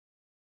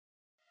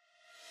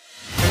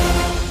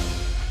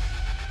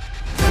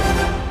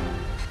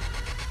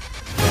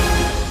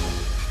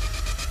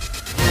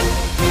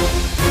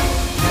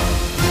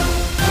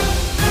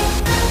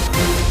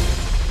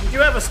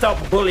stop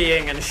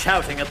bullying and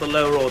shouting at the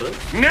lower orders?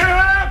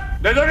 Never!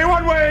 There's only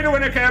one way to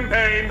win a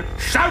campaign.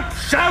 Shout,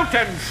 shout,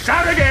 and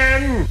shout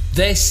again!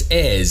 This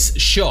is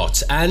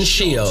Shot and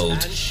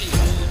Shield.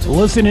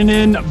 Listening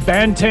in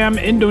Bantam,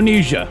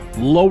 Indonesia,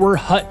 Lower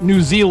Hutt,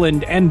 New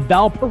Zealand, and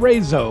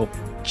Valparaiso,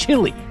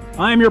 Chile.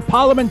 I am your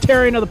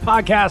parliamentarian of the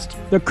podcast,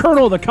 the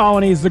Colonel of the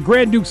Colonies, the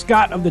Grand Duke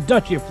Scott of the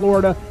Duchy of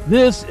Florida.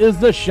 This is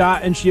the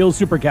Shot and Shield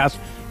Supercast,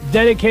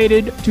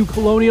 dedicated to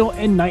colonial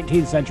and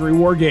 19th century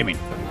wargaming.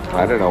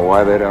 I don't know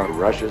why they don't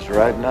rush us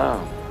right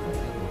now.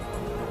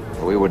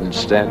 We wouldn't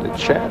stand a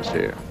chance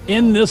here.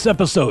 In this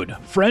episode,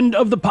 friend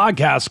of the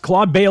podcast,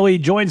 Claude Bailey,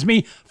 joins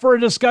me for a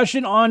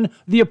discussion on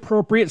the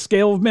appropriate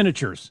scale of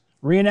miniatures,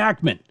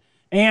 reenactment,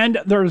 and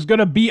there's going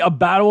to be a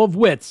battle of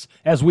wits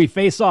as we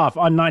face off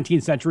on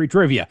 19th century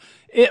trivia.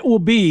 It will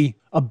be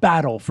a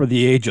battle for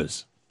the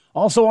ages.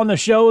 Also on the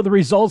show, the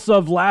results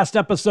of last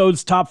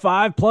episode's top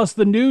 5, plus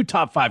the new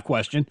top 5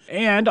 question.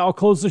 And I'll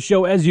close the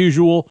show as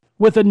usual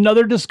with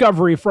another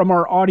discovery from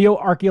our audio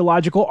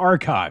archaeological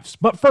archives.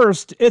 But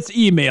first, it's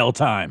email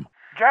time.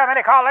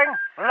 Germany calling,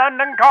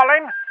 London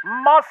calling,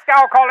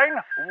 Moscow calling,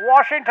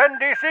 Washington,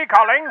 D.C.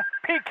 calling,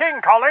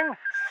 Peking calling,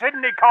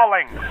 Sydney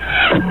calling.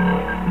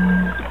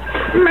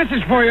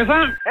 Message for you,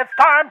 son. It's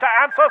time to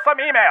answer some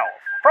emails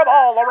from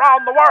all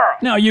around the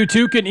world. Now, you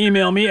too can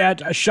email me at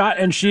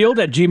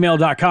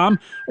shotandshield@gmail.com,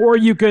 or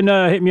you can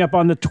hit me up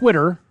on the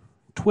Twitter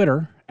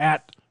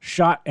at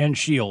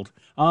shotandshield.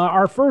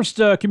 Our first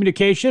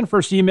communication,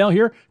 first email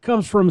here,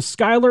 comes from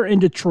Skylar in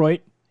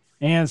Detroit,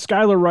 and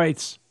Skylar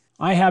writes,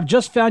 I have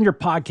just found your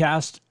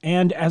podcast,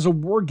 and as a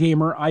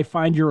wargamer, I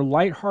find your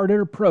lighthearted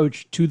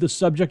approach to the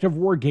subject of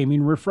wargaming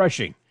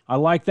refreshing. I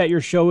like that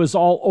your show is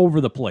all over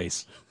the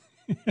place.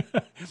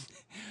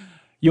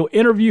 You'll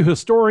interview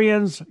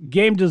historians,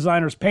 game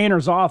designers,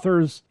 painters,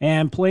 authors,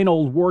 and plain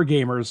old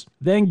wargamers,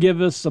 then give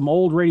us some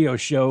old radio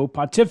show,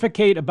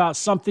 pontificate about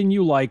something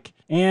you like,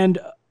 and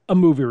a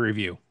movie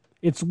review.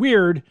 It's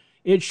weird,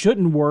 it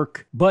shouldn't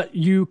work, but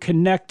you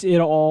connect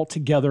it all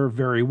together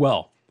very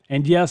well.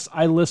 And yes,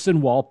 I listen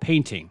while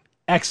painting.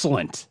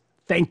 Excellent.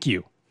 Thank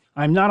you.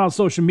 I'm not on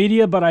social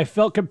media, but I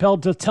felt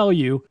compelled to tell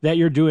you that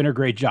you're doing a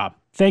great job.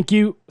 Thank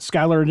you,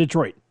 Skylar in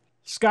Detroit.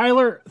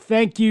 Skylar,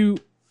 thank you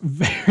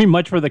very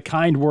much for the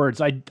kind words.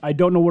 I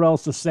don't know what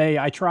else to say.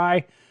 I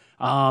try.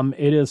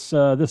 This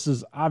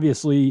is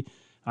obviously,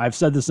 I've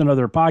said this in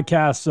other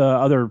podcasts,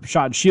 other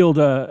Shot and Shield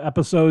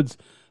episodes,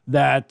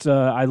 that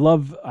I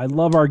love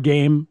our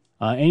game.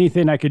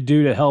 Anything I could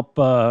do to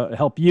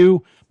help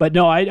you. But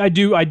no, I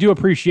do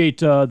appreciate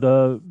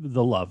the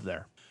love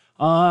there.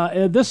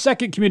 This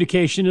second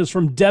communication is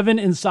from Devin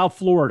in South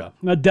Florida.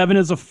 Now, Devin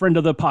is a friend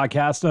of the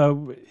podcast.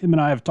 Him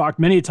and I have talked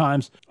many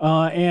times.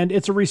 And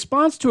it's a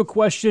response to a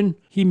question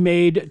he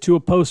made to a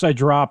post I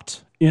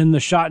dropped in the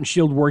Shot and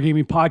Shield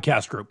Wargaming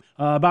podcast group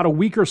about a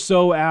week or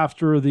so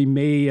after the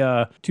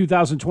May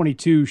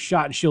 2022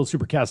 Shot and Shield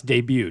Supercast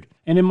debuted.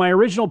 And in my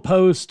original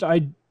post,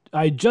 I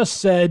just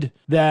said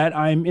that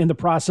I'm in the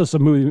process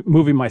of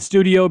moving my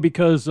studio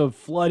because of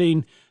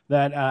flooding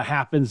that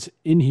happens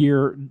in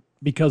here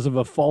because of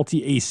a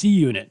faulty AC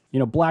unit. You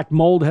know, black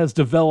mold has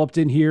developed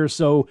in here,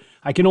 so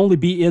I can only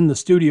be in the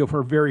studio for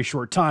a very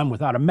short time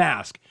without a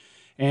mask.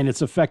 And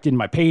it's affecting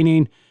my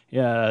painting,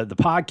 the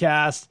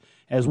podcast,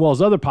 as well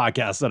as other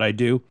podcasts that I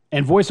do,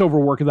 and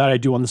voiceover work that I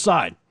do on the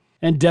side.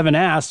 And Devin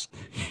asks,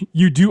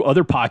 you do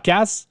other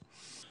podcasts?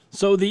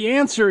 So the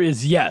answer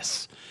is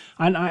yes.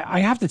 And I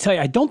have to tell you,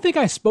 I don't think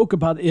I spoke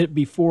about it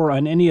before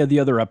on any of the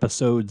other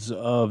episodes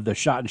of the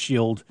Shot and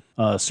Shield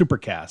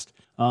Supercast.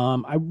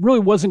 I really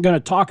wasn't going to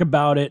talk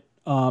about it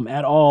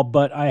at all,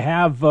 but I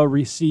have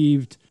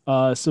received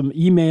some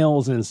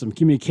emails and some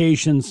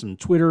communications, some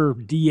Twitter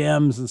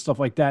DMs and stuff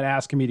like that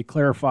asking me to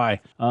clarify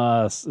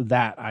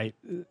that. I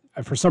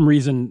for some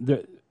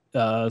reason,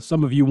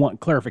 some of you want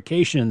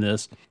clarification in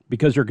this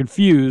because you're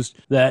confused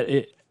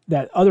that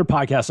other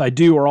podcasts I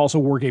do are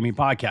also wargaming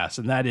podcasts,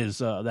 and that is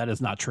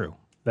not true.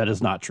 That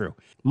is not true.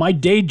 My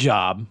day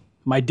job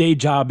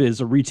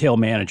is a retail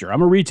manager.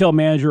 I'm a retail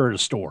manager at a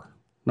store.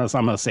 I'm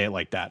going to say it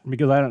like that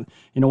because I don't,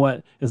 you know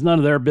what? It's none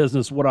of their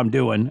business what I'm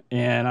doing,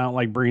 and I don't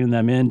like bringing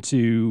them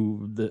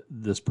into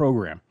this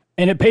program.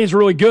 And it pays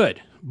really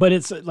good, but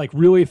it's like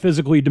really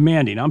physically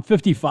demanding. I'm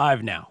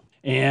 55 now,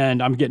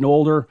 and I'm getting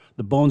older.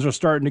 The bones are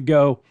starting to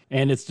go,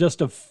 and it's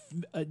just a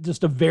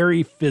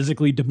very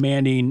physically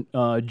demanding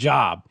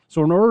job.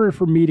 So in order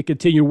for me to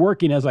continue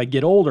working as I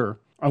get older,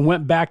 I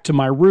went back to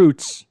my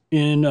roots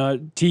in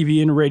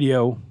TV and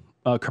radio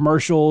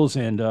commercials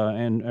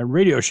and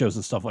radio shows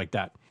and stuff like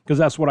that. Because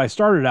that's what I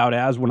started out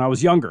as when I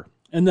was younger.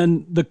 And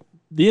then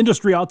the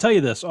industry, I'll tell you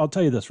this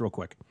real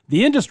quick.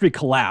 The industry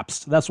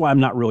collapsed. That's why I'm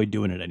not really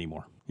doing it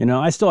anymore. You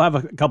know, I still have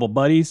a couple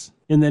buddies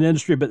in that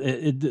industry, but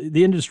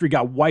the industry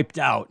got wiped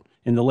out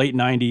in the late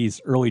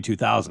 90s, early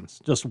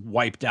 2000s. Just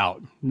wiped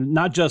out.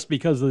 Not just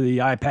because of the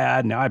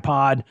iPad and the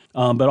iPod,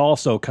 but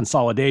also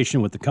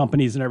consolidation with the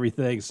companies and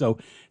everything. So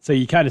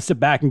you kind of sit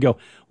back and go,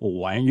 well,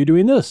 why aren't you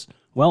doing this?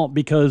 Well,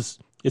 because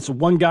It's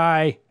one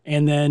guy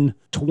and then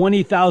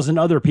 20,000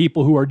 other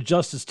people who are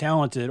just as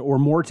talented or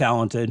more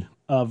talented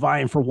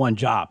vying for one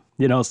job.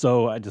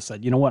 So I just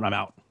said, you know what, I'm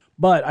out.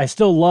 But I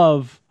still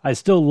love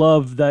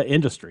the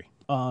industry.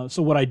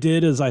 So what I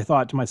did is I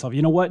thought to myself,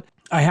 you know what?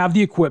 I have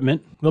the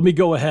equipment. Let me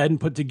go ahead and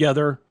put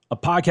together a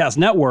podcast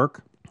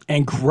network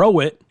and grow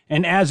it.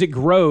 And as it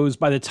grows,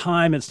 by the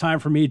time it's time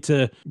for me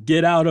to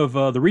get out of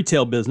the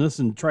retail business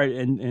and try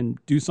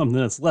and do something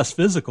that's less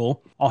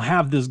physical, I'll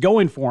have this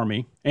going for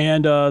me.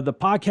 And the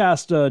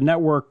podcast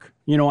network,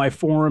 I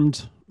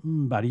formed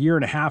about 1.5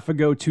 years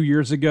ago, 2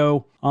 years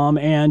ago.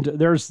 And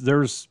there's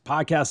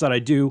podcasts that I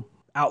do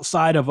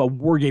outside of a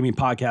wargaming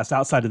podcast,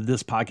 outside of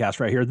this podcast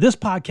right here. This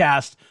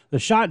podcast, the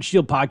Shot and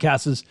Shield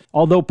podcast, is,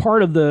 although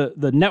part of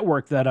the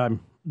network that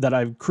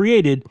I've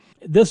created,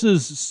 this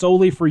is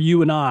solely for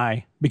you and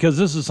I, because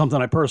this is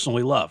something I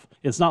personally love.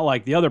 It's not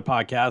like the other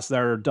podcasts that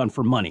are done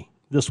for money.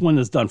 This one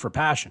is done for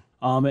passion.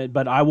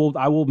 But I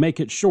will make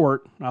it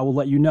short. I will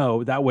let you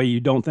know. That way you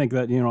don't think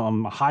that,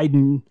 I'm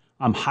hiding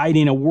a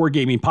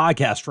wargaming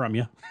podcast from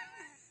you.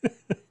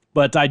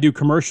 But I do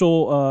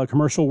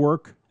commercial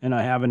work, and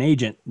I have an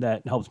agent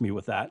that helps me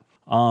with that.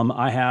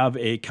 I have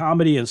a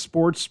comedy and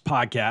sports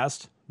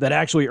podcast that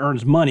actually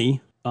earns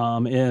money.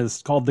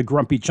 Is called the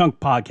Grumpy Chunk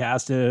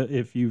Podcast.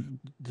 If you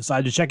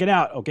decide to check it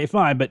out, okay,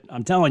 fine. But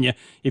I'm telling you,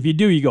 if you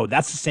do, you go,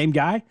 that's the same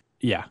guy?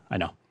 Yeah, I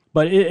know.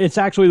 But it's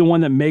actually the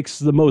one that makes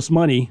the most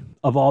money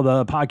of all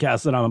the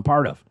podcasts that I'm a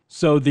part of.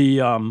 So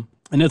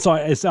and it's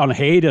on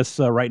hiatus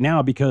right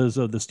now because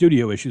of the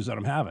studio issues that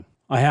I'm having.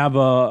 I have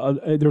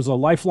there's a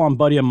lifelong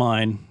buddy of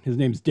mine. His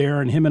name's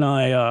Darren. Him and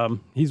I,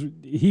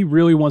 he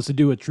really wants to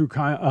do a true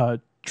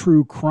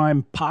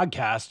crime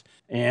podcast,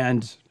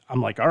 and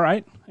I'm like, all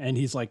right. And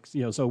he's like,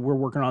 so we're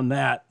working on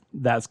that.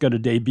 That's going to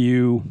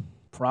debut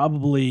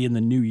probably in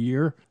the new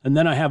year. And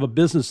then I have a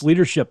business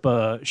leadership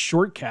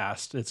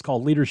shortcast. It's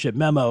called Leadership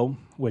Memo,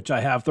 which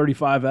I have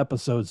 35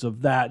 episodes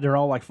of that. They're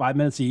all like 5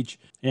 minutes each.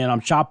 And I'm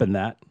shopping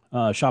that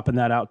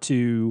out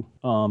to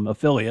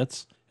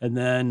affiliates. And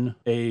then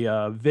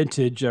a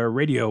vintage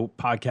radio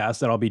podcast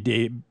that I'll be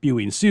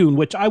debuting soon,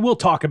 which I will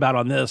talk about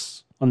on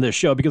this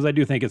show, because I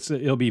do think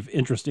it'll be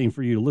interesting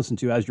for you to listen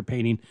to as you're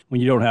painting when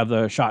you don't have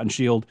the Shot and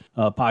Shield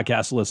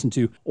podcast to listen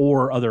to,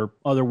 or other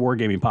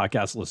wargaming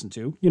podcasts to listen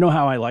to. You know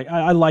how I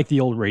like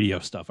the old radio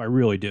stuff. I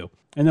really do.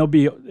 And it'll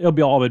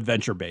be all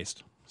adventure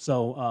based.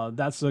 So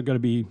that's going to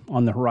be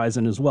on the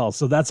horizon as well.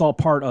 So that's all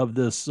part of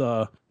this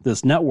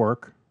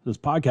network, this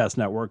podcast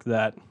network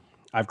that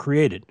I've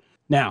created.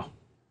 Now,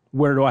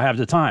 where do I have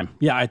the time?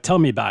 Yeah, tell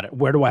me about it.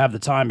 Where do I have the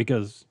time?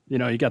 Because,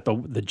 you got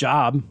the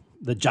job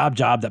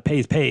that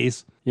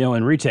pays,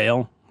 in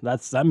retail,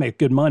 that makes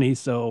good money.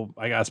 So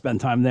I got to spend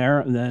time there,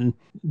 and then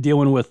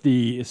dealing with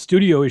the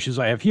studio issues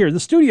I have here. The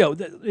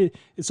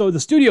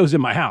studio's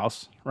in my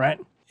house, right?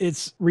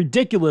 It's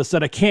ridiculous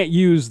that I can't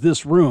use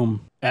this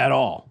room at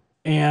all.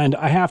 And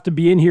I have to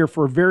be in here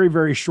for a very,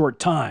 very short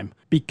time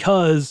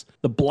because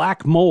the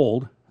black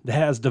mold that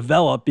has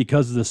developed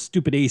because of the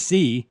stupid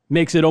AC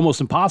makes it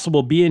almost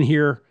impossible to be in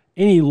here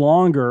any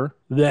longer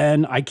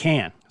than I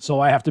can. So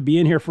I have to be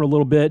in here for a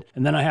little bit,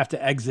 and then I have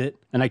to exit,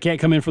 and I can't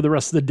come in for the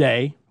rest of the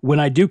day. When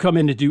I do come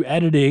in to do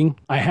editing,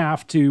 I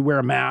have to wear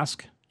a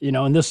mask,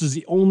 and this is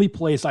the only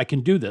place I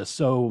can do this.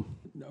 So,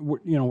 we're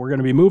going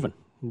to be moving.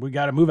 We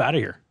got to move out of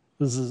here.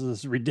 This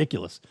is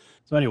ridiculous.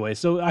 So anyway,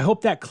 I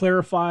hope that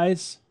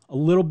clarifies a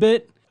little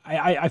bit.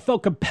 I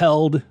felt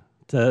compelled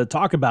to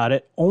talk about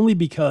it only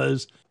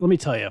because, let me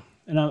tell you,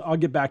 and I'll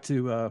get back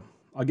to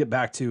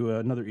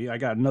another. I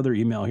got another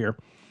email here.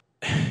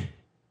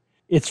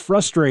 It's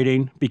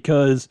frustrating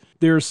because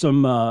there's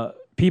some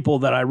people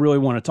that I really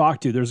want to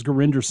talk to. There's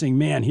Gurinder Singh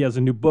Mann. He has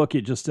a new book.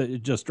 It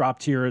just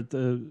dropped here at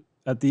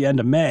the end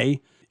of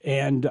May,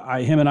 and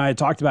him and I had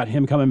talked about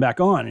him coming back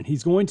on, and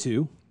he's going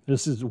to.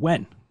 This is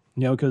when,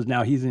 because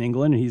now he's in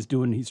England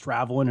and he's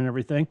traveling and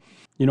everything.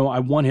 I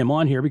want him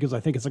on here because I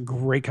think it's a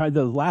great kind.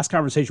 The last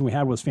conversation we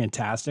had was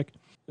fantastic.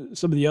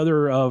 Some of the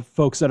other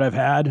folks that I've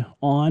had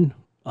on,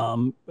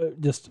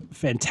 just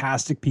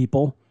fantastic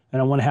people,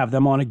 and I want to have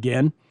them on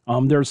again.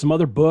 There's some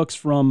other books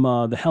from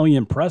the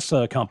Hellion Press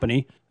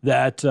company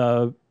that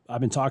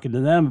I've been talking to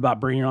them about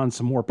bringing on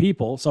some more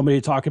people. Somebody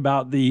to talk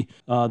about the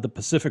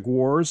Pacific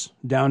Wars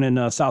down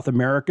in South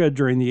America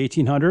during the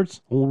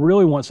 1800s. We'll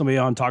really want somebody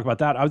on to talk about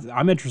that.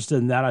 I'm interested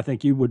in that. I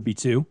think you would be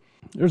too.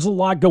 There's a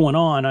lot going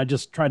on. I'm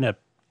just trying to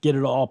get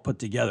it all put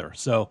together.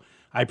 So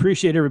I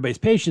appreciate everybody's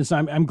patience.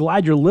 I'm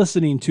glad you're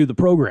listening to the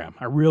program.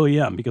 I really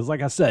am, because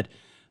like I said,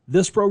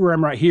 this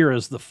program right here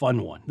is the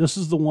fun one. This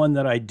is the one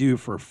that I do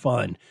for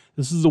fun.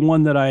 This is the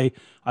one that I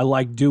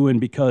like doing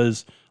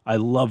because I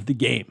love the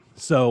game.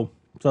 So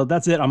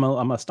that's it. I'm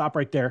gonna stop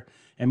right there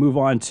and move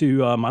on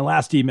to my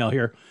last email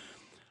here.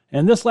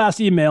 And this last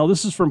email,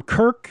 this is from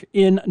Kirk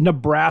in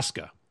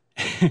Nebraska.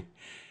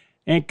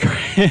 And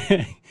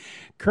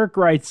Kirk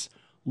writes,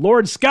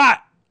 Lord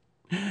Scott,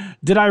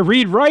 did I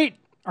read right?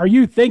 Are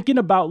you thinking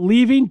about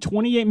leaving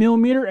 28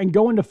 millimeter and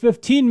going to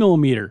 15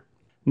 millimeter?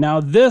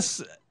 Now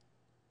this,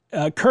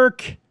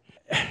 Kirk,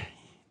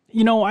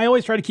 I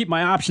always try to keep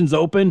my options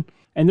open.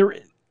 And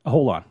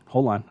hold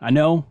on. I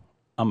know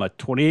I'm a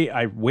 28.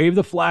 I wave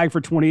the flag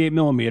for 28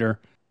 millimeter.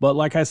 But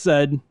like I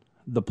said,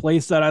 the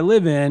place that I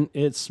live in,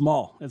 it's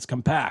small, it's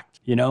compact,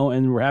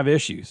 and we have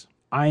issues.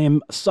 I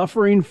am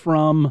suffering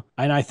from,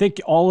 and I think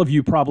all of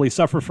you probably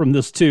suffer from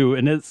this too,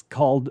 and it's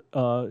called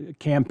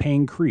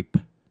campaign creep.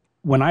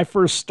 When I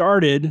first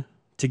started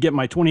to get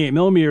my 28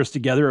 millimeters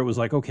together, it was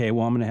like, okay,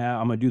 well, I'm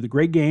going to do the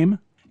Great Game,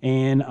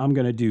 and I'm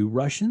going to do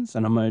Russians,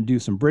 and I'm going to do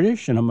some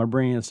British, and I'm going to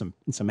bring in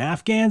some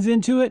Afghans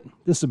into it.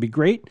 This will be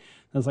great.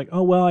 I was like,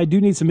 oh, well, I do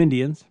need some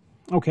Indians.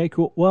 Okay,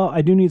 cool. Well,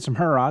 I do need some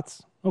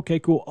Herots. Okay,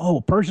 cool.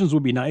 Oh, Persians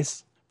would be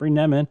nice. Bring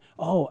them in.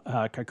 Oh,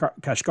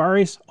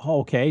 Kashgaris. Oh,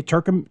 okay.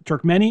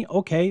 Turkmeni.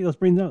 Okay, let's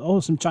bring them. Oh,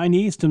 some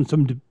Chinese,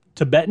 some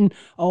Tibetan.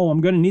 Oh, I'm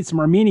going to need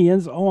some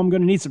Armenians. Oh, I'm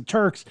going to need some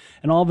Turks.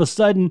 And all of a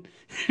sudden,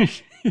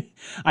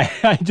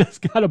 I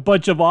just got a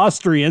bunch of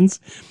Austrians.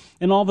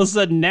 And all of a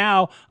sudden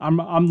now,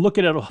 I'm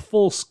looking at a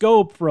full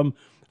scope from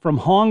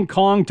Hong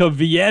Kong to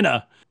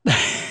Vienna.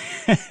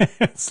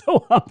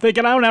 So I'm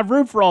thinking I don't have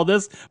room for all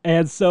this.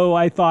 And so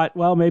I thought,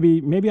 well,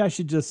 maybe I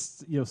should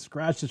just,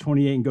 scratch the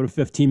 28 and go to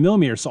 15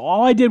 millimeters. So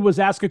all I did was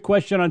ask a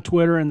question on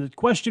Twitter. And the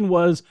question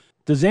was,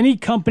 does any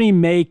company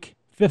make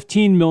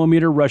 15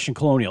 millimeter Russian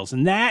colonials?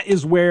 And that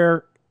is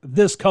where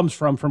this comes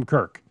from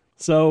Kirk.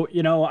 So,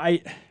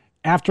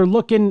 after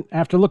looking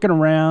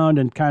around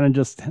and kind of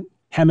just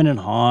hemming and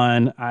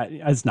hawing,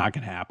 it's not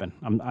going to happen.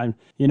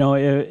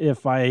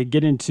 If I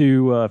get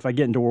into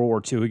World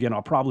War II again,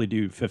 I'll probably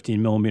do 15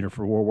 millimeter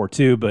for World War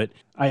II, but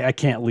I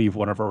can't leave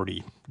what I've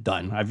already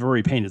done. I've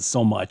already painted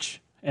so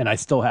much, and I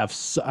have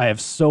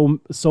so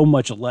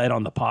much lead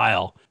on the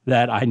pile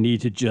that I need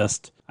to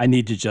just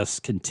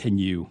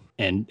continue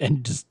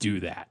and just do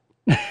that.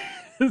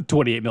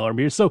 28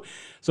 millimeters.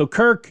 So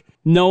Kirk,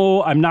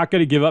 no, I'm not going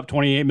to give up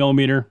 28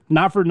 millimeter.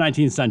 Not for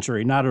 19th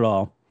century, not at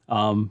all.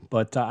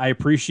 But I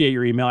appreciate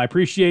your email. I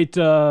appreciate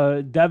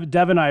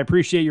Devin. I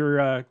appreciate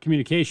your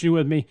communication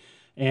with me.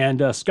 And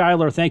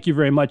Skylar, thank you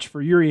very much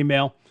for your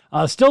email.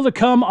 Still to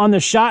come on the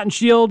Shot and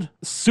Shield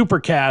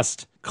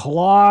Supercast,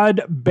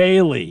 Claude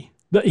Bailey.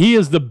 He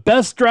is the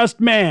best dressed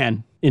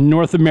man in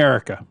North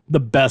America. The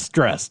best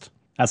dressed.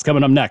 That's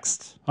coming up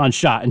next on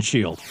Shot and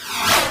Shield.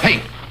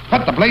 Hey,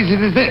 what the blazes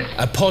is this?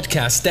 A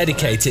podcast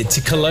dedicated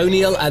to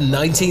colonial and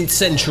 19th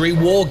century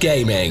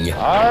wargaming.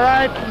 All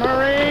right,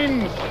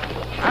 Marines.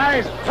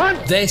 Eyes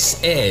front.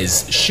 This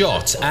is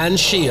Shot and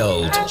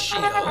Shield. So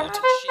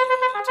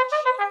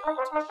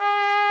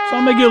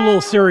I'm going to get a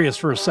little serious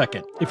for a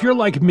second. If you're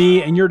like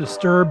me and you're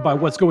disturbed by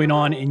what's going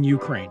on in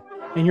Ukraine,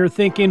 and you're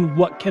thinking,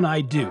 what can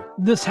I do?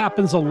 This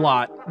happens a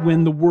lot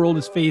when the world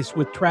is faced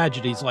with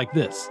tragedies like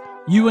this.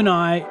 You and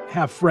I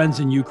have friends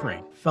in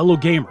Ukraine, fellow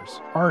gamers,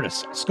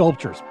 artists,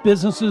 sculptors,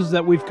 businesses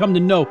that we've come to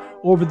know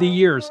over the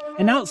years.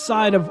 And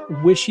outside of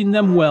wishing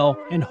them well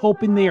and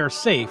hoping they are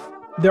safe,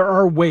 there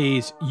are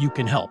ways you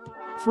can help.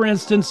 For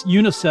instance,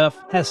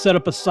 UNICEF has set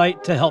up a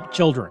site to help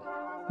children.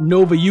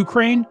 Nova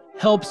Ukraine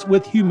helps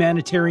with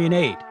humanitarian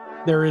aid.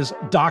 There is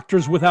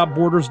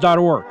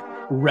DoctorsWithoutBorders.org,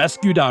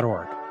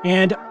 Rescue.org,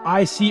 and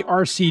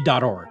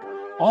ICRC.org,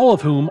 all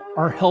of whom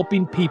are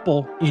helping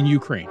people in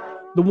Ukraine.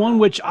 The one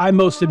which I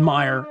most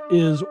admire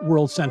is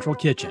World Central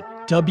Kitchen,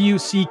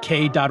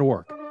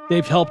 WCK.org.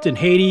 They've helped in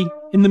Haiti,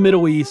 in the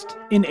Middle East,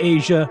 in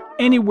Asia,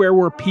 anywhere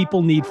where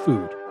people need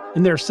food.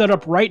 And they're set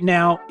up right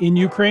now in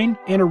Ukraine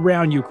and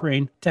around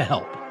Ukraine to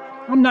help.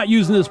 I'm not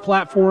using this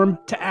platform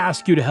to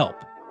ask you to help.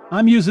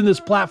 I'm using this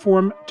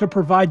platform to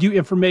provide you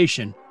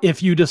information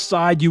if you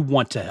decide you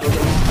want to help.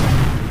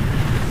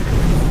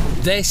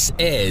 This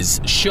is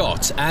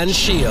Shot and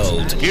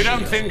Shield. You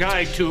don't think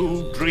I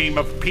too dream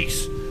of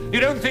peace?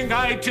 You don't think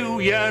I too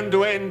yearn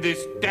to end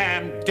this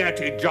damn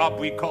dirty job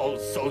we call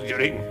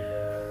soldiering?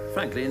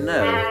 Frankly,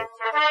 no.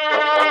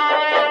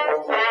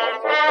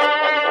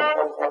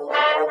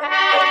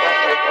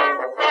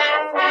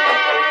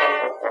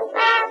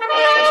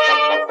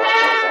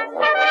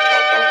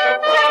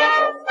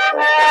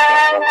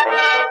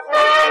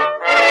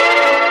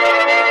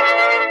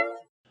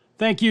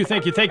 Thank you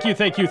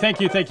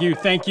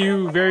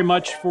very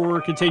much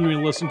for continuing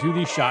to listen to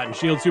the Shot and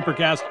Shield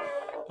Supercast.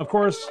 Of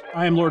course,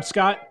 I am Lord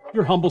Scott,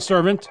 your humble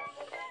servant,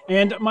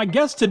 and my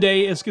guest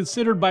today is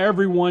considered by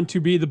everyone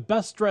to be the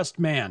best dressed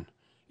man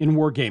in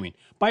wargaming.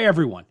 By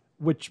everyone,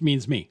 which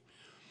means me.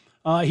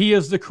 He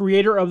is the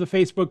creator of the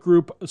Facebook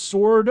group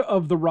Sword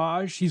of the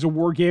Raj. He's a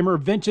wargamer,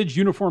 vintage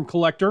uniform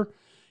collector.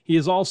 He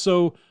is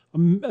also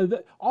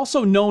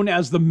known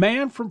as the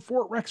man from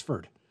Fort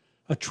Rexford,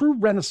 a true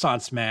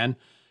Renaissance man.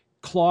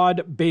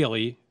 Claude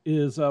Bailey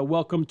is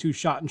welcome to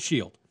Shot and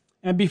Shield.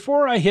 And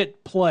before I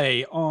hit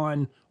play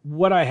on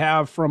what I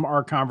have from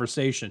our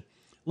conversation,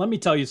 let me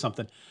tell you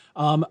something.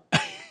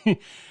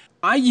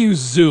 I use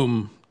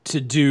Zoom to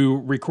do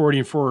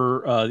recording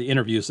for the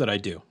interviews that I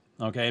do,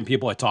 okay, and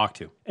people I talk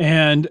to.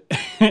 And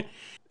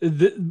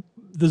the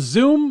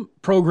Zoom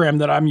program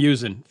that I'm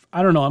using,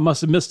 I don't know, I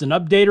must have missed an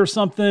update or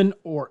something,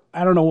 or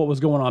I don't know what was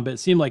going on, but it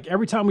seemed like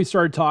every time we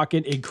started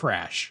talking, it'd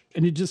crash,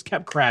 and it just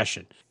kept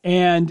crashing.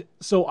 And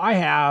so I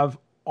have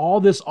all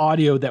this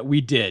audio that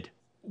we did.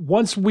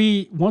 Once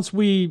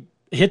we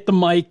hit the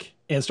mic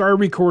and started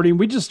recording,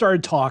 we just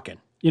started talking.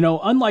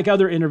 Unlike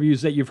other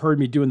interviews that you've heard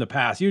me do in the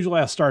past, usually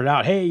I started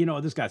out, hey,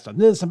 this guy's done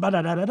this, and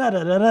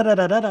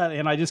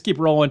I just keep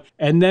rolling.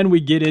 And then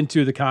we get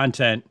into the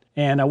content,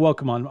 and I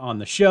welcome on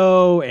the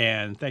show,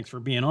 and thanks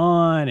for being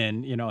on,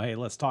 and, hey,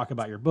 let's talk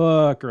about your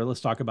book, or let's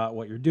talk about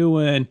what you're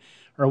doing,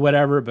 or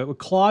whatever. But with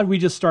Claude, we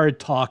just started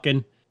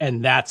talking,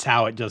 and that's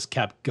how it just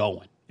kept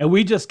going. And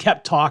we just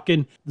kept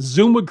talking.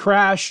 Zoom would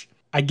crash.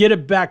 I get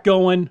it back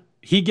going.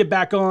 He'd get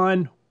back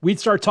on. We'd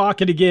start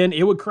talking again.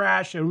 It would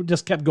crash, and we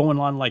just kept going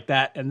on like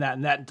that and that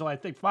and that until I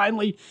think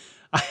finally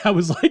I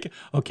was like,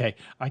 okay,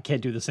 I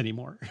can't do this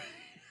anymore.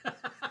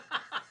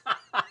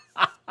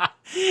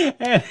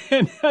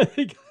 and I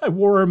think I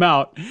wore him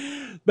out.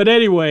 But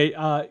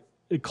anyway,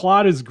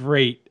 Claude is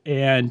great,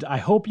 and I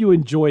hope you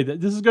enjoy that.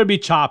 This is going to be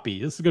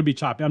choppy.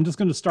 I'm just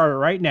going to start it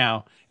right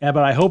now. But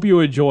I hope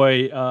you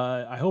enjoy.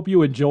 I hope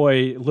you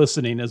enjoy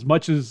listening as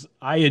much as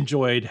I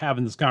enjoyed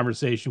having this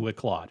conversation with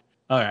Claude.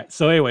 All right.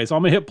 So anyways,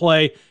 I'm going to hit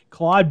play.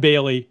 Claude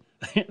Bailey,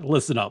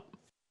 listen up.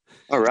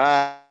 All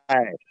right.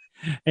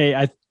 Hey,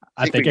 I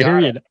think I hear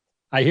you.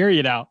 I hear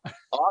you now.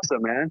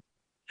 Awesome, man.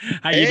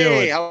 How you doing?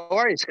 Hey, how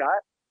are you, Scott?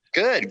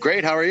 Good.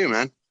 Great. How are you,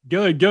 man?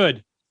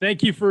 Good.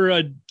 Thank you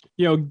for,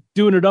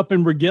 doing it up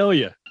in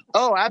regalia.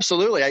 Oh,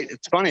 absolutely.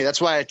 It's funny. That's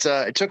why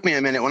it took me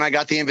a minute. When I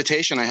got the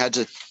invitation, I had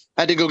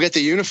to go get the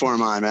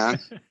uniform on, man.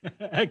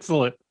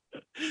 Excellent.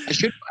 I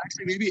should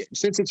actually, maybe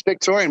since it's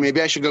Victorian, maybe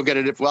I should go get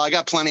it. Well, I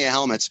got plenty of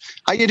helmets.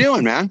 How you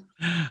doing, man?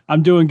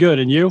 I'm doing good.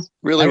 And you?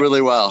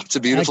 Really well. It's a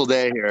beautiful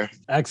day here.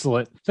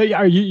 Excellent. So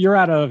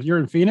you're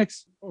in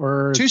Phoenix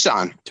or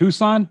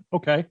Tucson?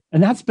 Okay.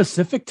 And that's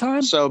Pacific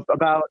time? So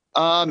about,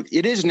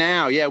 it is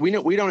now. Yeah.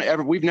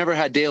 We've never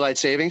had daylight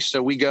savings.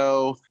 So we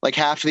go like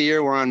half of the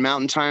year we're on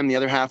mountain time. The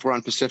other half we're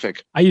on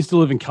Pacific. I used to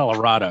live in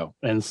Colorado.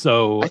 And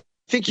so I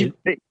think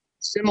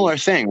similar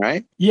thing,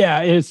 right?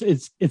 Yeah,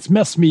 it's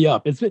messed me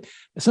up.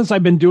 Since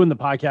I've been doing the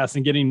podcast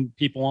and getting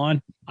people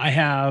on, I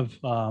have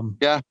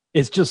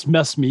it's just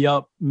messed me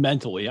up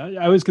mentally.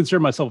 I always consider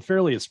myself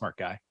fairly a smart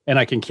guy, and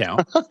I can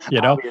count.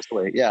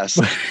 Obviously, yes.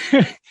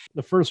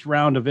 The first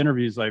round of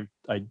interviews I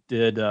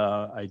did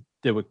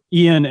with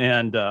Ian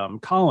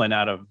and Colin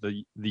out of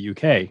the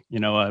UK.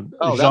 That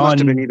must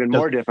have been even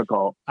more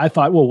difficult. I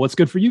thought, well, what's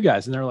good for you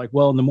guys? And they're like,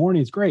 well, in the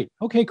morning is great.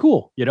 Okay,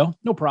 cool.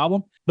 No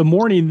problem. The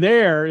morning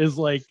there is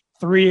like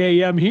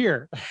 3 a.m.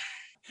 here.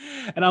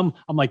 And I'm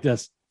like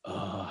this.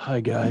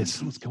 Hi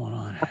guys, what's going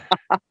on?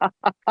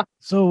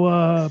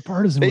 So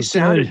Partisan. They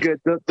sounded good.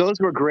 Those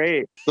were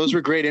great. Those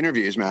were great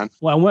interviews, man.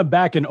 Well, I went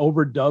back and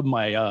overdubbed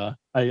my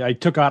I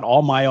took out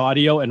all my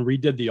audio and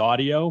redid the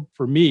audio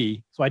for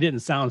me, so I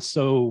didn't sound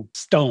so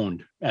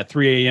stoned at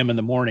 3 a.m. in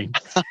the morning.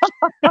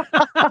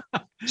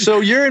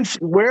 So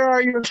where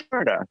are you in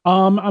Florida?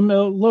 I'm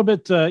a little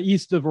bit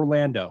east of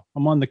Orlando.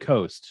 I'm on the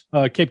coast.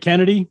 Cape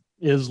Kennedy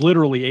is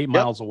literally 8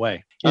 miles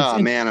away.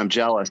 Man, I'm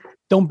jealous.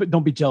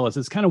 Don't be jealous.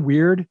 It's kind of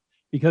weird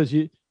because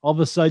all of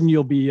a sudden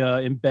you'll be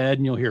in bed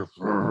and you'll hear,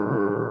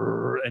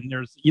 and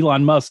there's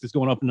Elon Musk is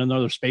going up in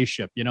another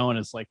spaceship, and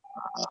it's like,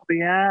 oh,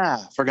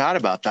 yeah, forgot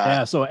about that.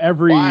 Yeah, so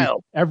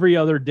every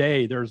other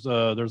day there's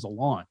a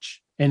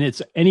launch, and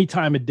it's any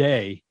time of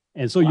day,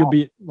 and so you'll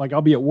be like,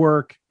 I'll be at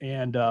work,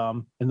 and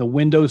the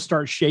windows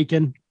start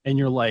shaking, and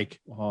you're like,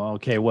 oh,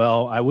 okay,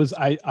 well, I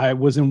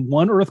was in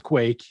one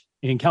earthquake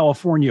in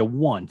California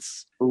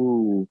once.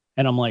 Ooh.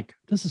 And I'm like,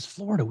 this is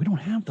Florida. We don't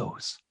have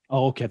those.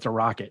 Oh, okay. It's a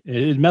rocket.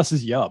 It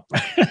messes you up.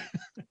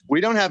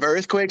 We don't have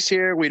earthquakes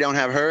here. We don't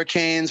have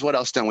hurricanes. What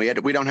else don't we have?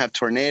 We don't have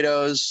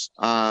tornadoes.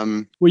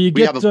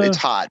 It's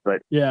hot,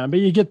 but yeah, but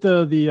you get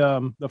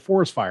the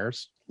forest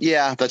fires.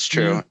 Yeah, that's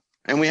true. Yeah.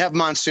 And we have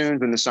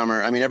monsoons in the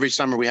summer. I mean, every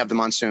summer we have the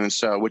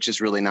monsoons, which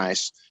is really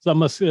nice. So that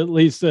must at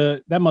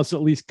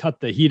least cut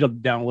the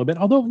heat down a little bit.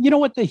 Although, you know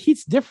what? The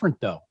heat's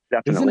different though.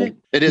 Definitely.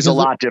 It is a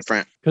lot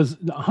different. Because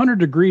 100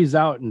 degrees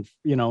out in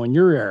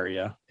your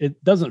area,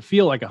 it doesn't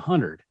feel like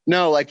 100.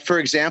 No, like for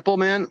example,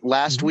 man,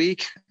 last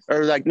week,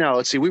 or like, no,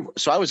 let's see.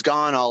 So I was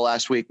gone all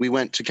last week. We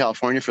went to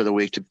California for the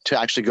week to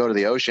actually go to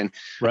the ocean.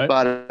 Right.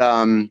 But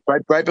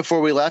right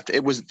before we left,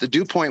 the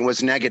dew point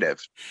was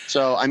negative.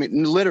 So, I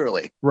mean,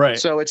 literally. Right.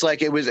 So it's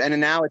like it was, and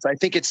now I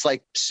think it's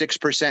like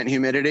 6%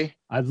 humidity.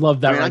 I'd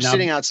love that. I mean, right I'm now.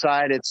 Sitting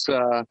outside. It's,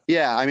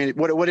 I mean,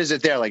 what is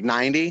it there? Like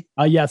 90?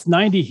 Yeah, it's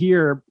 90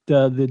 here.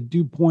 The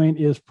dew point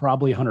is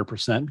probably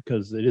 100%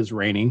 because it is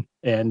raining.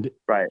 And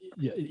right.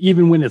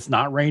 Even when it's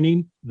not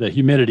raining, the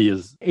humidity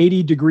is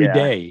 80-degree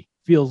day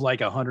feels like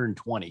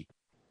 120,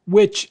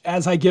 which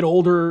as I get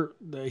older,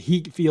 the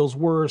heat feels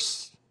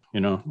worse.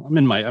 I'm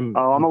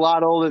a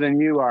lot older than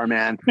you are,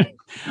 man.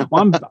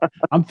 Well,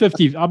 I'm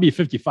 50. I'll be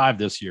 55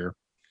 this year.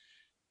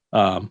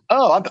 I'm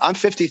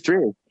 53.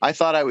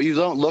 You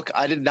don't look,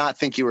 I did not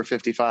think you were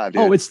 55.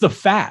 Dude. Oh, it's the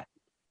fat.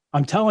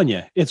 I'm telling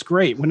you, it's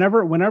great.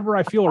 Whenever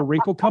I feel a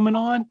wrinkle coming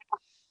on,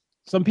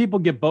 some people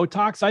get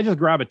Botox. I just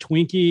grab a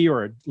Twinkie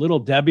or a Little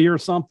Debbie or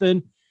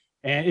something,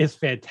 and it's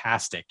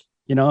fantastic.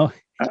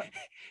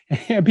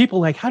 And people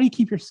are like, how do you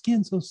keep your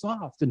skin so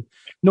soft and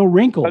no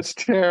wrinkles? That's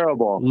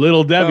terrible.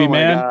 Little Debbie, Oh my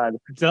man. God.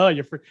 I tell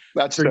you.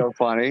 That's so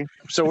funny.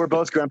 So we're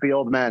both grumpy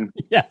old men.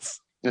 Yes.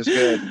 That's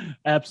good.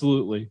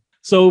 Absolutely.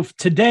 So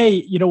today,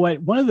 you know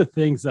what? One of the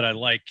things that I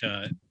like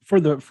for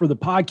the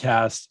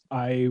podcast,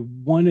 I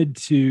wanted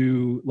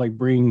to like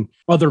bring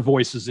other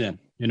voices in,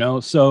 you know,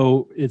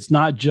 so it's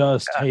not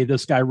just, hey,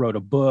 this guy wrote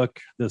a book,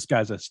 this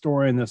guy's a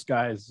historian, this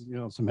guy's, you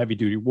know, some heavy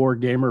duty war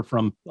gamer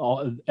from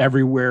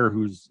everywhere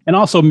and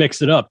also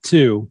mix it up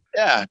too.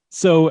 Yeah.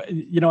 So,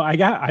 you know,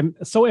 I'm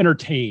so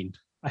entertained.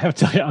 I have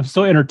to tell you, I'm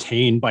so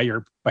entertained by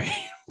your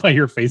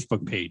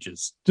Facebook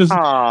pages. Just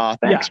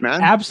thanks,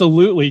 man.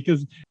 Absolutely,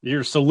 because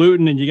you're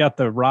saluting and you got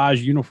the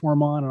Raj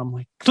uniform on, and I'm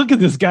like, look at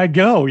this guy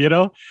go, you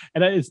know.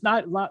 And it's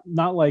not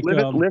like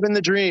living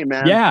the dream,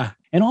 man. Yeah,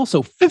 and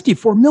also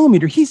 54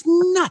 millimeter. He's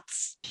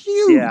nuts,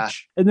 huge. Yeah.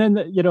 And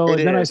then you know,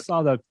 I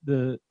saw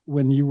the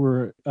when you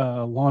were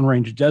Long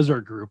Range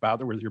Desert Group out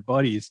there with your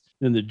buddies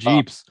in the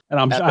Jeeps, and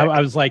I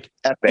was like,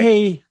 epic.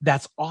 A,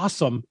 that's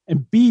awesome,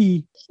 and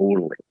B,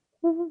 totally.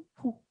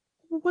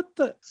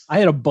 I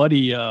had a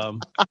buddy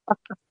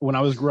when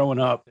I was growing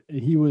up.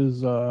 He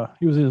was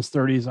in his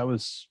 30s. I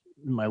was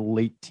in my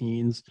late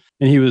teens,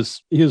 and he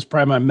was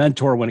probably my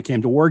mentor when it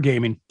came to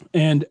wargaming.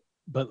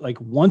 But like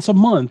once a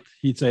month,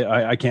 he'd say,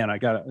 "I can't. I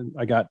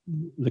got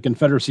the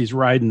Confederacy's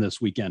riding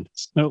this weekend."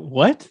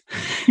 What?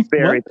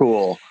 Very what?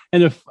 Cool.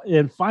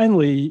 And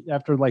finally,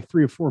 after like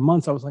 3 or 4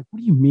 months, I was like, "What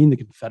do you mean the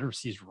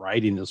Confederacy's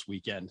riding this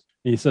weekend?"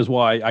 And he says,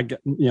 "Well, I got,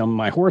 you know,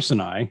 my horse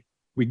and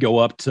we go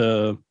up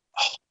to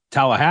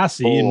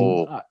Tallahassee,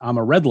 and I'm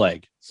a red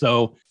leg,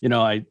 so you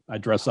know I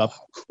dress up."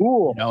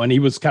 Cool. You know, and he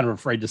was kind of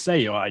afraid to say,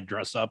 you know, I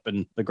dress up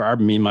in the garb.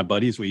 Me and my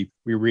buddies, we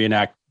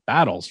reenact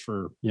battles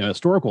for, you know,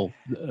 historical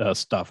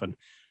stuff. And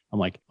I'm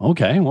like,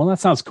 okay, well, that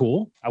sounds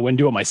cool. I wouldn't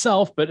do it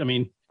myself, but I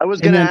mean, I was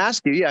going to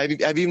ask you,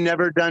 have you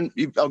never done?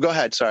 Go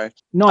ahead. Sorry.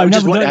 No, I've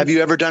never done. Have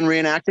you ever done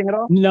reenacting at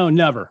all? No,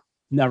 never.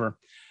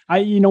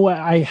 You know what?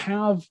 I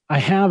have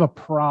a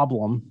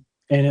problem,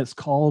 and it's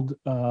called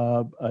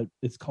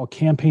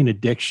campaign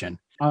addiction.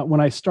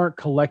 When I start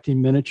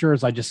collecting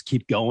miniatures, I just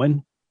keep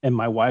going. And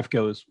my wife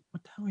goes,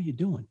 "What the hell are you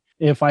doing?"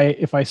 If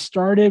I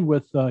started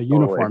with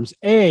uniforms,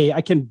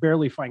 I can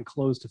barely find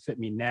clothes to fit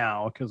me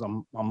now because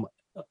I'm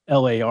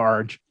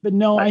LA-arge. But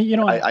no, I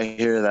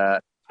hear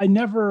that. It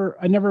never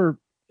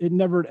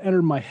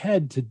entered my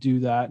head to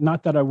do that.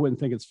 Not that I wouldn't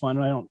think it's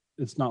fun.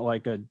 It's not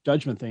like a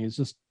judgment thing. It's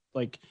just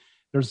like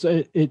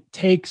it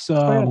takes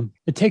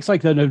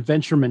like an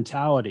adventure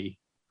mentality,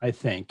 I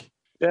think.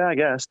 Yeah, I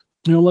guess.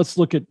 You know, let's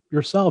look at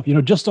yourself. You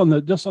know, just on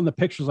the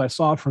pictures I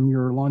saw from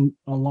your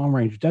long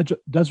range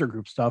desert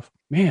group stuff,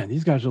 man,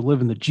 these guys are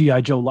living the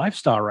G.I. Joe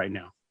lifestyle right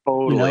now.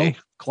 Totally. You know,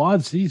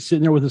 Claude's he's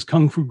sitting there with his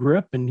kung fu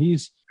grip, and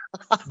he's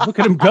look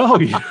at him go.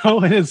 You know,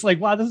 and it's like,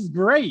 wow, this is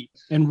great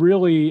and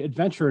really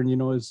adventure. And you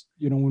know,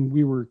 when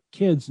we were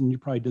kids, and you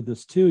probably did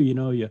this too. You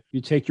know, you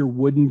take your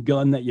wooden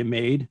gun that you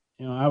made.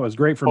 You know, I was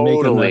great for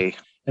making.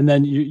 And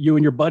then you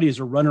and your buddies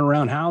are running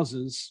around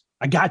houses.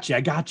 I got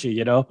you,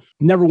 you know,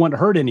 never want to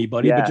hurt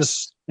anybody, but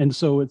just, and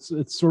so it's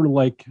sort of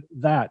like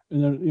that.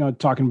 And then, you know,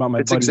 talking about my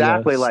buddy. It's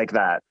exactly like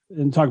that.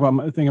 And talking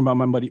about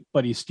my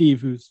buddy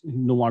Steve, who's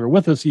no longer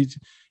with us. He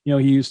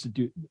used to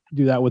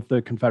do that with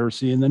the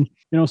Confederacy. And then,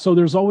 you know, so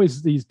there's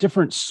always these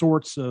different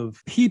sorts of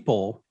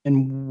people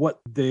and what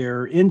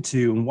they're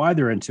into and why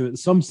they're into it.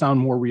 Some sound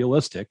more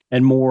realistic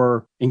and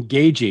more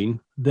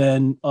engaging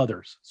than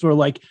others. Sort of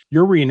like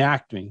you're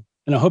reenacting.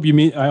 And I hope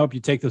you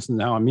take this and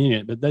how I mean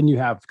it, but then you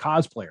have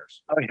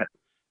cosplayers. Oh yeah.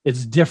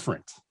 It's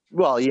different.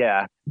 Well,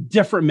 yeah.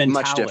 Different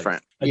mentality. Much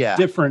different. A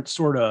different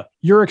sort of,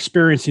 you're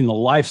experiencing the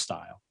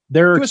lifestyle.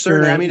 They're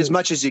experiencing, I mean, as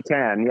much as you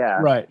can. Yeah.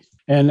 Right.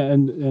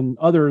 And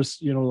others,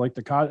 you know, like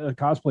the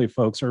cosplay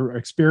folks are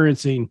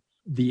experiencing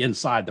the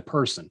inside the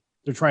person.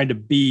 They're trying to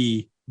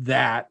be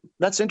that.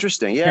 That's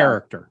interesting. Yeah.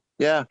 Character.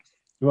 Yeah.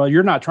 Well,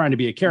 you're not trying to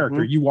be a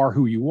character. Mm-hmm. You are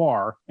who you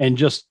are, and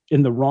just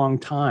in the wrong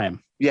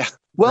time. Yeah.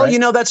 Well, right? You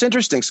know, that's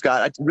interesting,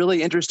 Scott. It's a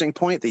really interesting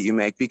point that you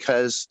make,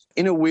 because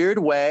in a weird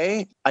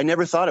way, I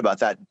never thought about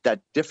that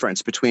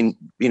difference between,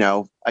 you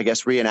know, I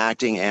guess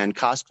reenacting and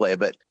cosplay.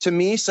 But to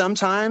me,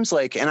 sometimes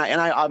like, and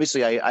I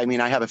obviously, I mean,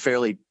 I have a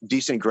fairly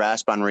decent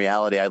grasp on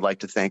reality, I'd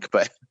like to think,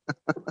 but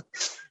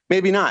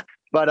maybe not.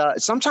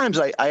 But sometimes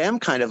I am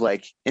kind of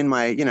like in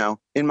my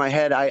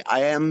head, I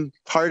am,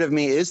 part of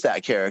me is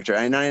that character.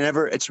 And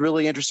it's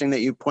really interesting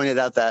that you pointed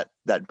out that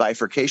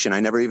bifurcation.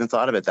 I never even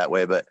thought of it that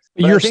way, but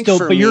you're still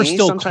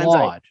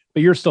Claude.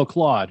 But you're still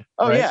Claude.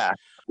 Oh, right?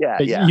 Yeah.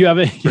 You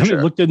haven't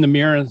looked in the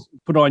mirror and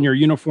put on your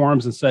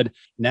uniforms and said,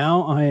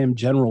 now I am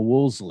General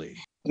Woolsey.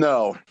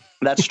 No,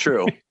 that's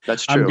true.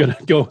 That's true. I'm going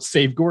to go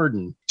save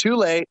Gordon. Too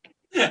late.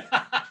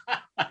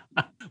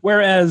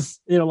 Whereas,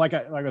 you know, like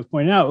I was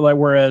pointing out,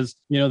 whereas,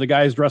 you know, the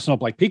guy's dressing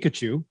up like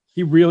Pikachu,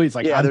 he really is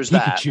like, I'm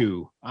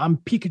Pikachu. I'm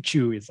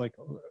Pikachu. It's like,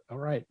 all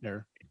right,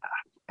 there.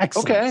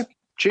 Excellent. Okay.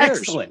 Cheers.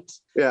 Excellent.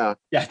 Yeah.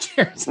 Yeah.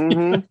 Cheers.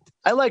 Mm-hmm.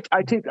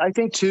 I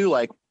think too,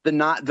 like the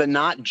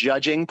not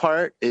judging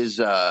part is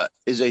a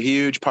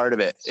huge part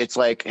of it. It's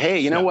like, hey,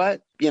 you know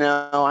what?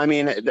 I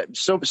mean,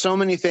 so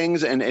many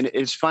things. And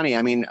it's funny.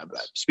 I mean,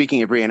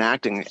 speaking of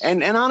reenacting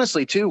and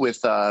honestly too,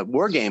 with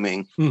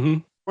wargaming,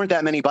 weren't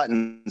that many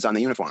buttons on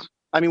the uniform.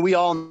 I mean, we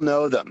all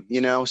know them,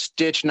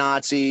 Stitch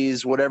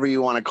Nazis, whatever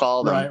you want to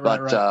call them.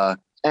 Right.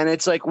 And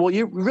it's like, well,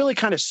 you're really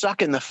kind of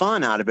sucking the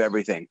fun out of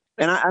everything.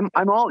 And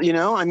I'm all,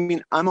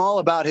 I'm all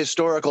about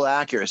historical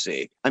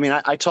accuracy. I mean,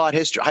 I taught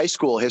high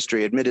school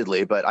history,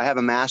 admittedly, but I have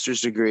a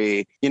master's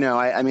degree.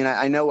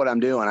 I know what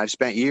I'm doing. I've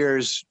spent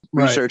years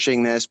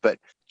researching this, but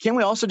can't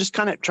we also just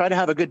kind of try to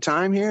have a good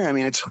time here? I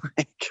mean, it's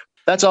like,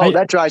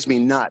 that drives me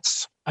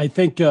nuts. I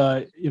think,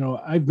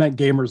 I've met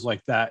gamers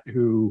like that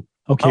who,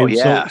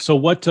 okay, so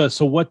what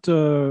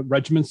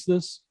regiment's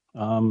this?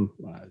 The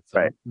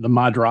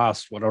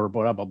Madras, whatever,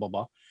 blah, blah, blah,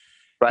 blah.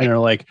 Right. And they're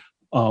like,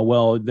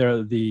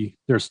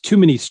 there's too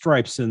many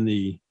stripes in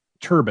the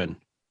turban.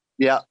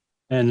 Yeah.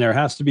 And there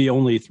has to be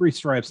only 3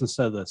 stripes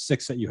instead of the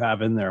 6 that you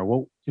have in there.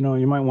 Well,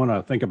 you might want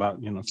to think about,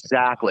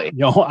 exactly.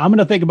 I'm going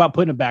to think about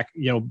putting it back,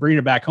 bringing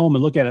it back home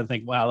and look at it and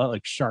think, wow, that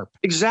looks sharp.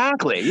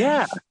 Exactly.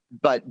 Yeah.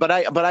 But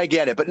I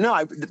get it. But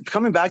no,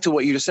 coming back to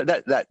what you just said,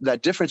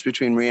 that difference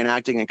between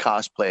reenacting and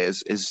cosplay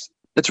is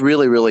that's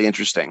really, really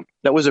interesting.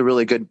 That was a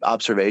really good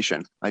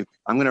observation. I'm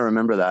going to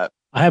remember that.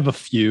 I have a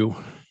few.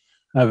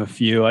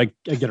 I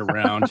get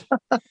around.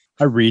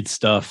 I read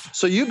stuff.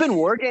 So you've been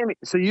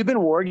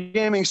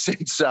wargaming.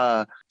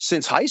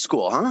 Since high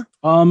school,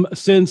 huh?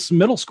 Since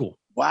middle school.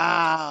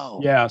 Wow.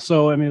 Yeah.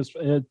 So I mean,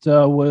 it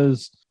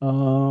was I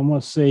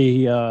want to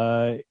say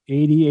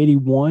 80,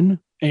 81,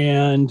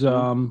 and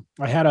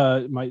I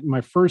had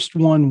my first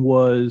one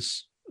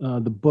was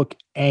the book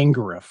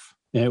Angriff.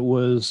 It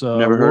was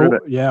never heard of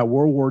it. Yeah,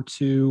 World War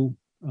II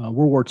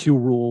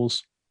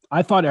rules.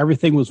 I thought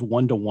everything was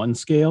 1-to-1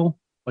 scale.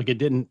 Like it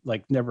didn't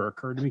never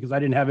occurred to me because I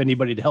didn't have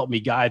anybody to help me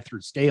guide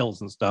through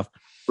scales and stuff.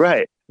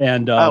 Right.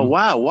 And oh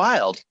wow,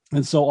 wild.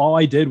 And so all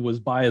I did was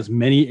buy as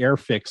many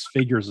Airfix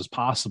figures as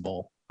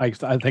possible. I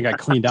think I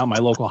cleaned out my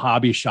local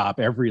hobby shop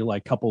every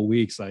couple of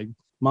weeks.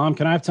 Mom,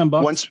 can I have $10?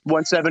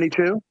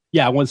 172?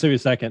 Yeah,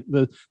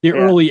 172nd. The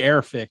early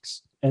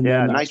Airfix. And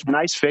yeah, then,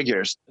 nice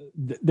figures.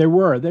 There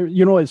were.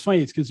 It's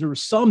funny. It's because there were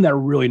some that were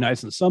really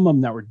nice and some of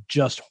them that were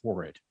just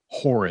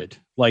horrid.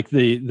 Like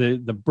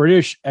the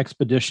British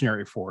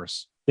Expeditionary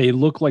Force. They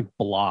look like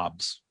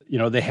blobs.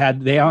 They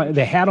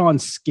had on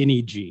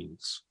skinny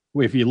jeans.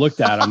 If you looked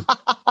at them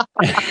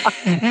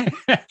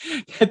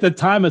at the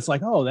time, it's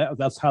like, oh,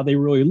 that's how they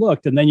really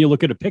looked. And then you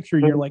look at a picture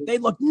and you're like, they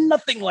look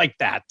nothing like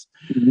that.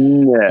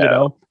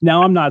 Yeah.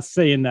 Now I'm not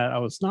saying that I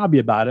was snobby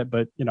about it,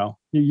 but you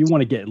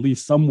want to get at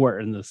least somewhere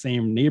in the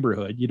same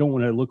neighborhood. You don't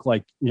want to look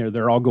like,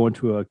 they're all going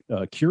to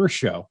a Cure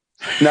show.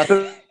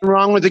 Nothing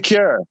wrong with the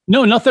Cure.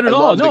 No, nothing at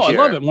all. No, I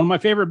love it. One of my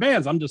favorite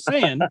bands. I'm just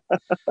saying,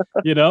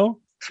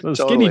 the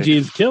skinny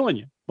jeans killing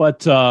you.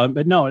 But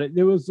no,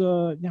 it was,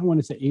 I want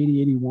to say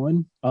 80,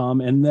 81.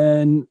 And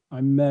then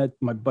I met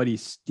my buddy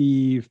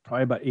Steve,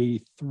 probably about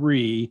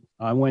 83.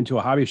 I went to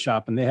a hobby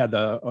shop and they had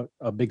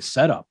a big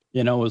setup,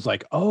 it was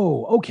like,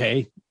 oh,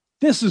 okay.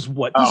 This is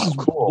what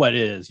it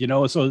is,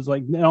 So it's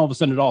like, then all of a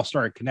sudden it all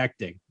started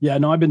connecting. Yeah,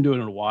 no, I've been doing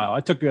it a while.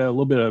 I took a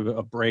little bit of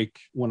a break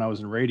when I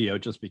was in radio,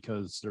 just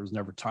because there was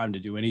never time to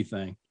do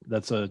anything.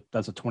 That's a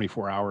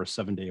 24-hour,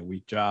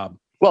 7-day-a-week job.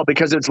 Well,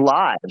 because it's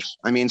live.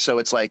 I mean, so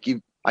it's like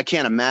I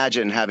can't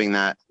imagine having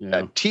that.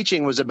 Yeah.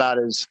 Teaching was about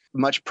as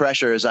much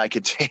pressure as I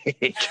could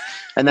take.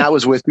 And that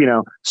was with,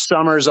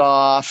 summers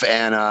off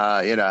and,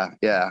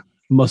 yeah.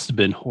 Must have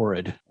been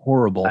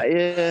horrible.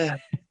 Yeah,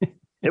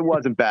 it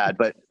wasn't bad,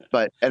 but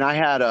and I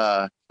had,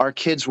 our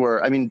kids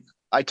were,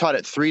 I taught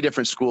at 3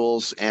 different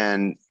schools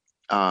and,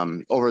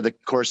 over the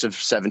course of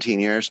 17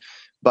 years,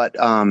 but,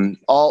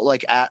 all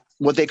at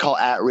what they call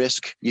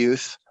at-risk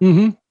youth.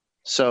 Mm-hmm.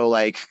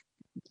 So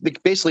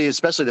basically,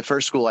 especially the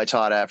first school I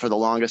taught at for the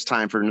longest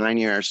time, for 9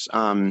 years,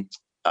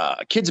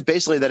 kids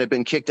basically that have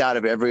been kicked out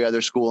of every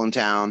other school in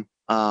town.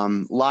 A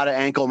lot of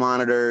ankle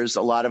monitors,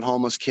 a lot of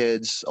homeless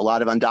kids, a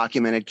lot of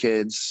undocumented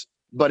kids.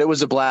 But it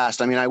was a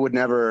blast. I would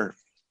never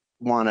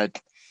want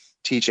to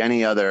teach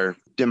any other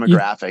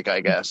demographic,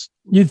 I guess.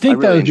 You'd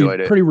think that would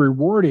be pretty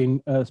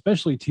rewarding,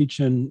 especially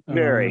teaching,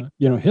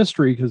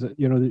 history, because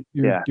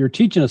you're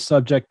teaching a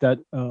subject that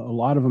a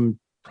lot of them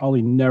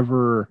probably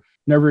never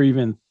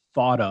even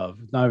thought of,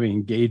 not even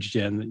engaged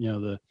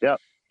in.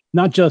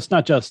 Not just in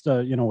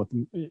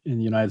the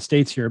United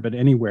States here, but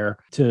anywhere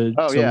to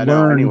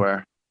learn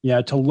anywhere.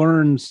 Yeah, to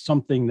learn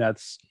something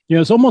that's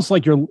it's almost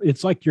like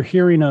you're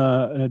hearing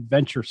an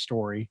adventure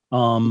story.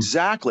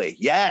 Exactly.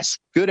 Yes.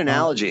 Good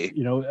analogy.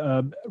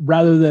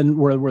 Rather than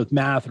with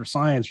math or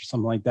science or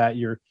something like that,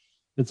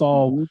 it's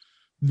all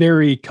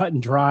very cut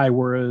and dry.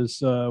 Whereas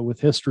with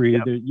history,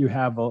 you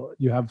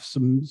have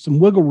some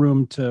wiggle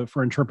room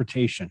for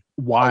interpretation.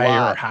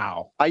 Why or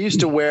how? I used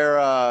to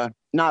wear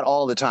not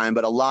all the time,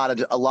 but a lot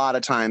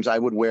of times I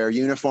would wear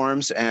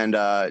uniforms and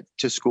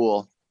to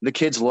school. The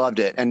kids loved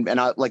it, and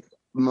I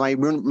my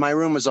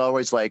room was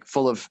always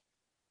full of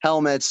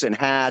helmets and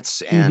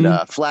hats and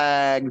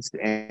flags,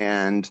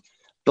 and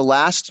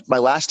my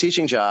last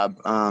teaching job,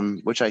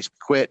 which I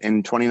quit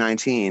in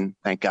 2019,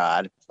 thank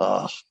God,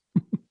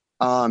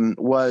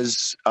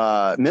 was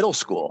middle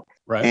school.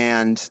 Right.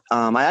 And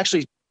I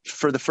actually,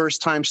 for the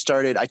first time,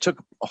 I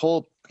took a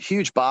whole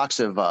huge box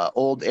of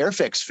old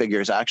Airfix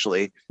figures,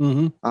 actually,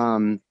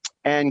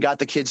 and got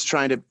the kids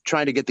trying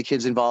to get the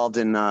kids involved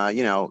in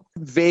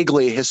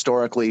vaguely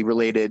historically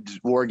related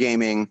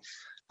wargaming.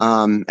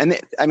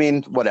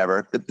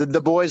 Whatever.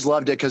 The boys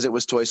loved it because it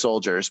was toy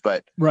soldiers,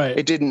 but right.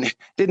 It didn't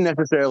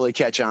necessarily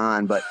catch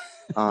on. But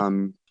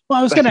well,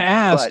 I was going to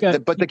ask,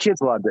 but the kids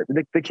loved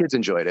it. The kids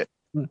enjoyed it.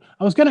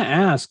 I was going to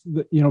ask,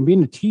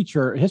 being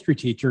a history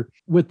teacher,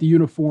 with the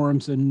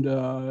uniforms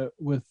and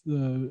with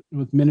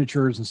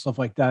miniatures and stuff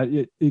like that,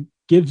 it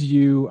gives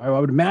you, I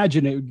would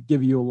imagine it would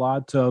give you a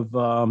lot of,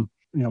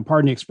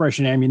 pardon the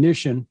expression,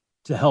 ammunition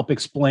to help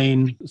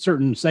explain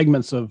certain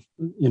segments of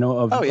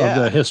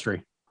the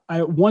history.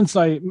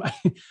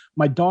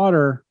 My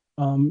daughter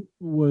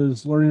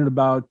was learning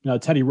about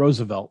Teddy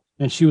Roosevelt,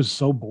 and she was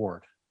so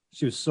bored.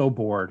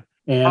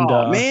 And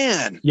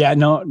man, yeah,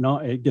 no,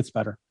 it gets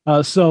better.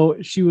 So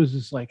she was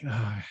just like,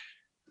 I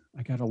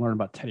got to learn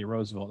about Teddy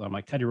Roosevelt. I'm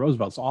like, Teddy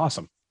Roosevelt's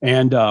awesome.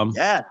 And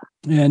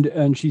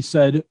and she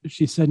said,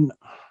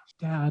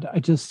 Dad, I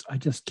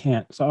just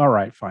can't. So all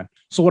right, fine.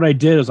 So what I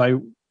did is I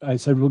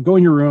said, well, go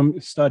in your room,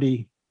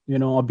 study.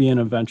 I'll be in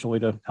eventually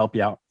to help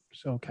you out.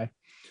 So okay.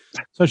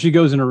 So she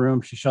goes in her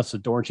room, she shuts the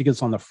door, and she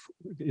gets on the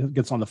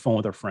phone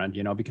with her friend,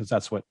 because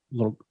that's what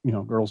little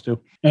girls do.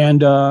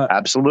 And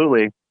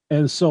absolutely.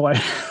 And so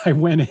I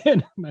went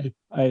in and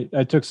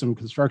I took some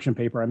construction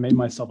paper. I made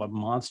myself a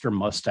monster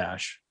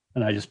mustache,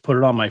 and I just put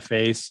it on my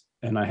face,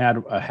 and I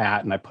had a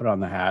hat, and I put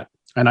on the hat,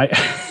 and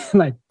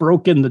I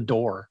broke in the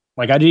door.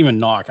 Like, I didn't even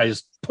knock. I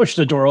just pushed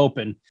the door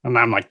open, and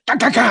I'm like, I'm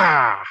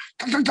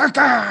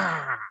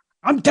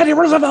Teddy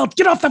Roosevelt.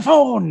 Get off the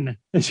phone.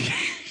 And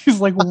she's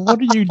like,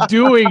 what are you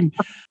doing?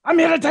 I'm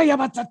here to tell you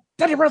about the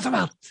Teddy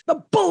Roosevelt, the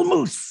bull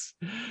moose.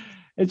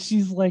 And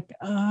she's like,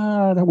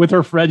 with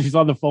her friend, she's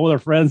on the phone with her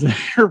friends, and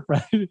her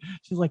friend,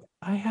 she's like,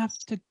 I have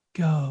to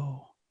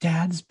go.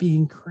 Dad's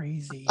being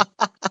crazy.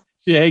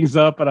 She hangs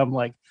up, and I'm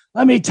like,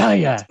 let me tell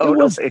you, it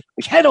was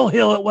Kettle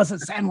Hill. It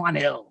wasn't San Juan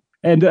Hill.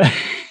 And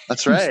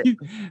that's right.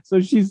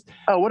 She's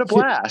what a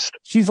blast.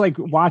 She's like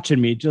watching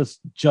me, just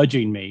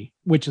judging me,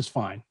 which is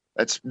fine.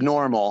 That's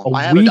normal.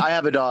 I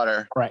have a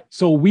daughter. Right.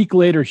 So a week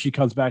later, she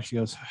comes back. She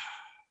goes,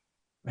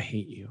 I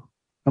hate you.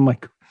 I'm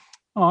like,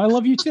 oh, I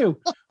love you too.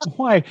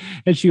 Why?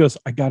 And she goes,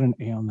 I got an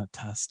A on the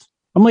test.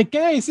 I'm like,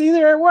 hey, see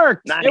there, it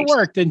worked. Nice. It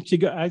worked. And she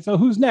goes, so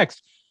who's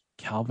next?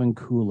 Calvin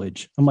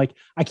Coolidge. I'm like,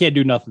 I can't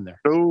do nothing there.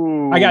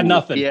 Ooh, I got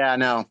nothing. Yeah,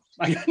 no.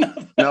 I got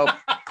nothing. Nope.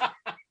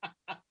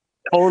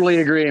 Totally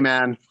agree,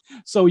 man.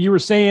 So you were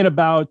saying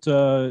about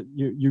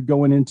you're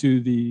going into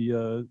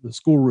the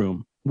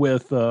schoolroom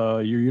with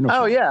your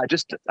uniform. Oh yeah,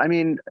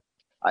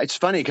 it's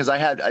funny because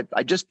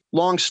I just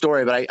long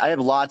story, but I have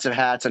lots of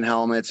hats and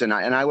helmets, and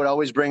I would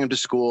always bring them to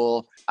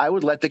school. I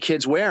would let the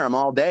kids wear them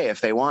all day if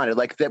they wanted.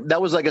 Like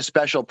that was like a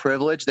special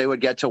privilege. They would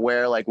get to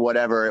wear like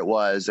whatever it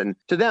was, and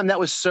to them that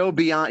was so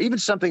beyond even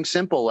something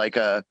simple like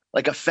a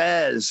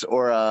fez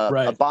or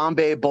a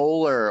Bombay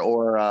bowler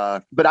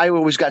but I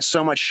always got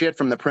so much shit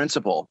from the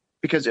principal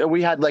because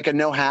we had like a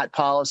no hat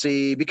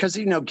policy because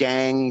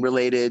gang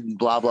related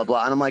blah blah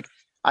blah, and I'm like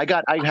I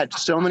had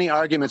so many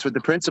arguments with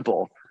the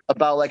principal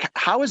about like,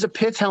 how is a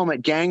pith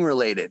helmet gang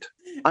related?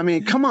 I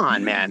mean, come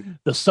on, man.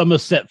 The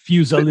Somerset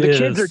Fusiliers.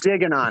 The kids are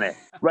digging on it.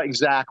 Right.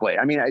 Exactly.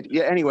 I mean,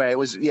 anyway, it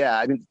was,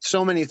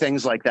 so many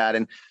things like that.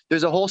 And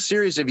there's a whole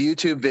series of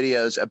YouTube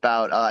videos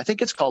about, I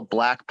think it's called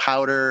Black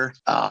Powder.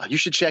 You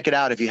should check it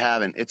out if you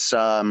haven't. It's,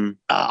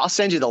 I'll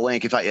send you the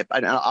link if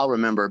I'll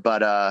remember,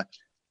 but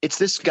it's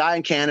this guy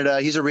in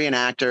Canada. He's a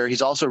reenactor.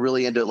 He's also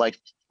really into like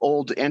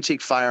old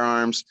antique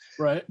firearms.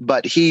 Right.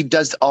 But he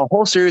does a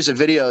whole series of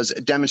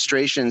videos,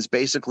 demonstrations,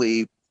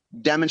 basically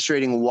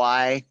demonstrating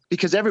why,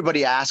 because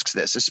everybody asks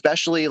this,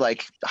 especially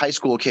like high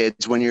school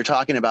kids, when you're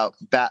talking about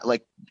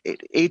like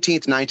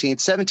 18th, 19th,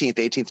 17th,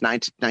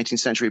 18th, 19th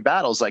century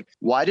battles, like,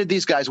 why did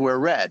these guys wear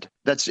red?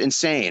 That's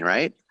insane,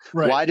 right?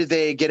 Right. Why did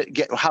they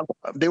get how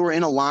they were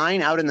in a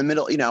line out in the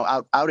middle,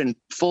 out in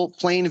full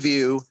plain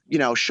view,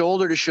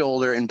 shoulder to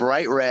shoulder in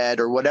bright red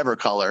or whatever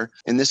color,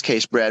 in this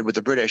case, red with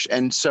the British.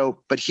 And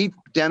so, but he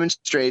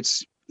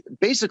demonstrates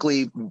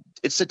basically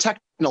it's a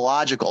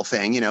technological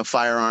thing,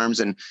 firearms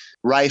and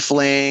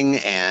rifling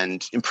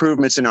and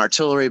improvements in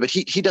artillery, but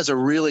he does a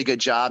really good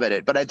job at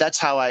it. But that's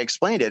how I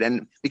explained it.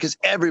 And because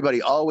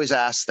everybody always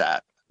asks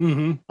that,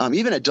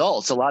 even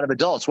adults, a lot of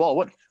adults,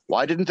 well,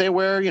 why didn't they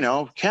wear,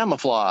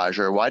 camouflage,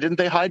 or why didn't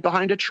they hide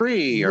behind a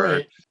tree,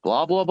 or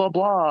blah, blah, blah,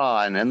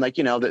 blah. And like,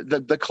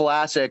 the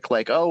classic,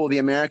 like, oh, the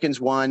Americans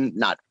won,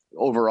 not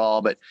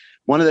overall, but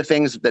one of the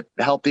things that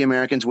helped the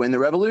Americans win the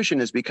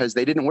revolution is because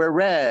they didn't wear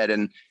red.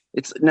 And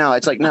it's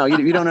like, no,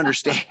 you don't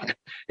understand.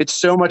 It's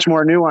so much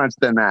more nuanced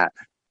than that.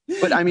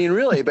 But I mean,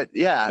 really, but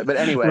yeah, but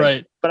anyway,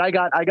 Right. But I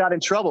got in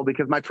trouble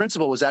because my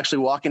principal was actually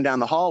walking down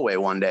the hallway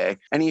one day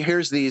and he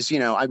hears these,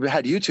 I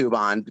had YouTube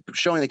on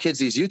showing the kids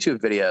these YouTube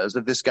videos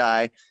of this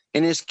guy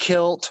in his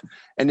kilt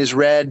and his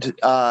red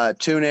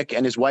tunic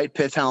and his white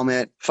pith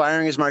helmet,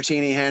 firing his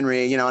Martini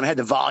Henry, and I had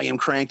the volume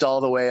cranked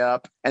all the way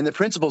up. And the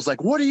principal's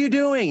like, "What are you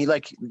doing?"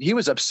 He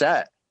was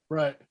upset.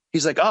 Right.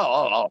 He's like,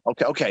 oh,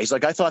 okay. He's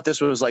like, I thought this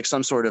was like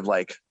some sort of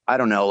like, I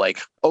don't know, like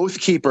oath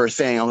keeper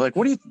thing. I'm like,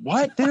 what,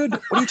 dude?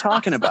 What are you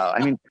talking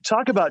about? I mean,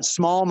 talk about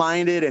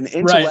small-minded and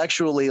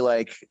intellectually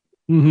like,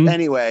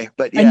 anyway,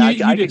 but yeah,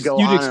 I could go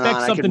on and on. You'd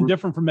expect something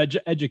different from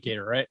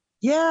educator, right?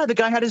 Yeah, the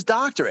guy had his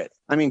doctorate.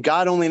 I mean,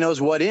 God only knows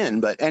what in,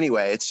 but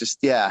anyway, it's just,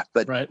 yeah,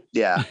 but right.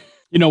 Yeah.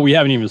 We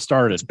haven't even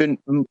started. It's been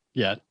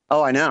yet.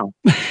 Oh, I know.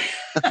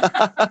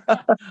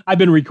 I've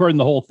been recording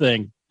the whole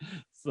thing.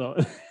 So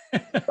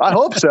I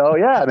hope so.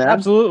 Yeah, man.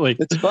 Absolutely.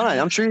 It's fine.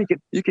 I'm sure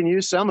you can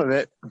use some of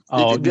it.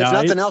 Oh, if there's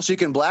nothing else, you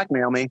can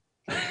blackmail me.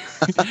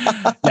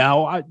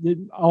 Now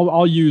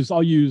I'll use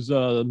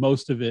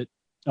most of it.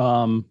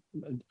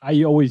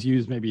 I always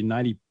use maybe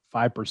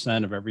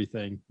 95% of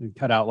everything and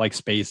cut out like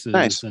spaces.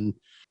 Nice. And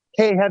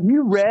hey, have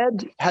you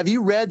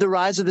read The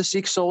Rise of the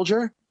Sikh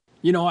Soldier?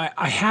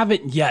 I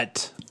haven't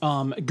yet.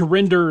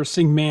 Gurinder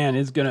Singh Man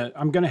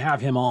I'm gonna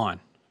have him on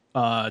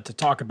to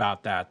talk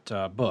about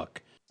that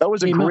book. That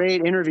was a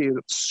great interview.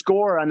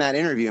 Score on that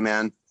interview,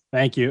 man.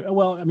 Thank you.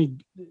 Well, I mean,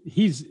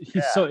 he's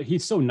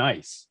so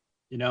nice,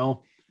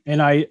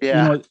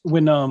 And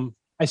when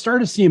I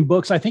started seeing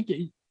books, I think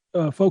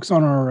folks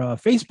on our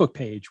Facebook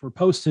page were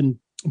posting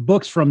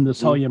books from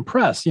this Hellion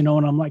Press, and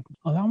I'm like,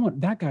 oh,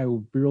 that guy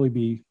would really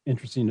be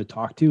interesting to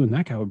talk to, and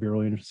that guy would be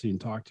really interesting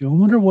to talk to. I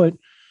wonder what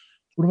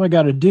do I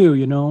got to do,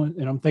 And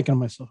I'm thinking to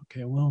myself,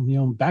 okay, well,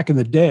 back in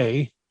the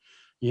day,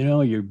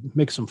 you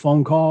make some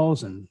phone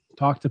calls and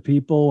talk to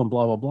people and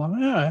blah, blah, blah.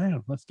 Yeah,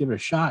 let's give it a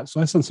shot.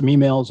 So I sent some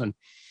emails and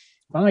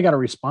finally got a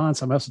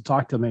response. I must have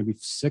talked to maybe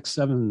 6,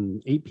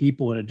 7, 8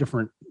 people in a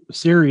different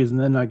series. And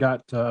then I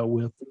got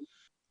with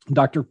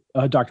Dr.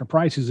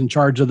 Price, who's in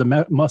charge of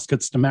the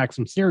Muskets to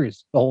Maxim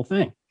series, the whole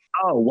thing.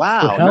 Oh,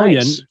 wow. Hellion.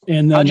 Nice.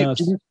 And then did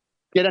you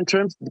get in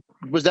terms?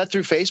 Was that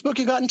through Facebook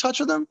you got in touch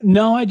with them?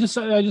 No, I just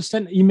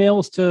sent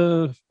emails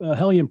to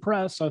Hellion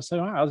Press. So I said,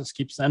 I'll just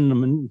keep sending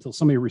them until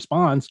somebody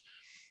responds.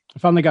 I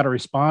finally got a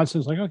response. I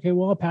was like, okay,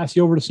 well, I'll pass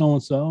you over to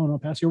so-and-so, and I'll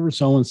pass you over to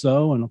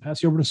so-and-so, and I'll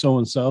pass you over to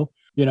so-and-so,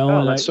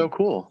 Oh, that's so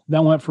cool.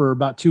 That went for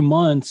about 2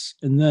 months,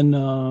 and then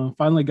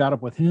finally got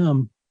up with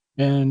him,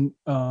 and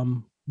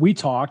we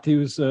talked. He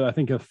was, I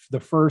think, our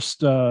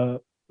first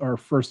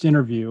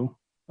interview,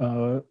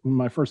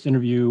 my first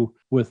interview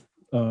with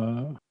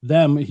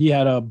them. He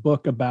had a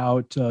book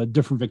about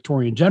different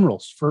Victorian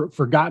generals,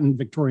 forgotten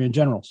Victorian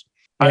generals.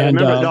 I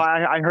remember.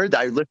 I heard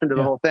that. I listened to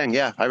the whole thing.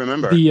 Yeah, I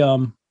remember.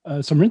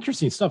 Some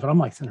interesting stuff. And I'm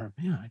like, man,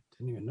 I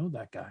didn't even know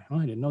that guy. I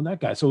didn't know that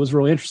guy. So it was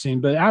really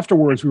interesting. But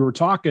afterwards we were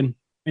talking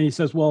and he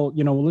says, well,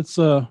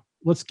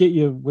 let's get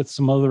you with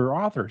some other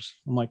authors.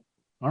 I'm like,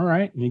 all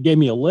right. And he gave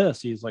me a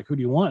list. He's like, who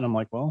do you want? And I'm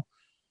like, well,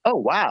 oh,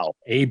 wow.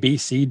 A, B,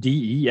 C,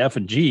 D, E, F,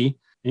 and G.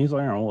 And he's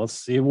like, all right, well, let's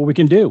see what we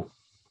can do.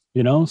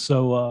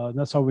 So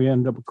that's how we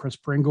ended up with Chris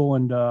Pringle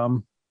and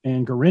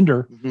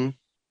Gurinder. Mm-hmm.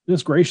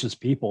 Just gracious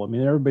people. I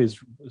mean, everybody's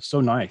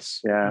so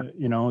nice. Yeah.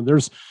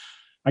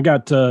 I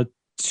got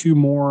 2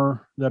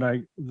 more that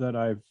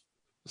I've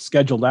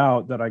scheduled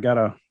out that I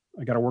gotta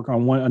work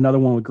on. Another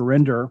one with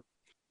Gurinder.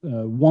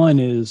 One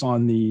is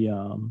on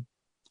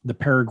the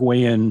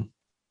Paraguayan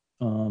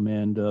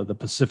and the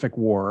Pacific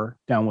War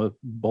down with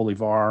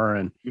Bolivar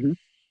and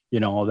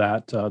all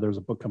that. There's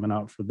a book coming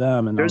out for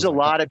them, and there's a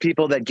lot of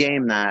people that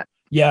game that.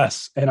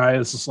 Yes, and I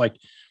was just like,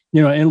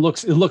 it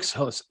looks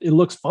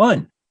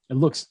fun. It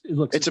looks.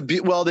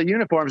 Well, the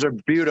uniforms are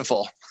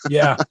beautiful.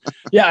 yeah,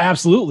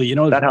 absolutely.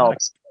 That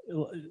helps.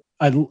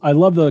 I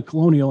love the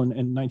colonial and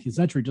 19th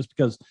century just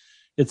because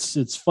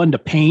it's fun to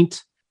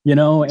paint,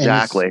 and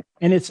exactly.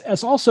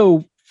 It's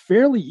also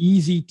fairly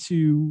easy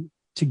to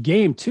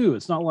game too.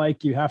 It's not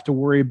like you have to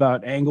worry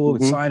about angle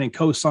and sine and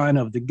cosine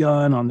of the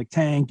gun on the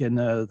tank and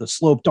the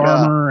sloped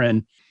armor.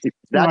 And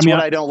that's what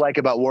I don't like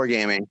about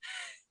wargaming.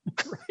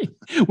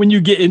 Right. When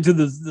you get into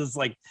this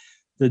like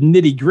the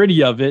nitty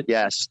gritty of it.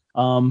 Yes.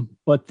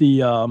 But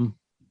I'm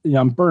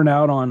burnt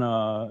out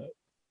on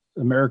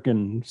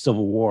American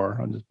Civil War.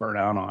 I'm just burnt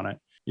out on it,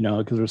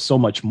 because there's so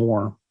much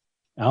more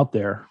out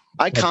there.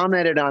 I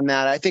commented on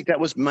that. I think that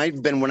might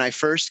have been when I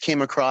first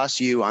came across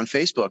you on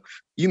Facebook.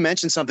 You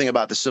mentioned something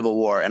about the Civil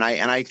War, and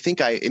I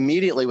think I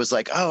immediately was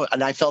like, oh,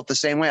 and I felt the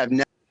same way.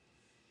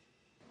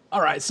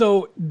 All right,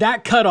 so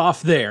that cut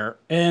off there,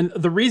 and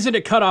the reason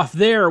it cut off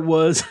there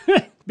was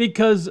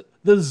because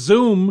the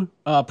Zoom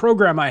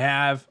program I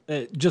have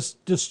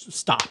just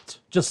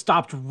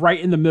stopped right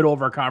in the middle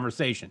of our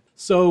conversation.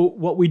 So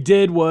what we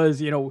did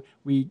was,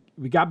 we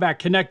got back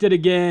connected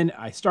again.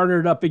 I started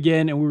it up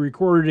again and we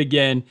recorded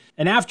again.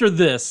 And after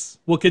this,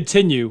 we'll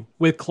continue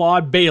with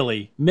Claude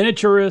Bailey,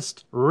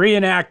 miniaturist,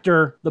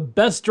 reenactor, the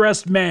best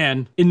dressed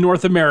man in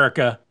North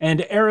America, and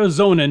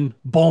Arizonan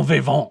bon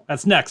vivant.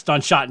 That's next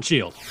on Shot and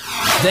Shield.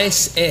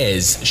 This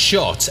is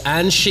Shot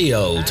and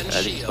Shield.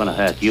 It's going to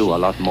hurt you a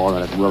lot more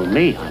than it will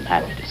me, I'm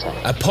happy to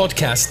say. A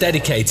podcast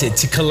dedicated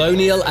to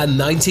colonial and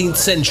 19th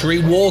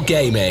century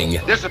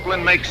wargaming.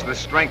 Discipline makes the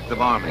strength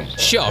of armies.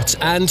 Shot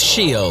and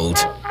Shield.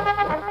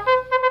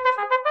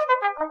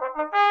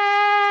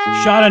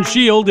 Shot and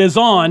Shield is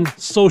on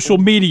social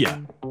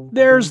media.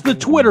 There's the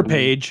Twitter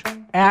page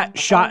at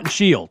Shot and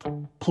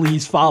Shield.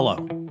 Please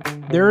follow.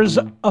 There's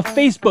a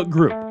Facebook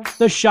group,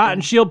 the Shot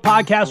and Shield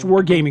Podcast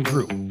Wargaming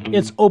Group.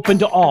 It's open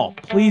to all.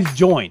 Please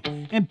join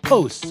and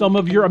post some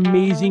of your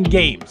amazing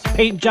games,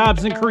 paint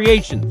jobs, and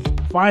creations.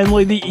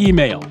 Finally, the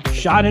email,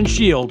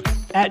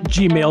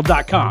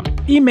 shotandshield@gmail.com.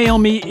 Email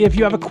me if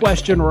you have a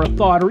question or a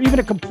thought or even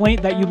a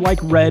complaint that you'd like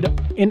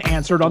read and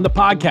answered on the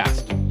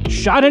podcast.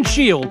 Shot and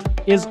Shield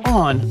is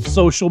on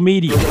social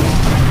media.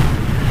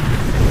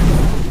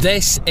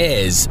 This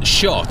is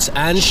Shot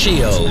and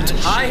Shield.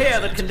 I hear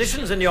that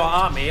conditions in your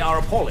army are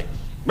appalling.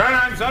 Well,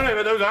 I'm sorry,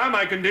 but those are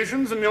my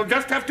conditions, and you'll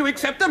just have to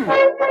accept them.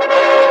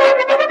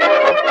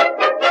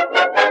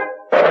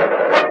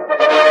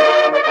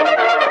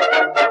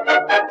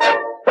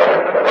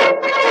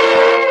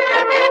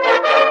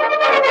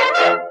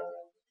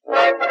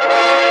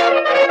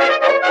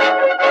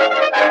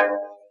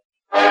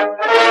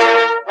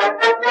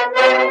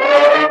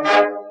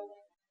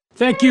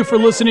 Thank you for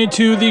listening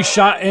to the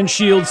Shot and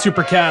Shield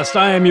Supercast.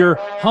 I am your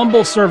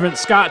humble servant,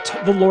 Scott,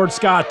 the Lord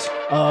Scott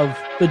of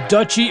the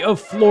Duchy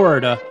of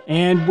Florida,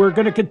 and we're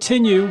going to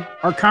continue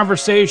our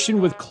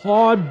conversation with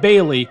Claude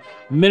Bailey,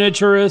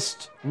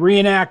 miniaturist,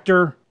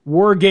 reenactor,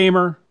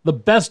 wargamer, the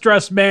best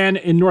dressed man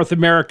in North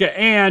America,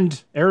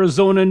 and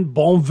Arizonan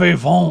bon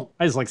vivant.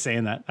 I just like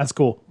saying that. That's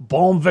cool.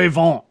 Bon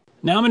vivant.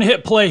 Now I'm going to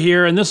hit play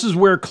here, and this is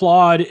where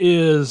Claude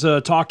is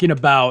talking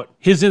about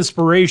his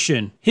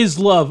inspiration, his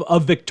love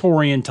of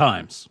Victorian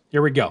times.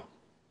 Here we go.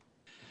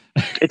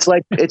 It's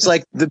like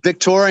the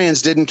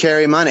Victorians didn't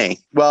carry money.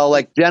 Well,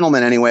 like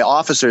gentlemen anyway,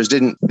 officers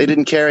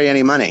didn't carry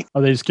any money.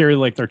 Oh, they just carry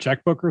like their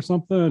checkbook or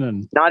something,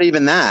 and not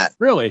even that.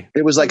 Really?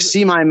 It was like,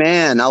 see my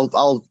man.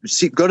 I'll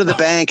see, go to the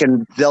bank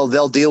and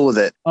they'll deal with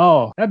it.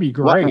 Oh, that'd be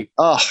great.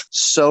 Oh,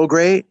 so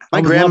great.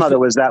 My grandmother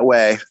was that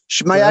way.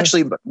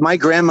 My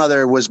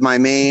grandmother was my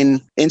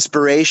main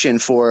inspiration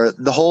for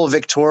the whole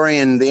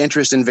the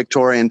interest in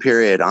Victorian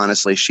period.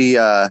 Honestly, she,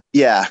 I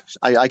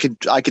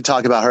could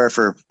talk about her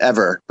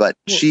forever, but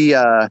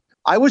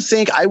I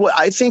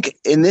think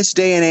in this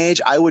day and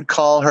age, I would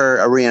call her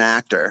a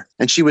reenactor,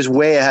 and she was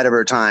way ahead of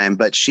her time,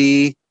 but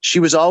she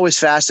was always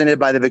fascinated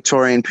by the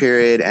Victorian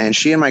period. And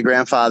she and my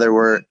grandfather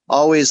were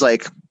always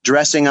like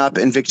dressing up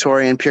in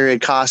Victorian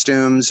period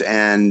costumes,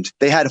 and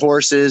they had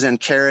horses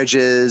and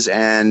carriages,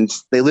 and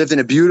they lived in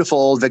a beautiful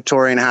old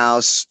Victorian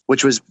house,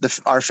 which was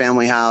our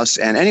family house.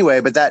 And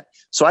anyway,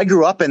 so I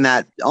grew up in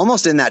that,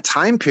 almost in that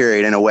time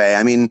period in a way.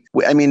 I mean,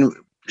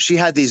 she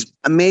had these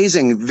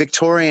amazing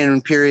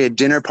Victorian period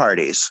dinner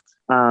parties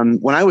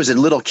when I was a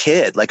little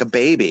kid, like a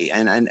baby.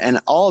 And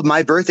all of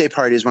my birthday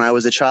parties when I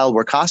was a child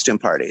were costume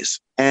parties.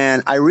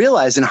 And I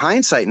realized in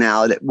hindsight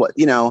now that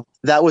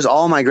that was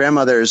all my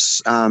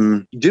grandmother's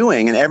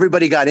doing, and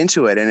everybody got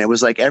into it. And it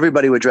was like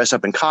everybody would dress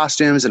up in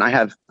costumes. And I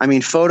have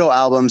photo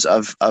albums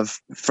of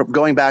from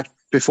going back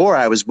before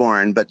I was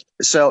born. But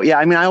so, yeah,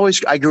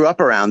 I grew up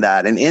around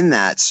that and in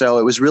that. So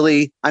it was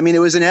really, it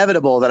was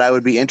inevitable that I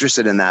would be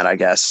interested in that, I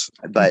guess.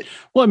 But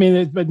well,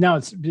 but now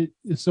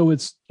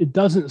it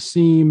doesn't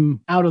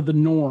seem out of the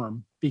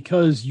norm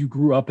because you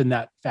grew up in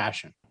that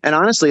fashion. And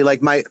honestly,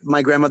 like my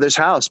grandmother's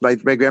house, my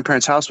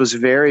grandparents' house was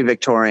very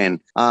Victorian.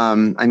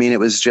 It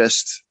was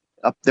just,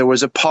 there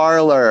was a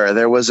parlor,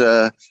 there was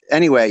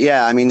many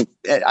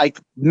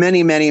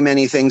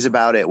things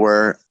about it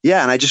were,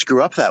 and I just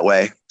grew up that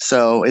way.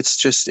 So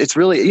it's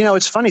really,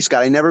 it's funny,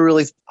 Scott.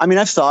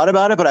 I've thought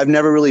about it, but I've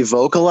never really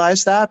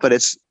vocalized that, but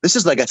this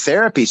is like a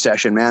therapy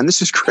session, man.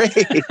 This is great.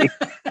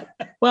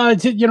 Well,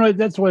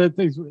 that's one of the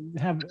things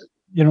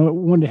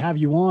wanted to have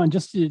you on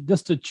just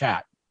to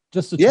chat.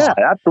 Just to talk.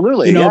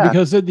 Absolutely.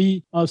 Because of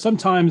the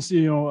sometimes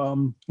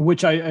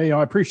which I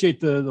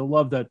appreciate the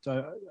love that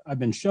I've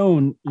been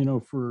shown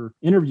for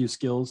interview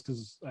skills,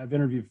 because I've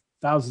interviewed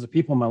thousands of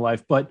people in my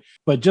life, but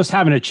just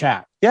having a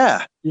chat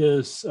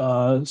is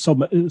so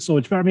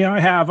much better. I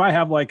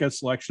have like a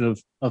selection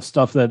of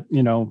stuff that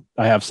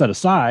I have set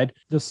aside,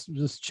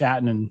 just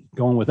chatting and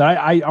going with it.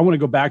 I want to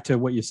go back to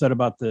what you said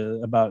about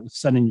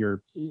sending go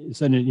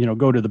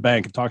to the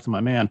bank and talk to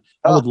my man.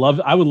 I would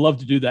love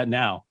to do that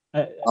now.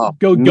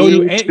 Go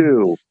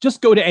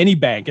to any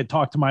bank and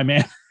talk to my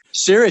man.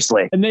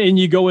 Seriously. And then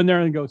you go in there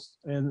and goes,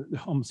 and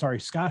I'm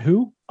sorry, Scott,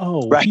 who?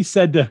 Oh, right. He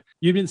said,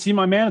 you didn't see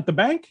my man at the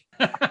bank?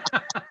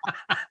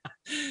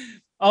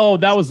 Oh,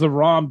 that was the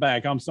wrong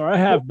bank. I'm sorry. I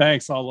have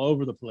banks all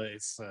over the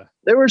place.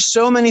 There were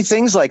so many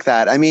things like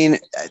that. I mean,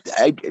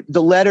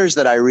 the letters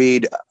that I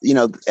read, you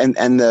know, and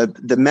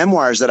the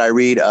memoirs that I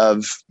read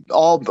of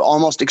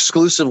almost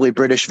exclusively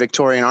British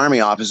Victorian Army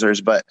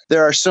officers, but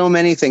there are so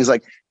many things,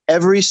 like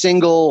every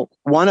single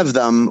one of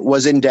them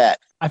was in debt.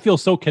 I feel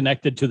so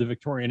connected to the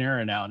Victorian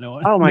era now.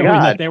 Oh my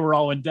God, that they were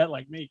all in debt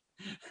like me.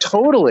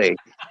 Totally.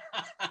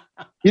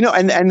 You know,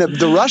 and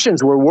the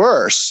Russians were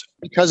worse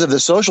because of the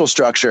social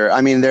structure.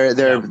 I mean,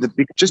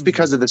 just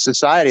because of the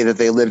society that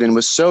they lived in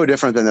was so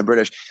different than the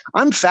British.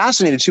 I'm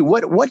fascinated too.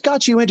 What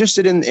got you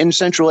interested in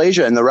Central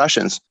Asia and the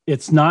Russians?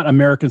 It's not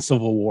American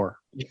Civil War.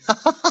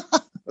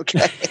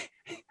 Okay.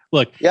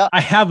 Look, yeah. I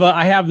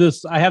have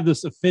this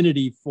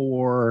affinity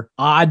for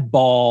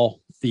oddball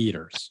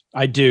theaters.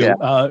 I do.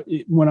 Yeah.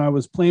 When I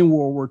was playing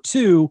World War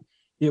II,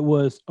 it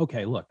was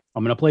okay. Look,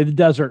 I'm going to play the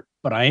desert,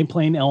 but I ain't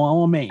playing El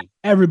Alamein.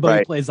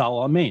 Everybody plays El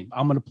Alamein.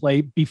 I'm going to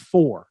play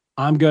before.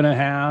 I'm going to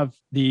have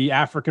the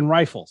African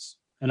Rifles,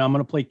 and I'm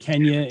going to play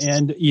Kenya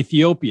and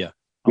Ethiopia.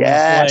 I'm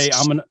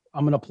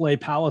going to play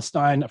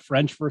Palestine,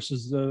 French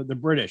versus the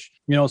British.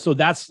 You know, so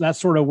that's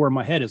sort of where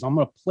my head is. I'm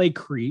going to play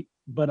Crete,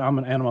 but I'm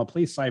going to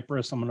play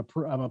Cyprus. I'm going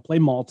to play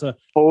Malta.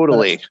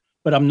 Totally.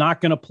 But I'm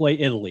not going to play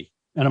Italy.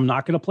 And I'm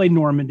not going to play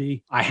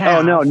Normandy. I have.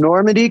 Oh, no,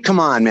 Normandy? Come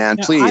on, man,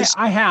 please.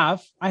 I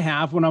have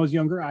when I was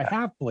younger. I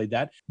have played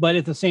that. But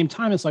at the same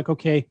time, it's like,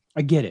 okay,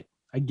 I get it.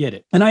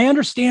 And I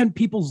understand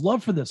people's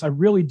love for this. I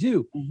really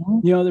do.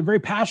 Mm-hmm. You know, they're very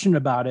passionate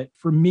about it.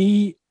 For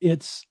me,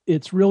 it's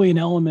really an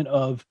element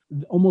of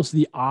almost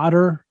the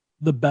odder,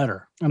 the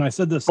better. And I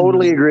said this.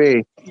 Totally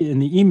agree. In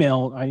the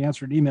email, I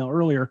answered email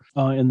earlier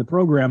in the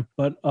program,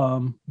 but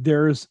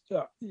there's,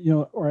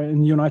 you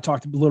and I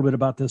talked a little bit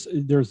about this.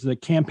 There's the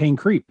campaign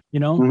creep, you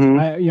know,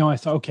 mm-hmm. I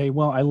thought, okay,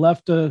 well, I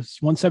left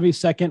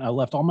 172nd. I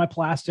left all my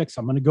plastics.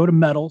 I'm going to go to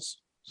metals.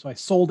 So I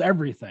sold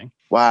everything.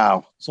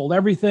 Wow. Sold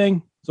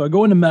everything. So I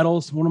go into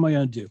metals. What am I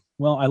going to do?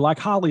 Well, I like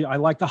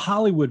the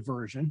Hollywood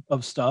version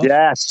of stuff.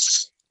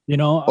 Yes. You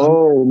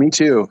know, me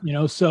too. You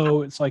know,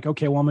 so it's like,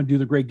 okay, well, I'm going to do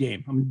the Great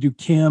Game. I'm going to do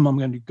Kim. I'm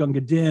going to do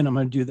Gunga Din. I'm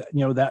going to do that,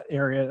 you know, that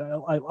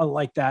area. I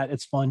like that.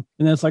 It's fun.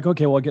 And then it's like,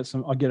 okay, well,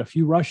 I'll get a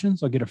few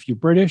Russians. I'll get a few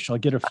British. I'll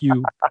get a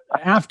few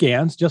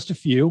Afghans, just a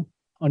few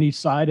on each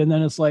side. And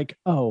then it's like,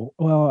 oh,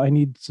 well, I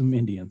need some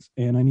Indians,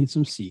 and I need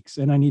some Sikhs,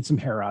 and I need some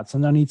Herats,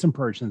 and I need some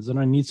Persians, and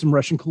I need some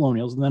Russian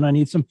colonials, and then I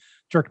need some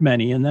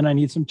Turkmeni, and then I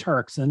need some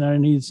Turks, and then I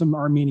need some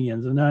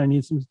Armenians, and then I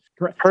need some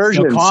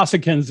Persians,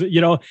 Cossacans, you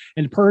know,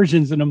 and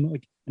Persians. And I'm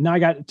like, and now I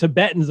got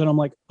Tibetans, and I'm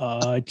like,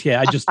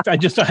 yeah, I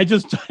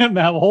just have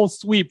a whole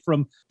sweep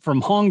from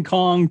Hong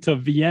Kong to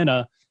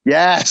Vienna.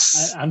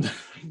 Yes.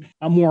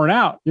 I'm worn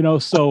out, you know,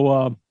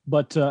 so,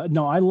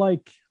 no, I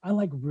like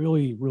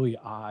really, really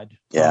odd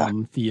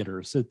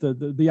theaters.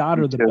 The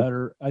odder, the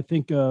better. I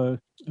think I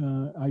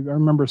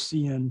remember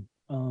seeing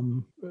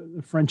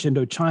French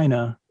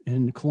Indochina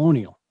in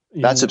Colonial.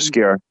 That's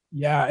obscure.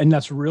 Yeah, and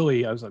that's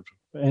really,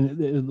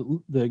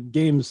 and the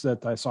games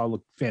that I saw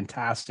looked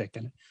fantastic,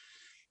 and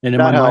in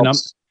my mind,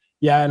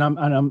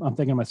 I'm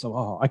thinking to myself,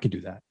 oh, I could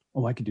do that.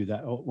 Oh, I could do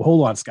that. Oh, well,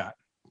 hold on, Scott.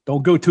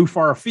 Don't go too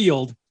far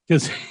afield,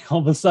 because all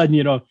of a sudden,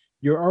 you know,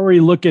 you're already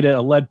looking at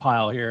a lead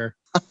pile here.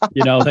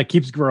 You know, that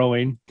keeps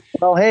growing.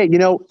 Well, hey, you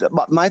know,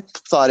 my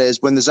thought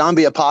is when the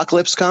zombie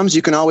apocalypse comes,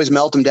 you can always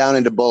melt them down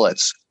into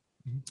bullets.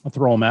 I'll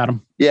throw them at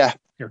them. Yeah.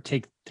 Here,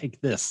 take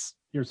this.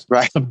 Here's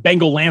some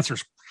Bengal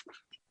Lancers.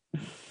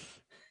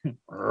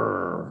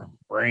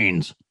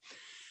 Brains.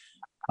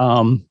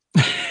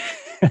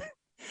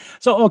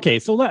 So, okay.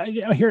 So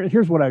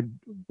here's what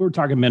we're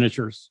talking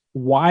miniatures.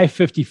 Why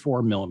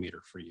 54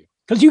 millimeter for you?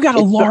 Because you got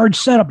a large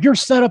setup. Your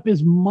setup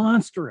is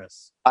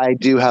monstrous. I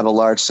do have a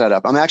large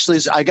setup.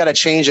 I got to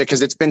change it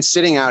because it's been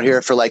sitting out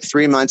here for like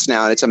 3 months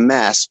now and it's a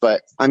mess.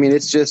 But I mean,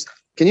 it's just,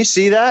 can you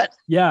see that?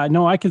 Yeah,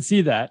 no, I can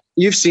see that.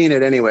 You've seen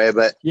it anyway,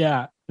 but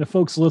yeah, the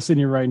folks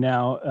listening right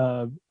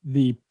now,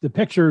 the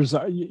pictures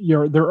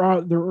they're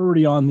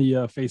already on the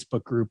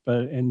Facebook group,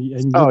 and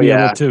you'll be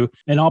able to.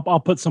 And I'll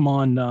put some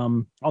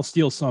on. I'll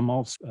steal some.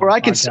 Or I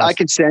can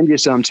send you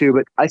some too.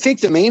 But I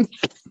think the main.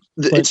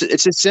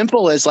 It's as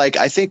simple as like,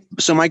 I think,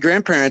 so my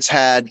grandparents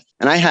had,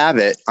 and I have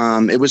it.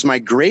 It was my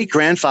great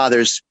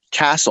grandfather's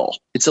castle.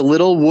 It's a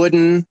little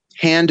wooden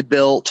hand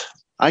built.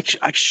 I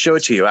can show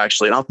it to you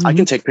actually. And I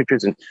can take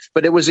pictures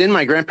but it was in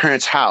my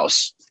grandparents'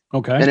 house.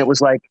 Okay. And it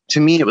was like,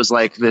 to me, it was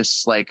like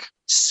this like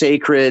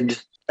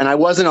sacred, and I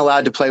wasn't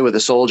allowed to play with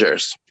the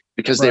soldiers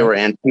because they were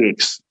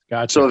antiques.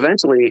 Gotcha. So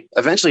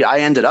eventually I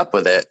ended up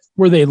with it.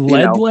 Were they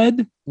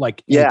lead?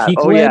 Like antique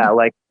lead? Yeah,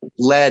 like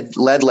lead.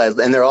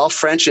 And they're all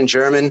French and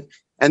German,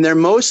 and they're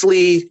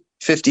mostly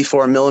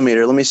 54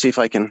 millimeter. Let me see if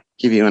I can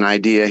give you an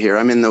idea here.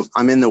 I'm in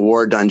the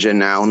war dungeon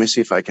now. Let me see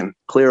if I can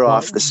clear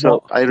off the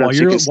silk.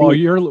 While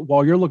you're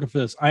looking for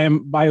this,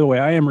 by the way,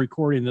 I am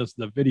recording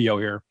the video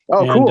here.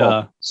 Oh,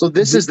 cool. So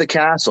this is the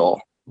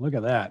castle. Look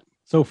at that.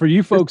 So for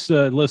you folks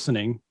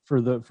listening for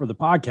the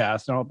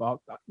podcast,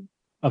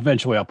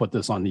 eventually I'll put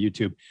this on the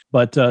YouTube.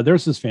 But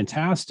there's this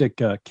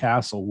fantastic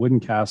castle, wooden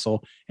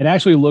castle. It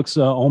actually looks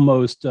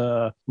almost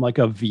like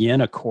a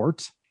Vienna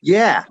court.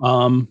 Yeah.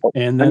 And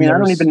then I mean, I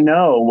don't even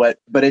know what,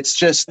 but it's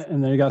just.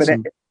 And then you got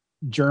some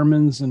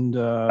Germans and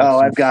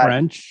I've got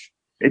French.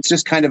 It's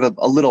just kind of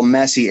a little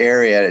messy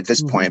area at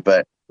this point,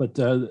 but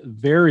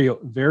very,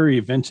 very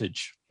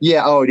vintage.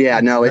 Yeah. Oh, yeah.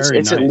 No, it's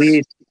nice. At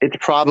least it's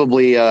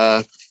probably.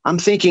 I'm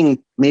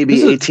thinking maybe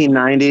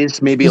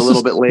 1890s, maybe a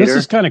little bit later. This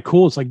is kind of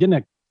cool. It's like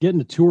getting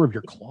a tour of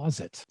your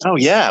closet. Oh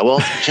yeah, well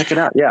check it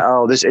out. Yeah.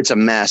 Oh, it's a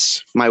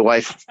mess. My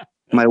wife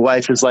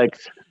is like,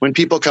 when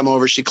people come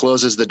over, she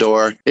closes the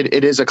door.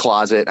 It is a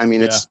closet. I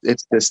mean, it's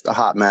just a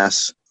hot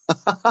mess.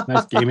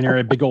 Nice gaming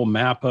area. Big old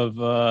map of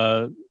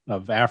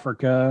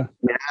Africa.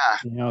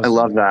 Yeah, I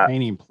love that.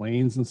 Painting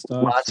planes and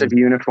stuff. Lots of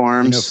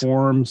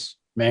uniforms.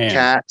 Man,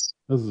 cats.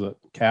 This is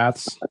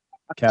cats.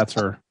 Cats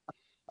are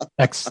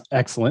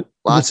excellent.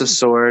 Lots of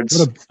swords.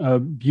 What a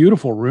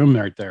beautiful room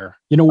right there.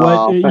 You know what?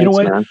 Oh, thanks,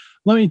 man.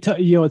 Let me tell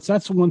you,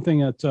 that's the one thing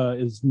that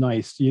is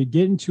nice. You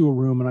get into a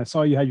room, and I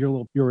saw you had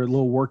your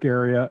little work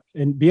area,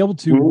 and be able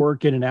to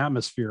work in an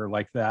atmosphere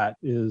like that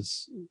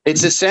it's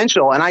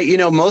essential.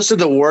 And most of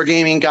the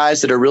wargaming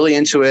guys that are really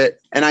into it,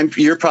 and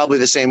you're probably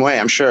the same way,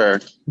 I'm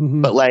sure.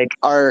 But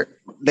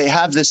they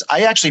have this.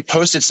 I actually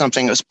posted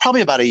something. It was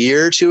probably about a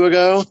year or two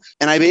ago,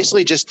 and I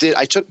basically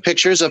I took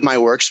pictures of my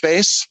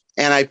workspace.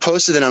 And I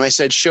posted them. I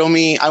said, show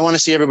me, I want to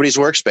see everybody's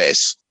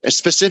workspace,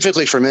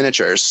 specifically for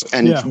miniatures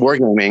and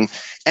wargaming.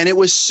 And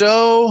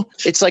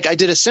it's like I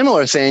did a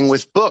similar thing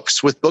with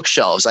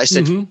bookshelves. I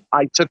said,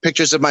 I took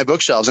pictures of my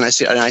bookshelves and I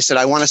said,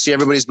 I want to see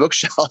everybody's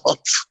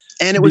bookshelves.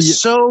 And it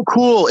was so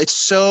cool. It's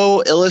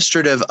so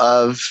illustrative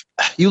of,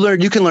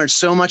 you can learn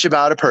so much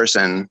about a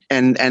person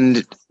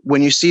and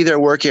when you see their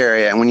work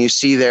area and when you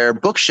see their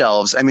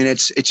bookshelves, I mean,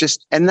 it's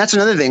just, and that's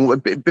another thing.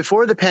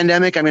 Before the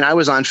pandemic, I mean, I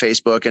was on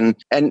Facebook and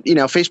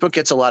Facebook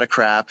gets a lot of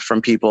crap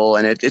from people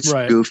and it's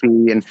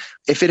goofy. And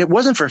if it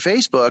wasn't for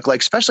Facebook,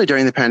 like especially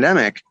during the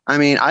pandemic, I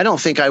mean, I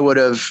don't think I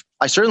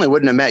certainly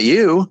wouldn't have met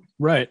you.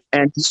 Right.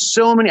 And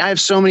I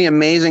have so many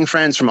amazing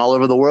friends from all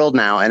over the world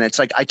now. And it's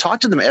like, I talk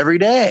to them every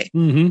day.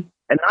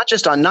 And not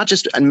just on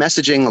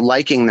messaging,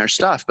 liking their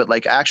stuff, but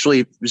like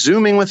actually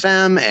Zooming with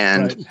them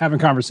and having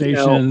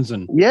conversations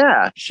and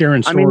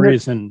sharing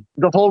stories. And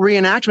the whole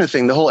reenactment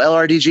thing, the whole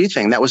LRDG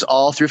thing, that was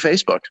all through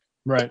Facebook.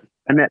 Right.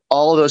 I met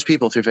all of those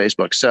people through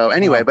Facebook. So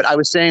anyway, but I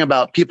was saying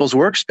about people's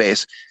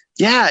workspace.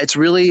 Yeah, it's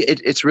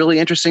really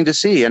interesting to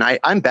see. And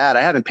I'm bad.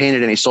 I haven't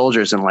painted any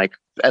soldiers in like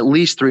at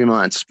least 3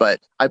 months, but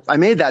I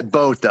made that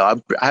boat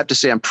though. I have to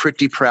say I'm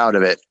pretty proud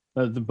of it.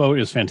 The boat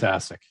is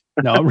fantastic.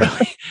 No,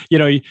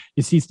 really,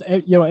 you see,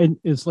 and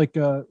it's like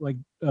a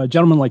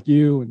gentleman like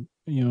you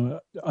and,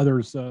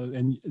 others,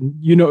 and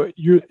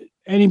you're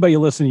anybody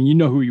listening,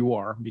 who you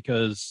are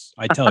because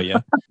I tell you,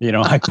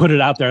 I put it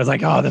out there. I was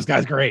like, oh, this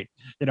guy's great.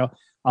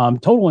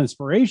 Total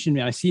inspiration.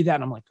 Man, I see that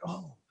and I'm like,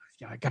 oh,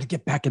 yeah, I got to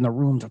get back in the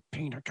room to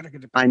paint.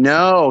 I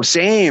know.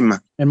 Same.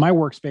 And my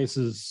workspace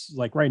is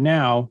like right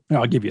now,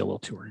 I'll give you a little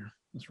tour here.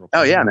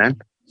 Oh yeah, man.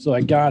 So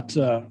I got,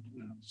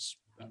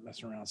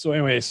 messing around. So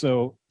anyway,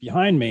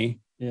 behind me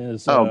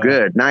is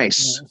good,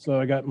 nice. So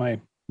I got my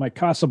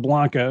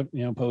Casablanca,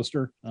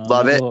 poster.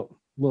 Love it.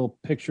 Little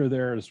picture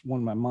there is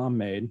one my mom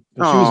made.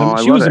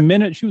 She was a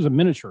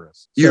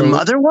miniaturist. Your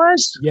mother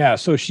was? Yeah.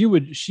 So she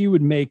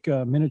would make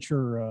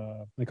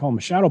miniature. They call them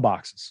shadow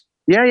boxes.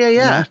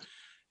 Yeah.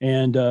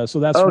 And so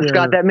that's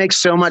Scott, that makes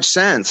so much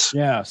sense.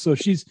 Yeah. So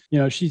she's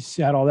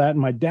had all that, and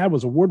my dad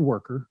was a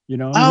woodworker.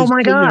 Oh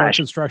my gosh,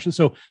 construction.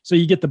 So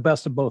you get the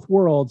best of both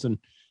worlds, and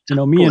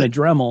me and a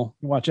Dremel.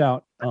 Watch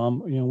out.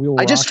 We will.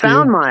 I just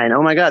found mine.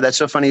 Oh my God, that's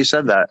so funny you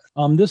said that.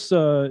 This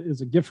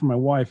is a gift from my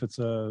wife. It's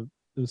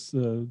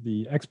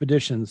the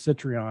Expedition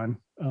Citrion.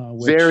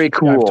 Which very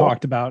cool. I've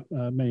talked about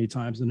many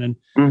times, and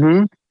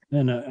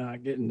then I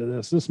get into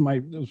this. This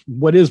is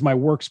what is my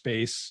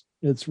workspace.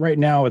 It's right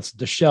now it's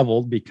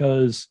disheveled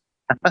because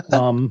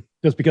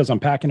just because I'm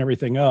packing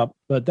everything up.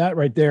 But that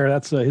right there,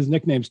 that's his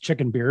nickname's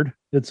Chicken Beard.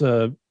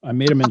 I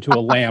made him into a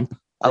lamp.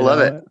 I love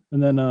it.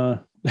 And then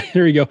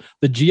there you go.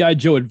 The G.I.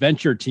 Joe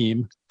Adventure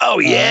Team. Oh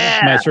yeah.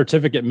 My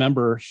certificate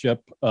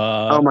membership.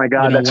 Oh my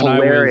God, that's when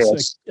hilarious. I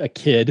was a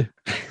kid.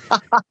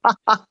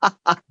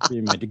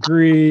 My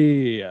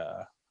degree.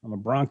 I'm a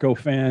Bronco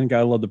fan.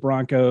 Gotta love the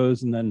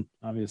Broncos. And then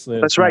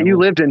obviously that's right. You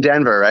lived in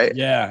Denver, right?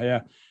 Yeah.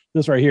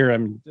 This right here,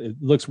 it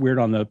looks weird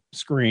on the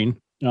screen,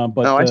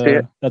 but I see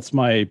it. That's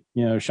my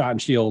shot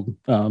and shield.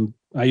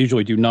 I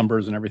usually do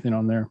numbers and everything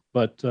on there.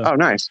 But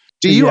nice.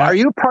 Are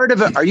you part of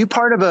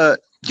a?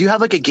 Do you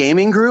have like a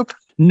gaming group?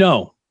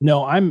 No.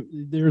 I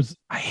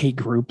hate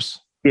groups.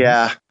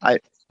 Yeah, I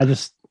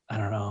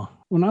don't know.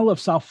 When I left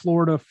South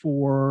Florida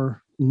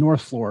for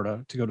North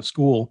Florida to go to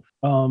school,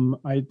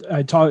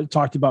 I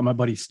talked about my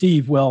buddy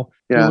Steve. Well,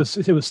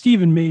 it was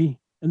Steve and me,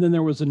 and then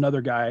there was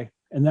another guy.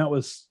 And that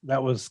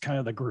was kind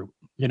of the group,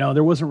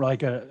 there wasn't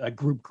like a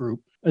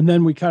group. And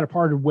then we kind of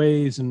parted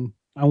ways and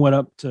I went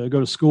up to go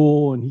to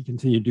school and he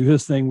continued to do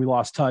his thing. We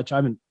lost touch. I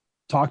haven't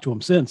talked to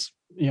him since.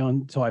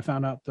 until I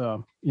found out,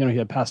 he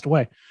had passed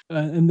away.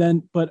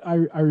 But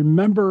I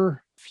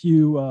remember a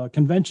few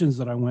conventions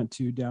that I went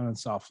to down in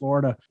South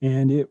Florida,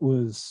 and it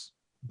was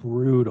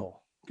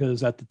brutal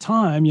because at the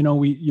time,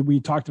 we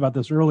talked about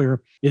this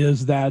earlier,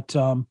 is that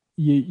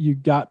you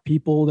got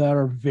people that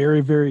are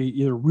very, very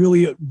either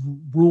really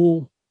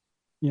rule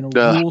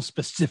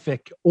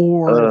specific,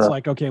 or it's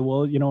like, okay,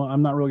 well,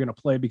 I'm not really going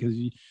to play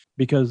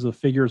because the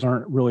figures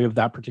aren't really of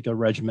that particular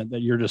regiment,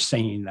 that you're just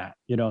saying that,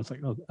 it's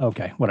like, oh,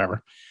 okay,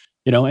 whatever,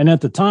 and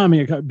at the time,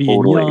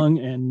 being young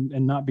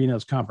and not being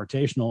as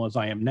confrontational as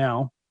I am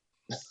now,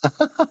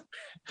 I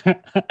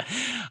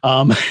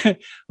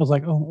was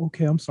like, oh,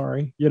 okay, I'm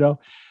sorry,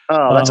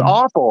 Oh, that's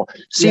awful.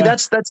 See, yeah.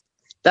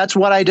 That's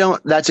what I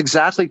don't, that's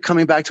exactly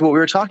coming back to what we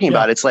were talking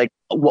about. It's like,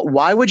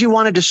 why would you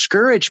want to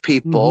discourage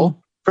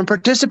people from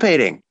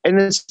participating?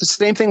 And it's the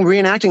same thing.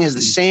 Reenacting is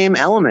the same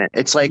element.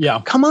 It's like,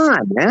 come on,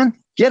 man,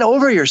 get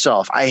over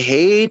yourself. I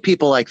hate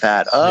people like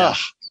that. Ugh.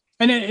 Yeah.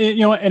 And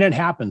it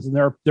happens. And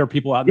there are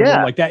people out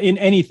there like that in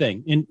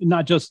anything,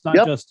 not just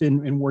in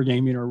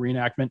wargaming or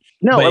reenactment.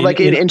 No, but like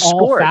in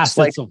all sports,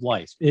 facets of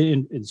life,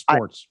 in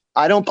sports.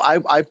 I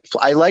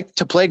like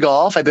to play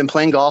golf. I've been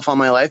playing golf all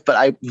my life, but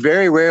I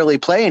very rarely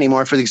play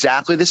anymore for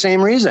exactly the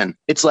same reason.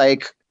 It's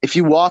like, if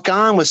you walk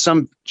on with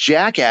some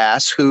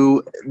jackass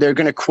who they're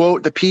going to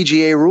quote the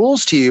PGA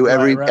rules to you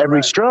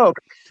every stroke,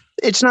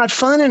 it's not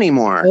fun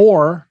anymore.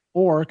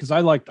 Or because I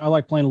like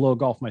playing a little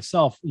golf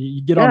myself.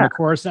 You get on the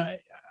course.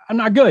 I'm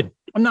not good.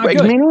 I'm not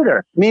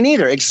good. Me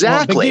neither.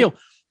 Exactly. Big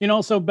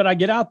deal. But I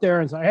get out there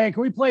and say, hey,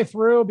 can we play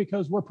through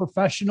because we're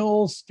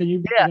professionals? Can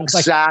you? Yeah,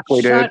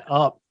 exactly, dude. Shut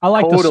up. I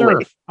like to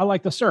surf. I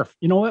like to surf.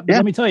 You know what? But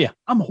let me tell you,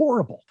 I'm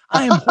horrible.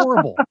 I am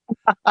horrible.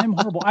 I'm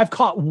horrible. I've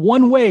caught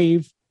one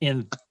wave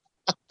in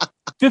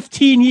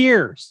 15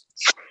 years.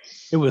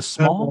 It was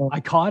small.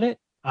 I caught it.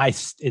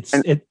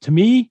 To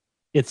me,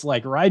 it's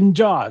like riding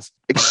Jaws.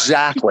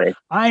 Exactly.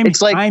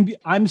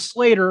 I'm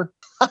Slater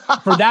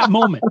for that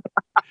moment.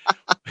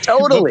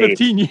 Totally.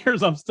 15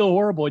 years, I'm still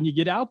horrible. And you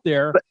get out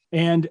there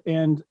and we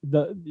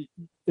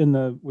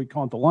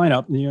call it the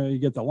lineup. You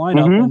get the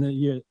lineup, and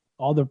then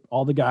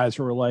all the guys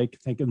who are like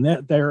thinking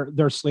that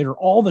they're Slater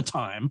all the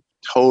time.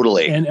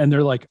 Totally. And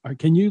they're like,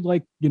 can you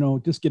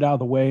just get out of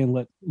the way and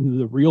let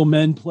the real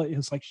men play?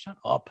 It's like, shut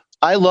up.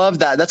 I love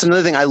that. That's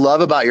another thing I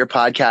love about your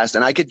podcast.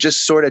 And I could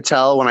just sort of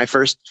tell when I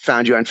first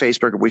found you on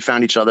Facebook, or we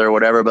found each other or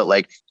whatever, but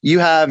like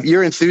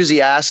you're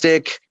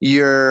enthusiastic,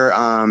 you're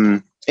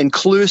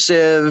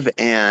inclusive,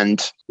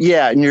 and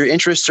your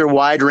interests are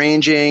wide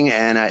ranging.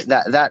 And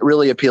that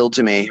really appealed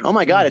to me. Oh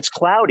my God, it's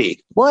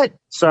cloudy. What?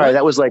 Sorry.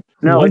 That was like,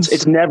 no,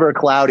 it's never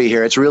cloudy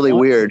here. It's really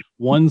weird.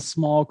 One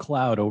small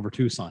cloud over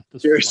Tucson.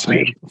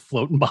 Seriously.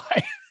 Floating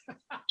by.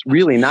 It's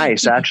really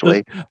nice,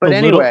 actually.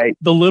 The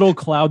little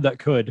cloud that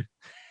could.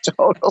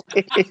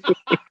 Totally.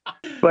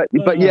 but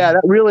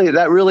that really,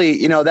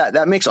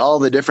 that makes all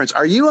the difference.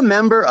 Are you a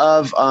member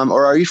of,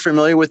 or are you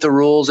familiar with the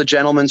rules of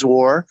Gentleman's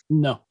War?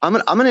 No. I'm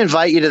going to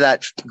invite you to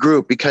that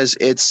group because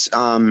it's,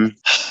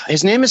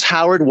 his name is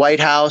Howard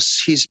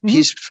Whitehouse.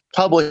 He's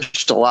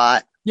published a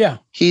lot. Yeah.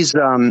 He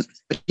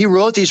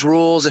wrote these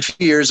rules a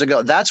few years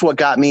ago. That's what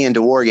got me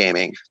into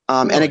wargaming.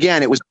 And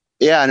again, it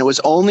was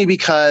only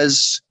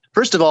because,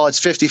 first of all, it's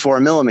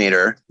 54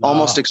 millimeter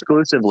almost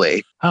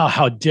exclusively. Oh,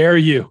 how dare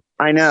you?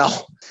 I know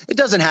it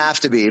doesn't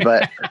have to be,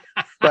 but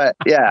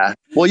yeah.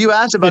 Well, you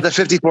asked about the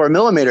 54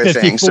 millimeter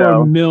thing.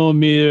 54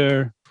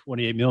 millimeter,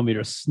 28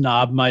 millimeter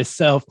snob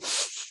myself.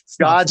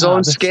 God's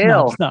own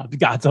scale.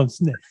 God's own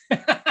scale.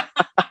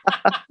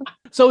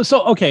 So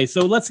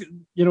let's,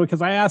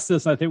 because I asked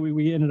this, I think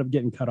we ended up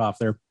getting cut off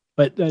there,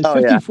 but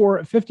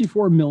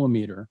 54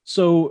 millimeter.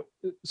 So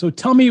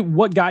tell me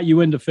what got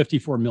you into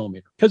 54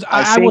 millimeter? Because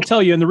I will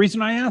tell you, and the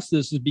reason I asked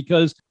this is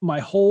because my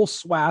whole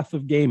swath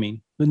of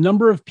gaming, the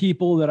number of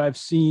people that I've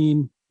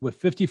seen with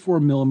 54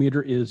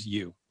 millimeter is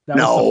you. That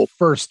was the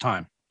first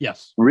time.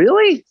 Yes.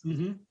 Really?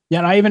 Mm-hmm.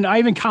 Yeah. And I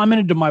even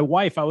commented to my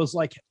wife. I was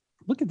like,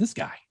 look at this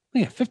guy.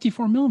 Look at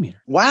 54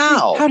 millimeter.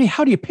 Wow. How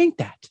do you paint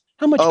that?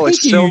 How much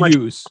paint do you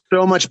use?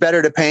 So much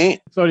better to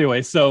paint. So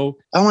anyway, oh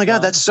my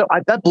God,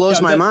 that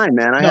blows my mind,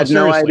 man. I had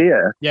no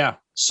idea. Yeah.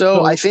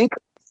 So I think,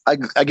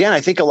 again,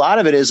 I think a lot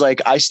of it is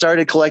like I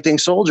started collecting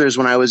soldiers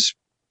when I was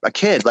a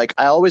kid. Like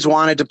I always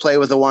wanted to play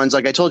with the ones,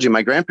 like I told you,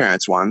 my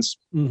grandparents' ones.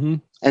 Mm-hmm.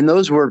 And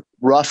those were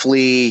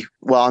roughly,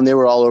 and they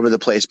were all over the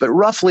place, but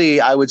roughly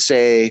I would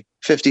say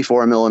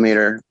 54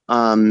 millimeter.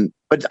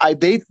 But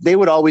they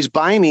would always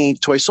buy me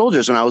toy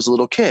soldiers when I was a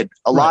little kid.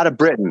 A lot of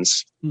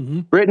Britons.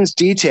 Mm-hmm. Britain's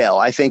Detail,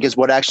 I think, is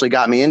what actually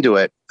got me into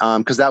it.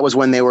 Because that was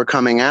when they were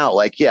coming out.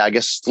 I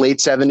guess late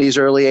 70s,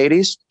 early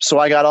 80s. So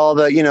I got all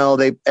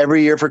the,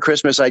 every year for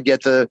Christmas, I'd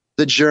get the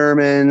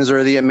Germans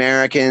or the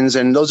Americans.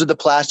 And those are the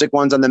plastic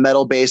ones on the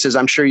metal bases.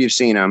 I'm sure you've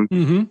seen them.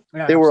 Mm-hmm.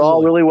 Yeah, they were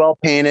all really well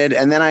painted.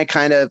 And then I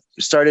kind of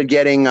started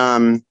getting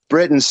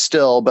Britons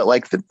still, but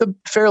like the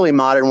fairly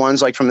modern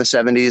ones, like from the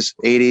 70s,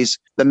 80s,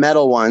 the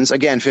metal ones,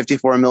 again,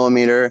 54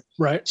 millimeter.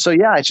 Right. So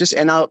yeah, it's just,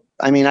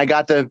 I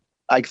got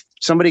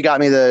somebody got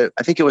me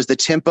I think it was the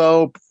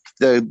Timpo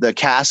the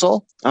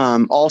Castle,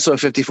 also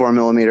 54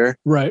 millimeter.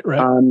 Right.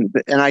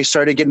 And I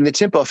started getting the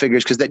Timpo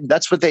figures because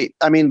that's what you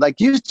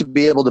used to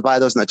be able to buy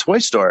those in the toy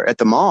store at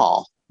the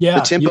mall. Yeah.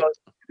 The Timpos.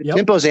 Yep.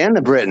 Timpos and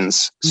the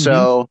Britons. Mm-hmm.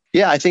 So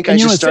I think I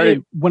just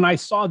started. When I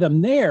saw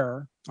them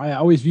there, I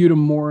always viewed them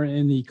more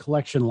in the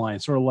collection line,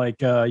 sort of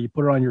like you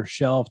put it on your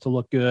shelf to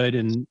look good,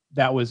 and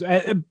that was.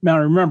 Now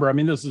remember, I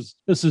mean, this is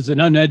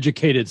an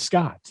uneducated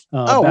Scott. In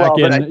the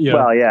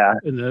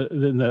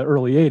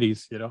early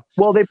 '80s,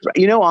 Well,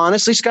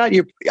 honestly, Scott,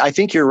 I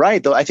think you're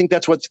right, though. I think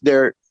that's what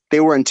they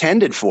were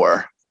intended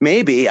for.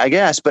 Maybe, I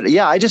guess, but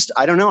yeah, I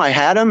don't know. I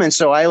had them, and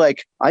so I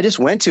just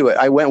went to it.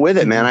 I went with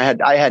it, man.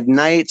 I had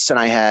Knights, and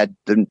I had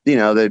the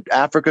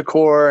Afrika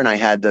Korps, and I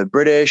had the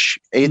British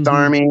 8th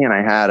Army, and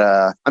I had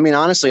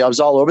honestly, I was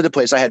all over the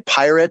place. I had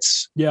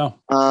Pirates,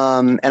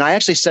 and I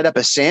actually set up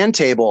a sand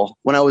table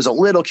when I was a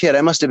little kid.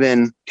 I must have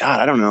been,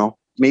 God, I don't know,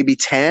 maybe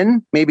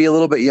 10, maybe a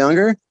little bit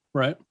younger.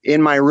 Right.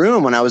 In my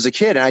room when I was a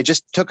kid, and I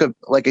just took a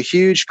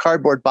huge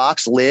cardboard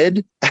box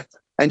lid.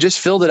 And just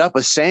filled it up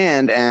with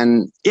sand.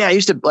 And I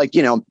used to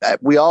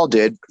we all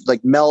did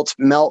melt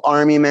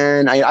Army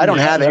Men. I don't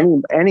have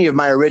any of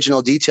my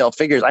original detail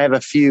figures. I have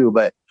a few,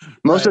 but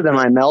most of them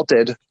I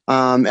melted.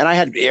 And I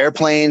had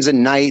airplanes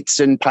and Knights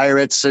and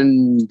Pirates,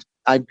 and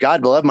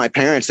God love my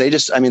parents. They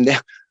just,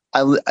 it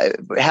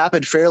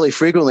happened fairly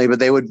frequently, but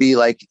they would be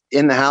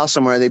in the house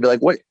somewhere. They'd be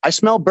like, "What? I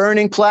smell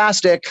burning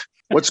plastic.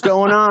 What's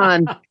going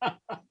on?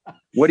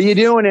 What are you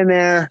doing in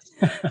there?"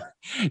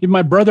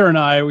 My brother and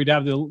I, we'd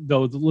have the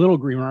little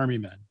Green Army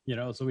Men,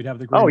 so we'd have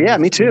the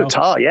Green me too.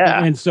 Tall,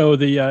 yeah. And so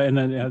and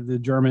then the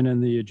German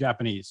and the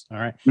Japanese. All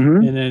right.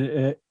 Mm-hmm. And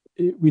then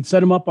we'd set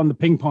them up on the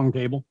ping pong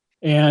table,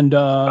 and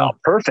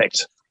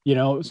perfect. So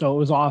it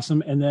was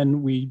awesome. And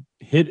then we'd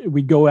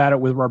go at it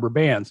with rubber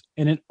bands,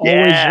 and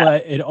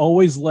it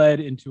always led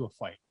into a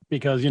fight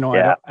because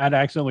I'd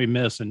accidentally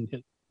miss and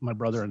hit my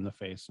brother in the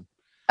face.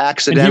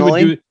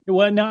 Accidentally?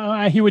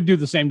 He would do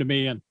the same to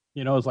me, and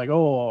it's like,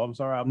 "Oh, I'm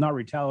sorry, I'm not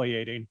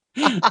retaliating."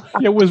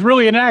 It was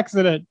really an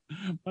accident,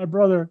 my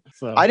brother.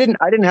 So I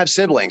didn't have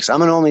siblings.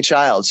 I'm an only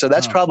child, so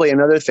that's probably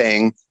another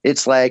thing.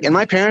 It's and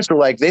my parents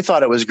were they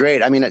thought it was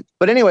great.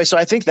 But anyway, so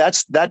I think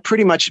that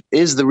pretty much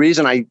is the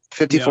reason I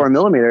 54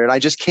 millimeter, and I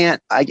just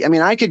can't. I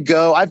could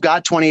go. I've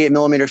got 28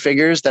 millimeter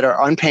figures that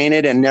are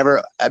unpainted and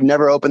I've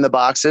never opened the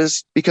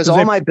boxes because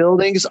I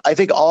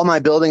think all my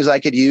buildings I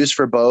could use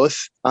for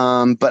both.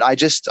 But I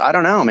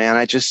don't know, man.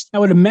 I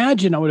would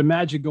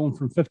imagine going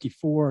from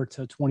 54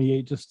 to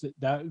 28,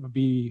 that would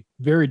be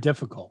very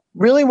difficult.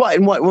 Really? What?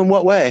 In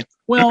what way?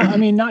 Well,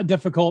 not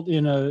difficult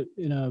in a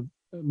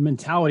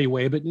mentality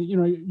way, but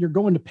you're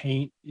going to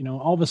paint,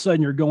 all of a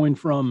sudden you're going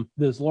from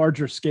this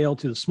larger scale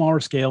to the smaller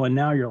scale. And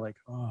now you're like,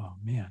 oh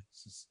man,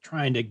 this is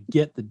trying to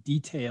get the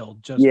detail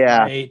just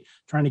right,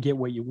 trying to get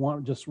what you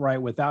want just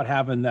right without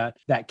having that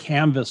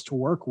canvas to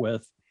work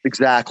with.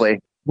 Exactly.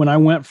 When I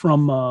went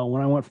from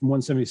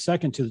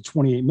 172nd to the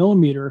 28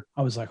 millimeter,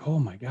 I was like, oh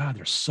my God,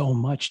 there's so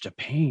much to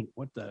paint.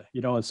 What the,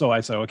 and so I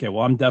said, okay,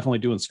 well, I'm definitely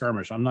doing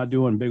skirmish. I'm not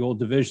doing big old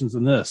divisions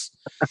in this,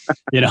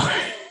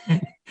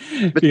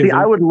 But see,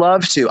 I would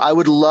love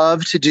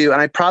to do,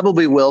 and I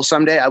probably will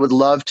someday. I would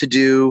love to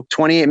do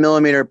 28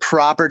 millimeter,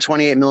 proper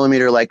 28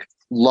 millimeter,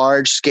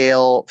 large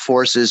scale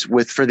forces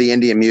for the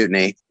Indian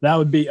Mutiny. That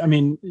would be,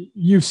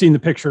 you've seen the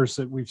pictures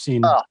that we've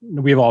seen.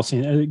 We've all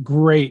seen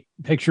great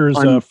pictures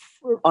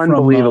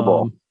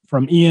unbelievable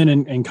from Ian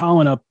and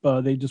Colin up.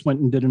 They just went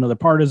and did another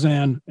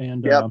Partisan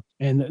and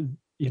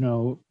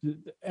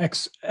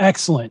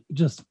excellent.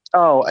 Just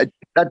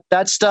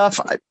that stuff.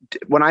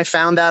 When I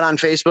found that on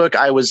Facebook,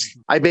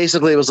 I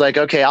basically was like,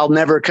 okay,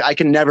 I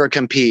can never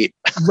compete.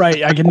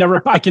 Right. I can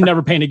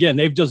never paint again.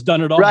 They've just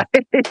done it all. Right.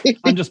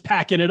 I'm just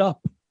packing it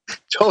up.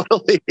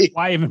 Totally.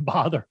 Why even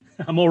bother?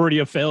 I'm already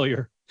a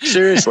failure.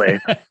 Seriously.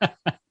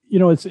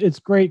 It's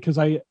great because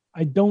I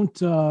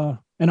don't,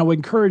 and I would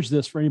encourage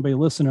this for anybody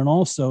listening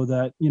also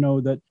that,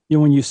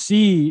 when you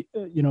see,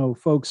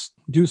 folks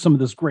do some of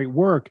this great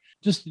work,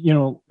 just,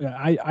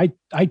 I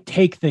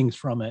take things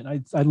from it.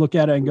 I look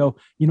at it and go,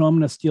 I'm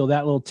going to steal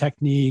that little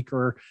technique,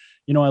 or,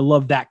 I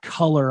love that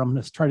color. I'm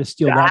going to try to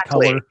steal that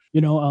color.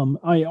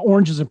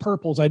 Oranges and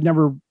purples. I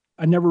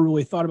never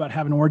really thought about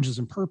having oranges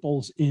and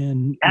purples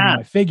in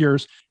my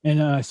figures.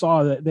 And I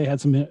saw that they had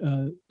some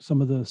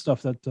of the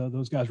stuff that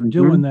those guys were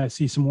doing. That I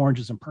see some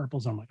oranges and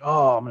purples. I'm like,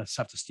 oh, I'm going to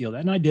have to steal that.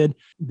 And I did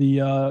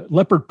the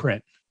leopard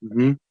print.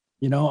 Mm-hmm.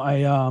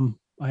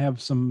 I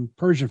have some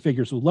Persian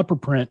figures with leopard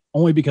print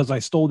only because I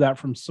stole that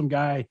from some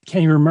guy.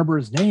 Can't even remember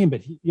his name,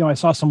 but I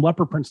saw some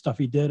leopard print stuff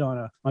he did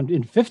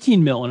in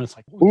 15 mil. And it's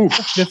like,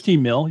 15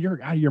 mil,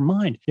 you're out of your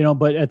mind,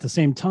 but at the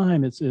same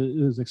time, it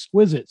was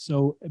exquisite.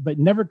 So, but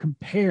never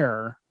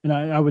compare. And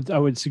I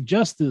would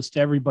suggest this to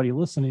everybody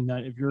listening,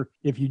 that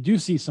if you do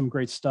see some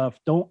great stuff,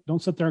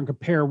 don't sit there and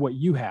compare what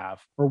you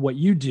have or what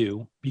you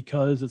do,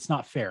 because it's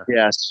not fair.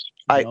 Yes.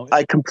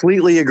 I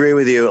completely agree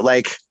with you.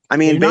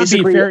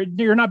 Basically,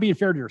 you're not being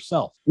fair to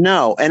yourself.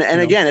 No.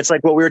 And again, it's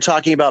like what we were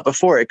talking about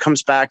before. It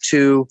comes back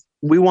to,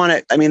 we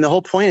want to, the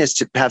whole point is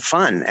to have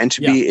fun and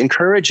to be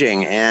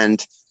encouraging.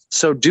 And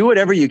So do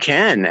whatever you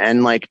can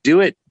and like do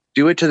it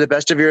to the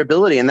best of your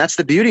ability. And that's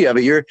the beauty of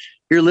it. You're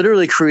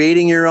literally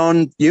creating your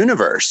own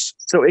universe.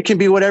 So it can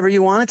be whatever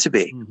you want it to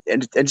be.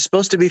 And it's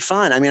supposed to be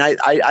fun. I mean,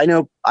 I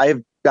know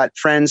I've got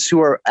friends who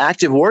are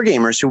active war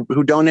gamers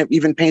who don't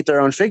even paint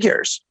their own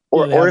figures.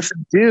 Or if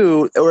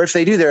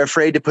they do, they're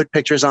afraid to put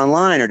pictures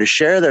online or to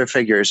share their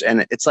figures.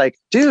 And it's like,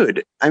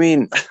 dude, I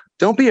mean,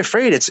 don't be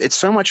afraid. It's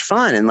so much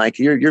fun. And like,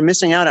 you're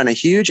missing out on a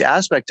huge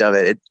aspect of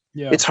it.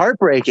 It's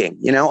heartbreaking,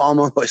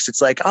 almost.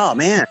 It's like, oh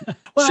man.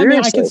 Well, seriously. I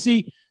mean, I can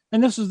see,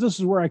 and this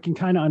is where I can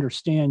kind of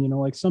understand,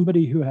 like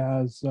somebody who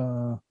has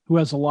a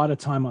lot of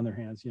time on their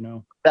hands,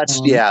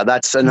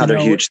 that's another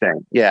huge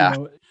thing. Yeah.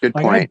 Good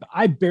point.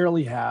 I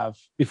barely have,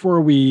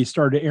 before we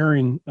started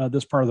airing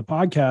this part of the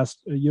podcast,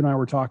 you and I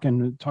were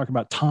talking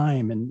about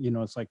time, and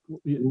it's like,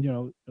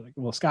 like,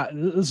 well, Scott,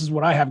 this is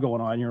what I have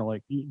going on. You're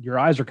like, your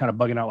eyes are kind of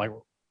bugging out,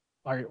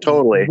 like,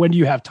 totally. When do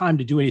you have time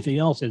to do anything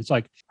else? And it's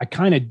like, I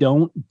kind of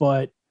don't,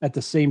 but at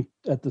the same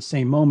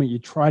moment, you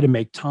try to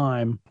make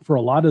time for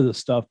a lot of this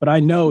stuff. But I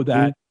know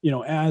that,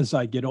 as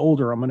I get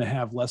older, I'm going to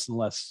have less and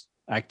less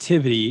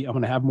activity. I'm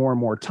going to have more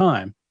and more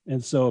time.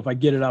 And so if I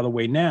get it out of the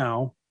way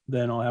now,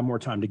 then I'll have more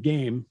time to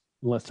game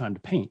and less time to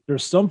paint.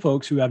 There's some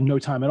folks who have no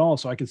time at all.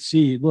 So I could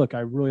see, look, I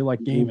really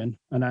like gaming,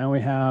 and I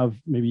only have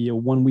maybe a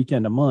one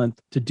weekend a month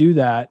to do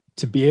that.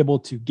 To be able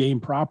to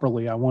game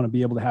properly, I want to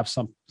be able to have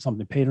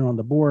something painted on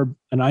the board.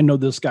 And I know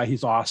this guy,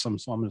 he's awesome.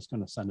 So I'm just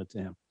going to send it to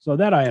him. So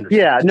that I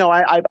understand. Yeah, no,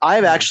 I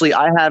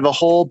have a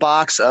whole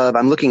box of,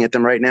 I'm looking at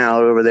them right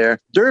now over there,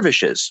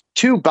 dervishes,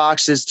 2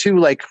 boxes, 2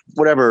 like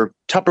whatever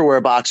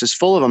Tupperware boxes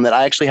full of them that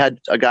I actually had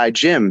a guy,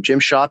 Jim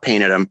Shaw,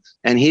 painted them.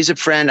 And he's a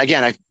friend.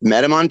 Again, I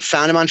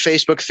found him on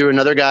Facebook through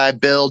another guy,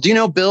 Bill. Do you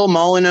know Bill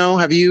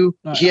Molyneux?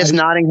 He has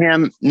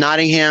Nottingham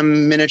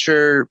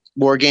miniature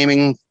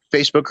wargaming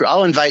Facebook group.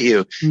 I'll invite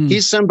you.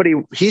 He's somebody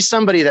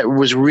that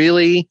was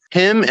really,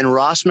 him and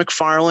Ross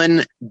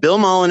McFarlane, Bill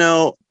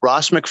Molyneux,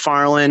 Ross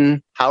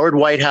McFarlane, Howard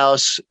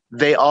Whitehouse.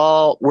 They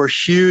all were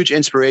huge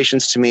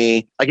inspirations to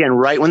me. Again,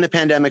 right when the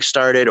pandemic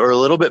started or a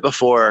little bit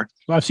before.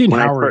 Well, I've seen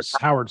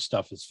Howard's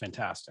stuff is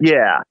fantastic.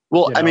 Yeah.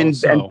 Well,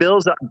 and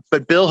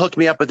Bill hooked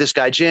me up with this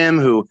guy, Jim,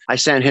 who I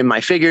sent him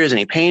my figures and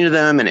he painted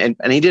them and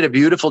he did a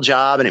beautiful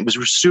job and it was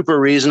super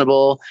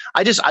reasonable.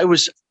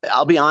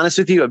 I'll be honest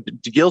with you, a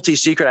guilty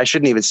secret. I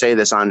shouldn't even say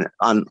this on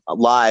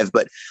live,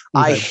 but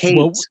I hate.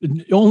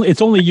 Well,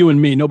 it's only you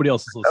and me. Nobody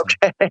else is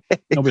listening. Okay.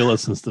 Nobody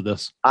listens to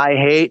this. I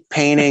hate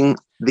painting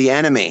the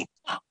enemy.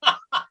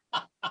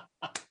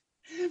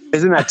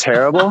 Isn't that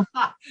terrible?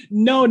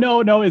 No,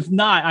 it's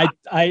not.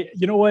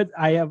 You know what?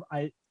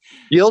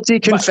 Guilty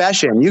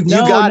confession. You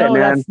got it,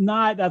 man.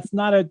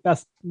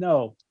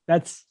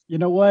 That's you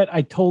know what?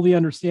 I totally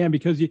understand,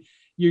 because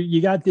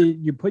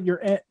you put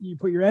your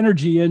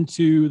energy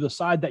into the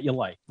side that you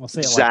like. I'll say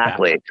it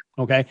exactly. Like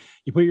that. Okay.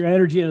 You put your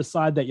energy in a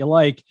side that you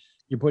like.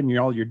 You're putting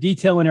all your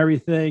detail and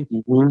everything.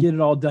 You get it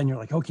all done. You're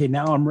like, okay,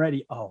 now I'm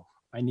ready. Oh,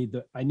 I need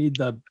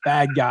the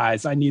bad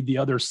guys. I need the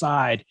other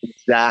side.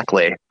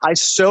 Exactly. I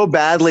so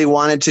badly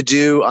wanted to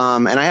do,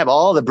 and I have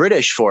all the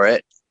British for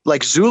it,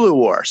 like Zulu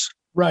Wars.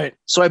 Right.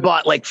 So I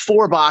bought like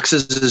 4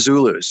 boxes of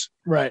Zulus.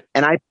 Right.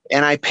 And I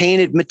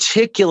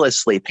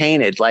meticulously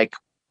painted like,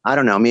 I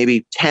don't know,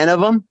 maybe 10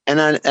 of them. And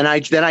then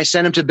I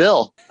sent them to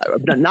Bill,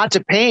 not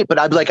to paint, but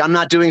I'd be like, I'm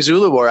not doing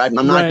Zulu War. I'm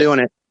not doing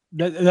it.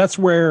 That's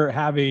where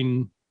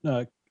having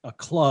a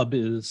club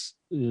is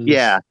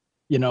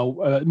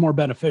more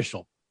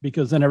beneficial,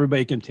 because then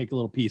everybody can take a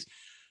little piece.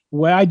 The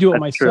way I do it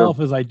myself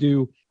is I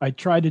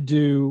try to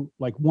do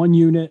like one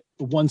unit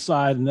of one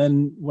side, and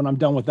then when I'm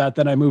done with that,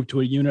 then I move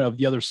to a unit of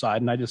the other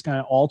side, and I just kind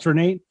of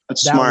alternate.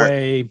 That's smart.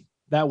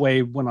 That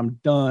way, when I'm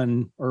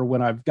done or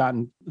when I've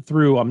gotten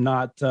through, I'm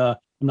not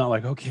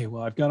like, okay,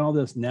 well, I've got all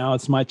this. Now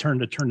it's my turn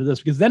to turn to this,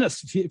 because then it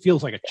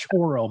feels like a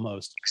chore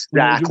almost.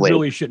 Exactly. It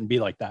really shouldn't be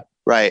like that.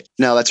 Right.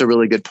 No, that's a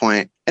really good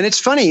point. And it's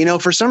funny,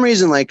 for some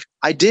reason, like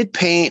I did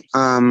paint,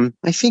 I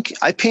think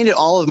I painted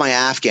all of my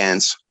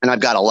Afghans, and I've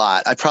got a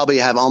lot. I probably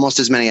have almost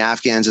as many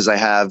Afghans as I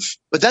have,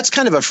 but that's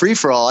kind of a free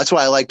for all. That's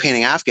why I like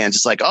painting Afghans.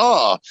 It's like,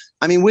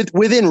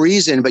 within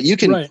reason, but you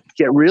can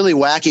get really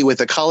wacky with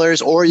the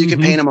colors, or you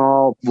can paint them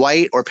all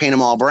white or paint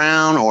them all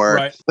brown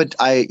but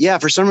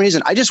for some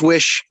reason, I just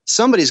wish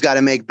somebody's got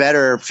to make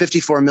better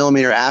 54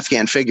 millimeter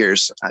Afghan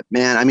figures,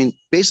 man. I mean,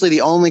 basically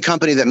the only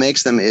company that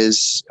makes them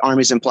is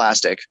Armies in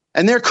Plastic,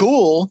 and they're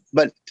cool,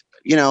 but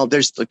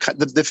there's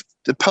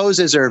the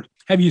poses are.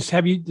 Have you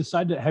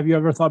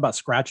ever thought about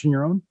scratching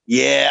your own?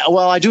 Yeah,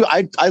 well, I do.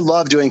 I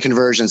love doing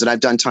conversions, and I've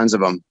done tons of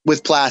them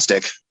with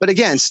plastic. But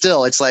again,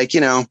 still, it's like,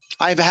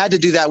 I've had to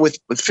do that with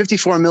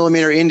 54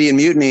 millimeter Indian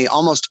Mutiny.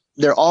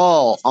 They're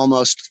all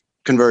almost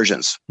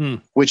conversions,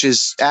 which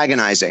is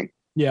agonizing.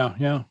 Yeah,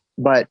 yeah.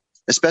 But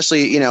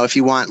especially, if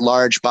you want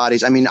large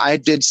bodies. I mean, I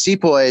did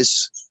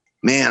Sepoys.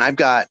 Man, I've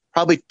got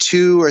probably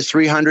 200 or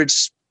 300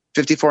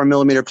 54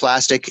 millimeter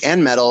plastic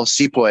and metal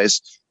Sepoys,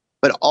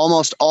 but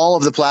almost all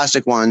of the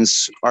plastic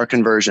ones are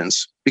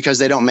conversions because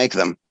they don't make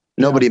them.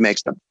 Nobody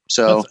makes them.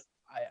 So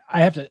I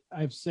have to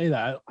say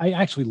that I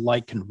actually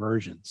like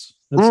conversions.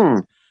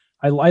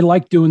 I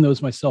like doing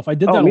those myself. I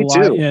did that a me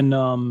lot too.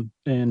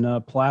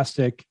 in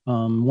plastic.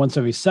 Once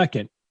every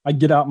second, I'd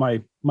get out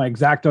my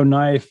X-Acto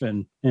knife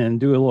and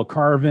do a little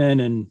carving,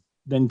 and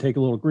then take a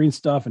little green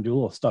stuff and do a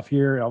little stuff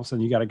here. All of a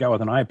sudden, you got a guy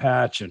with an eye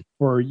patch,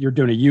 or you're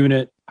doing a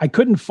unit. I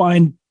couldn't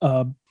find.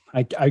 I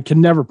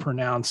can never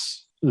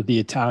pronounce the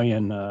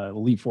Italian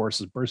elite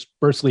forces.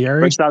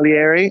 Bersaglieri.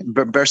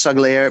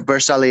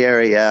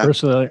 Yeah.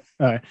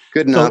 Bersaglieri.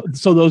 Good So, enough.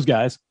 so those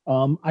guys.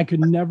 I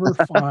could never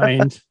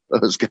find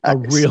Those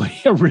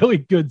guys. a really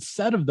good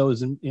set of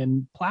those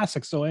in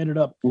plastic. So I ended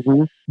up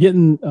Mhm.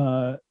 getting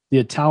the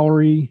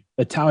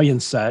Italian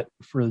set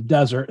for the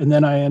desert, and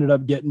then I ended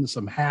up getting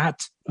some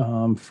hats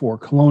for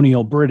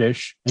Colonial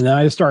British, and then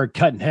I started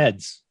cutting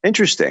heads.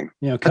 Interesting.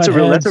 Cut That's a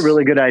heads,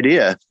 really good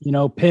idea.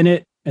 pin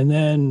it, and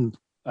then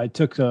I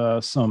took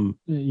some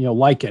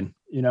lichen,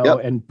 Yep.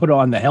 and put it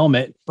on the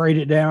helmet, sprayed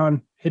it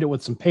down, hit it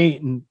with some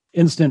paint, and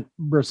instant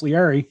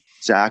Bersaglieri.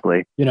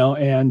 Exactly.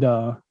 And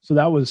so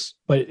that was,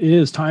 but it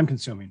is time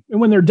consuming. And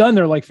when they're done,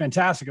 they're like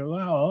fantastic. Oh,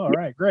 all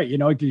right, great.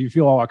 You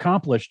feel all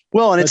accomplished.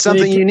 Well, and it's But they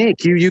something can-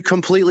 unique. You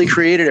completely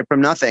created it from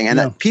nothing. And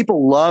Yeah. that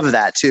people love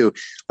that too.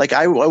 Like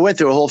I went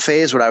through a whole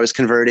phase where I was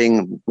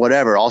converting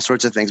all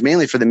sorts of things,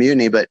 mainly for the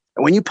mutiny. But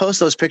when you post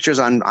those pictures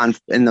in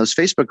those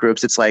Facebook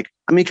groups, it's like,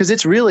 because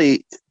it's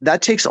really,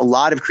 that takes a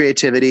lot of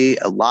creativity,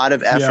 a lot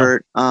of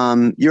effort.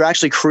 You're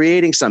actually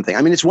creating something.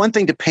 It's one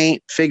thing to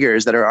paint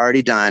figures that are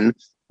already done,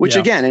 which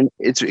again, and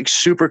it's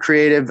super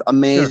creative,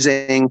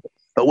 amazing. Sure.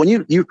 But when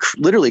you're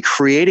literally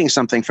creating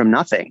something from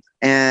nothing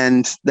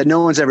and that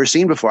no one's ever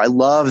seen before, I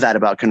love that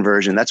about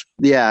conversion.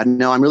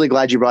 I'm really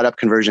glad you brought up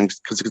conversion,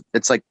 because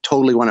it's like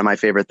totally one of my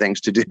favorite things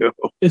to do.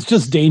 It's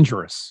just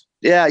dangerous.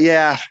 Yeah,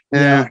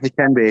 it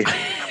can be.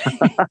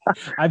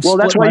 Well,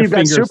 that's why you've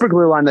got super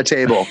glue on the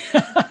table.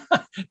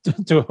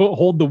 to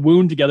hold the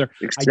wound together.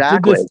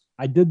 Exactly.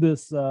 I did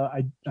this.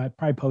 I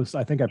probably post.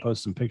 I think I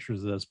posted some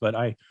pictures of this, but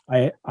I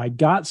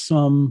got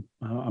some.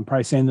 I'm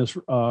probably saying this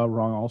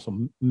wrong. Also,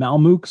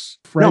 Mamelukes.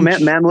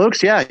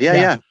 Mamelukes.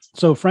 Yeah.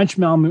 So French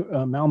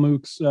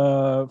Mamelukes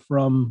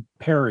from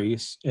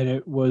Paris, and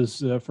it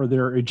was for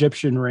their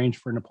Egyptian range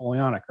for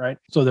Napoleonic, right?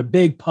 So the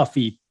big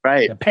puffy,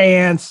 right? The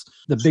pants,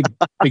 the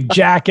big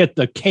jacket,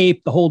 the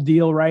cape, the whole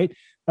deal, right?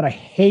 But I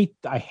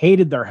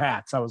hated their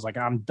hats. I was like,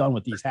 I'm done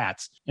with these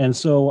hats. And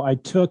so I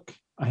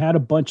had a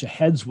bunch of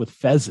heads with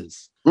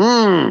fezzes,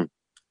 and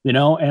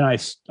I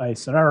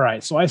said, all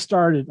right. So I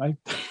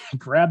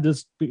grabbed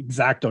this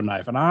X-Acto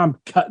knife, and I'm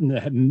cutting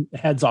the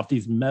heads off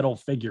these metal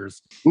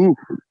figures. Ooh.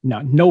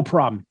 Now, no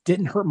problem.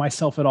 Didn't hurt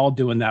myself at all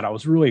doing that. I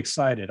was really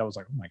excited. I was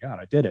like, oh my God,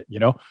 I did it,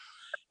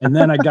 And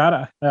then I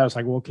was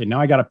like, well, okay, now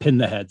I got to pin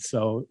the head.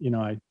 So,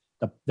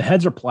 the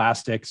heads are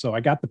plastic, so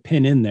I got the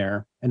pin in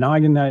there, and now I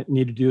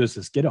need to do is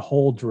just get a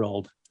hole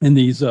drilled in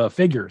these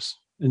figures,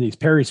 in these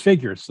Paris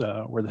figures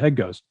where the head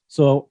goes.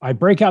 So I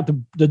break out the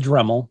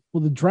Dremel.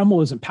 Well, the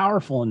Dremel isn't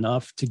powerful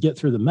enough to get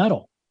through the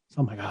metal.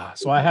 So I'm like,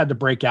 so I had to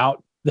break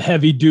out the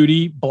heavy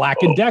duty Black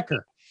 &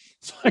 Decker.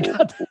 So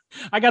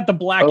I got the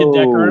Black &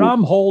 Decker, and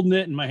I'm holding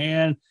it in my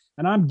hand,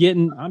 and I'm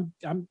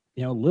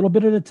a little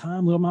bit at a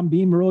time. I'm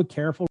being real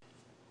careful.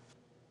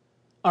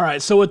 All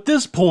right, so at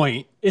this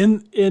point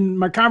in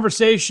my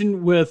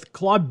conversation with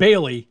Claude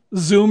Bailey,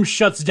 Zoom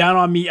shuts down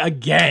on me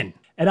again,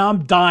 and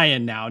I'm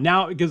dying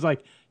now because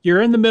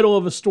you're in the middle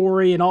of a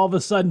story, and all of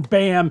a sudden,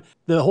 bam,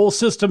 the whole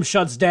system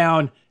shuts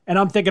down, and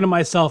I'm thinking to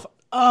myself,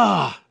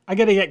 I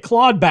got to get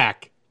Claude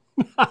back.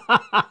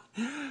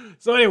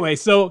 So anyway,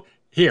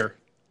 here,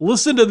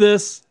 listen to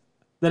this.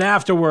 Then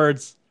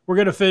afterwards, we're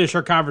going to finish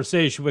our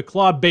conversation with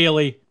Claude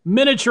Bailey,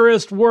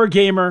 miniaturist,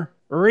 wargamer,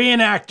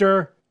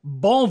 reenactor,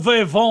 bon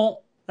vivant.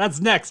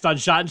 That's next on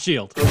Shot and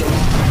Shield.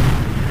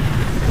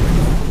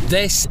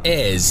 This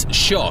is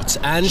Shot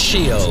and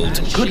Shield.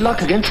 Good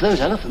luck against those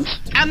elephants.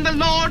 And the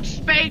Lord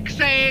spake,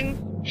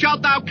 saying,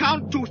 Shalt thou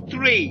count to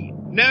 3?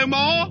 No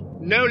more,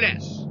 no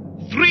less.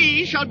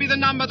 3 shall be the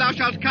number thou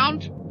shalt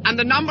count, and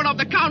the number of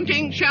the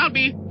counting shall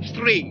be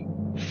 3.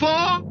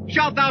 4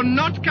 shalt thou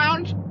not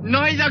count,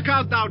 neither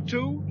count thou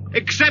 2,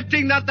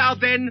 excepting that thou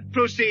then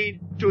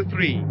proceed to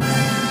 3.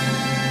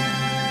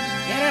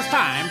 It is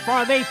time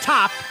for the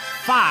top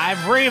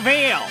 5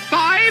 reveal.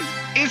 5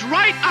 is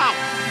right out.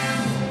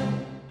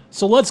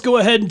 So let's go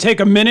ahead and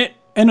take a minute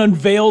and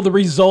unveil the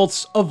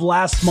results of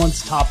last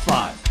month's top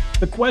 5.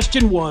 The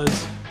question was,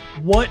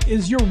 what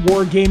is your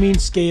wargaming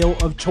scale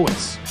of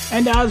choice?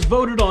 And as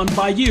voted on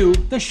by you,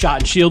 the Shot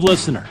and Shield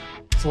listener.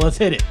 So let's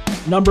hit it.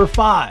 Number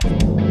 5,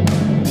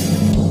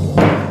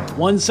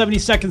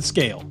 1/72nd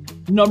scale.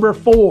 Number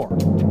 4,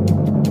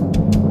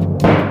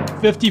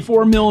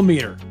 54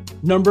 millimeter.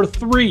 Number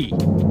 3,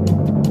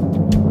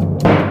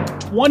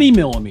 20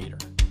 millimeter.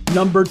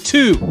 Number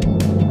 2,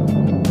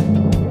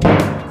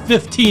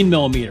 15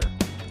 millimeter.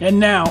 And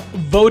now,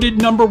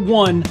 voted number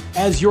 1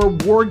 as your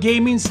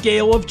wargaming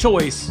scale of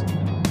choice.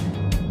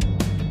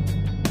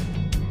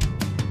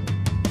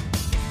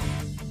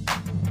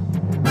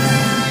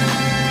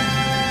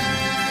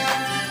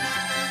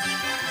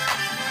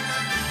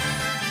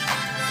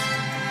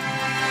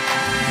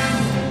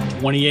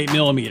 .28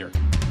 millimeter.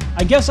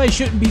 I guess I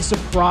shouldn't be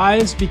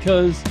surprised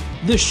because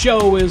this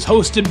show is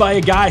hosted by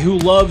a guy who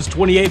loves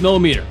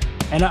 28mm.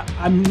 And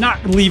I'm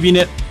not leaving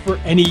it for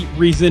any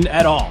reason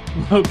at all.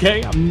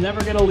 Okay? I'm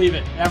never gonna leave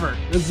it, ever.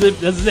 This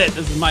is it.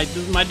 This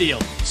is my deal.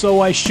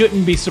 So I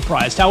shouldn't be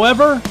surprised.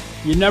 However,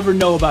 you never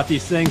know about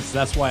these things.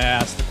 That's why I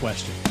asked the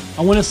question.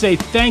 I want to say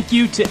thank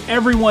you to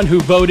everyone who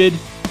voted.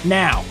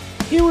 Now,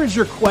 here is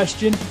your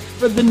question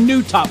for the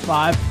new top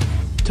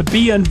 5 to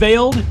be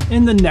unveiled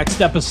in the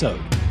next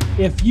episode.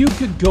 If you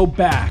could go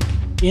back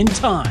in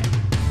time,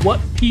 what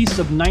piece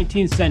of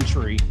 19th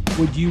century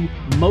would you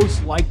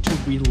most like to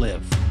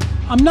relive?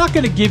 I'm not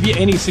going to give you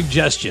any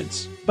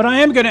suggestions, but I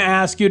am going to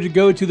ask you to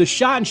go to the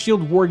Shot and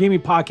Shield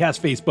Wargaming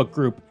Podcast Facebook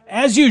group,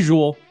 as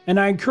usual, and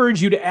I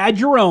encourage you to add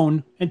your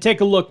own and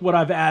take a look what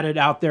I've added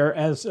out there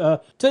as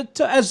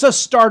as a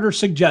starter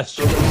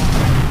suggestion.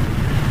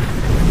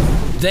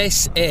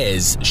 This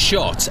is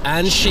Shot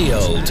and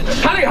Shield.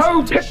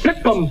 Tally-ho,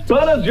 pip-pip-bum,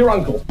 Bernard's your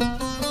uncle.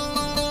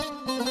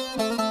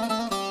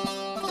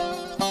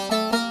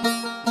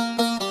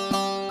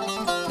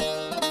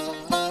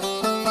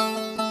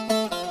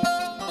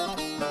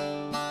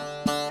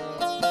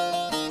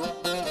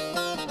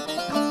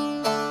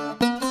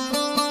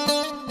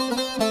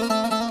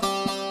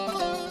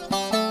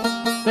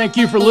 Thank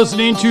you for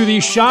listening to the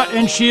Shot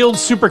and Shield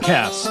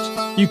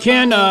Supercast. You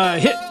can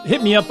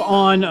hit me up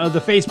on the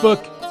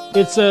Facebook.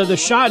 It's the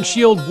Shot and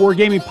Shield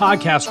Wargaming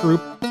Podcast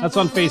group. That's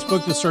on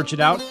Facebook. Just search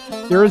it out.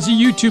 There is a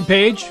YouTube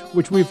page,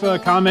 which we've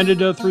commented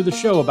through the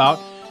show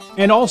about.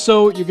 And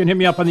also, you can hit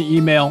me up on the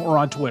email or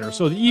on Twitter.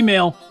 So the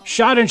email,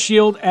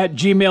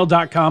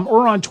 shotandshield@gmail.com,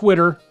 or on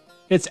Twitter,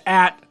 it's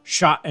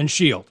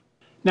 @shotandshield.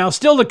 Now,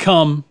 still to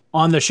come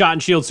on the Shot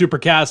and Shield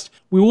Supercast,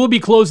 we will be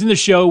closing the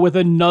show with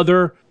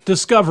another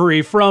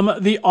discovery from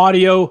the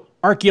Audio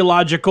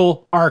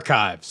Archaeological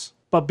Archives.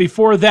 But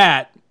before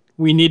that,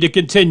 we need to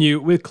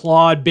continue with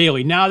Claude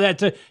Bailey. Now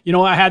that,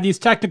 I had these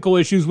technical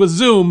issues with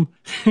Zoom,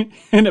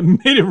 and it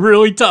made it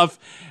really tough.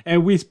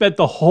 And we spent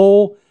the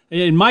whole,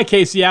 in my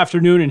case, the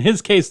afternoon, in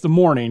his case, the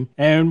morning.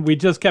 And we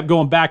just kept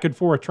going back and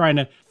forth trying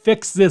to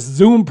fix this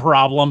Zoom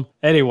problem.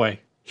 Anyway,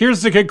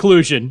 here's the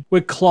conclusion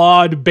with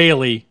Claude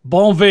Bailey.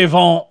 Bon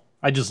vivant.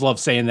 I just love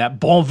saying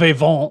that. Bon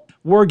vivant.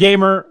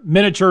 Wargamer,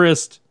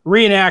 miniaturist,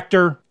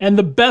 reenactor, and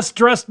the best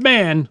dressed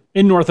man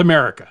in North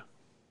America.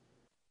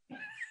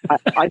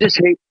 I just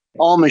hate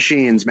all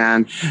machines,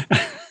 man.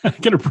 I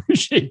can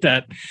appreciate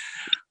that.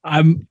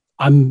 I'm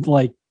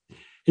like,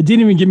 it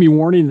didn't even give me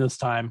warning this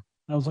time.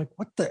 I was like,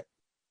 what the?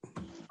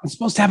 I'm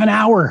supposed to have an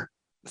hour.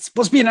 It's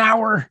supposed to be an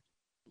hour.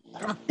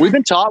 We've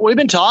been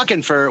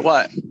talking for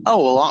what?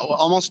 Oh, well,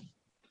 almost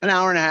an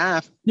hour and a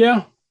half.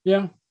 Yeah.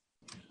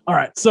 All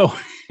right. So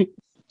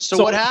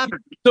what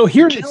happened? So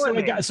here,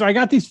 I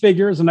got these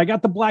figures, and I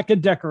got the Black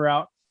 & Decker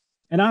out,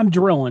 and I'm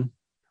drilling,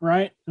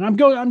 right? And I'm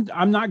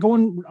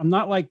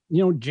not like,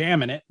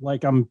 jamming it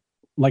like I'm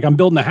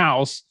building a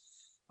house.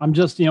 I'm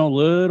just,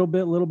 little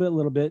bit,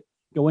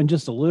 going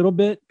just a little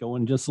bit,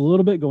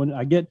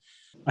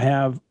 I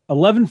have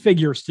 11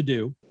 figures to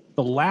do.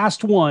 The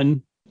last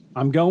one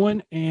I'm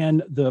going,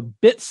 and the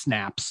bit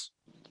snaps.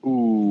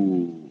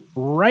 Ooh.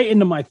 Right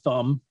into my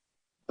thumb.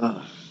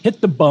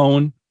 Hit the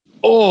bone.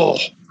 Oh,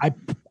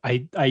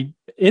 I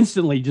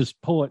instantly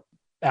just pull it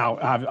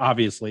out.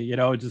 Obviously,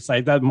 just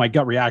like that. My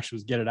gut reaction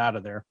was get it out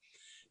of there.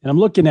 And I'm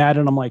looking at it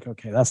and I'm like,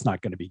 okay, that's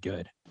not going to be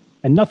good.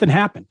 And nothing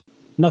happened.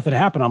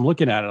 I'm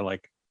looking at it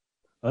like,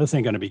 oh, this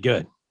ain't going to be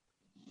good.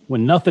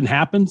 When nothing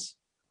happens,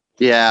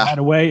 right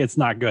away, it's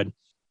not good.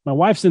 My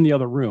wife's in the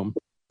other room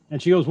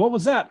and she goes, what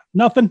was that?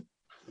 Nothing.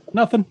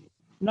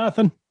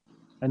 And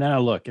then I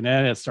look and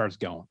then it starts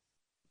going,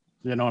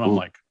 and I'm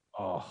like,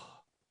 oh,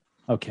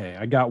 okay.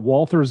 I got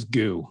Walther's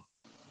goo.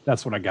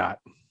 That's what I got.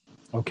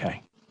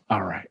 Okay.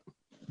 All right.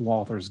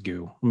 Walther's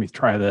goo. Let me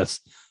try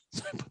this.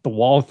 So I put the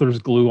Walther's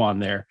glue on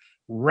there,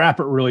 wrap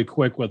it really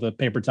quick with a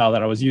paper towel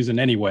that I was using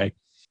anyway.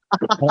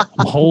 I'm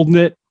holding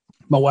it.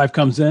 My wife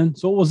comes in.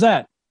 So what was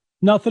that?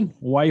 Nothing.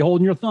 Why are you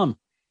holding your thumb?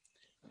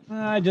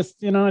 I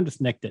just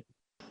nicked it.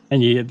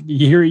 And you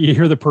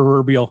hear the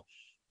proverbial,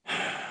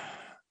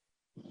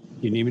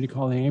 you need me to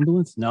call the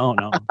ambulance? No.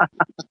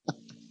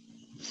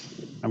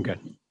 I'm good.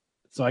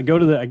 So I go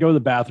to the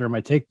bathroom.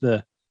 I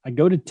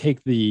go to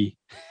take the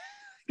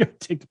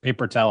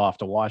paper towel off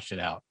to wash it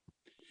out.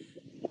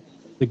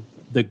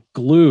 The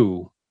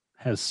glue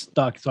has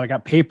stuck. So I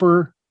got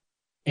paper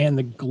and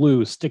the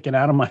glue sticking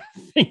out of my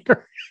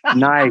finger.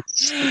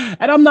 Nice.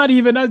 And I'm not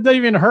even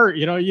hurt.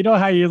 You know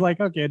how you're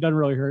like, okay, it doesn't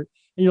really hurt.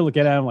 And you look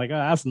at it, I'm like, oh,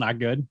 that's not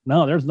good.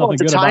 No, there's nothing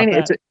good about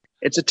that.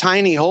 It's a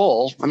tiny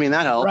hole. I mean,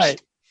 that helps.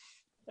 Right.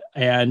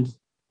 And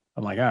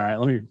I'm like,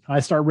 all right, I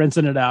start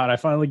rinsing it out. I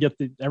finally get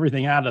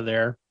everything out of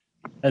there.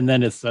 And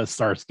then it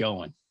starts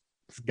going.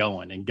 It's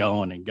going and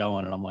going and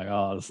going. And I'm like,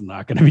 oh, this is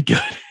not going to be good.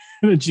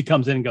 And then she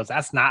comes in and goes,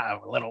 that's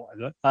not a little,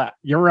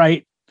 you're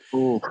right.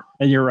 Ooh.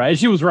 And you're right.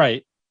 She was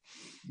right.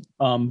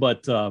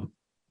 But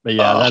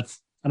yeah,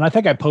 and I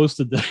think I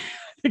posted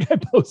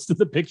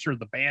the picture of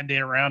the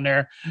Band-Aid around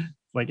there.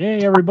 Like,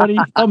 hey, everybody,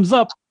 thumbs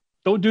up.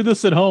 Don't do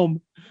this at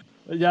home.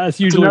 Yeah, it's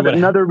usually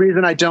another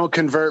reason I don't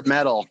convert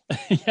metal.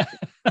 Yeah.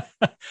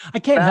 I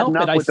can't help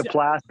it. With the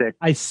plastic.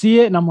 I see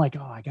it and I'm like,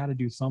 oh, I got to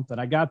do something.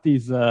 I got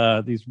this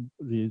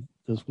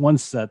one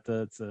set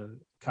that's a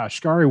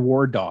Kashkari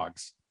War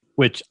Dogs,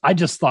 which I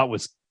just thought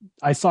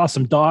I saw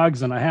some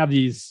dogs, and I have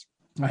these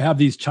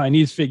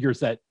Chinese figures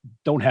that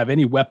don't have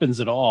any weapons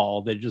at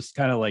all. They're just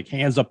kind of like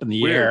hands up in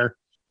the air,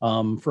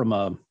 from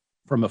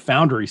a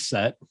Foundry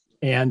set,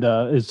 and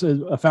it's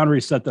a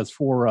Foundry set that's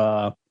for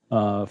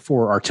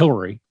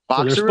artillery.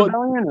 Boxer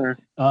Rebellion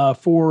or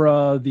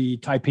for the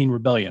Taiping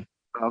Rebellion.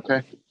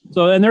 Okay.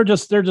 So, and they're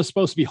just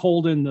supposed to be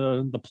holding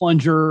the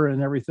plunger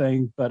and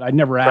everything, but I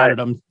never added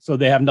them, so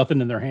they have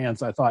nothing in their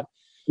hands. I thought,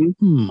 I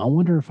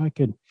wonder if I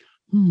could.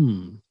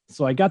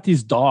 So I got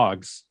these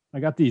dogs. I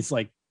got these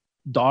like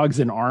dogs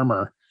in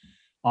armor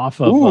off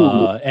of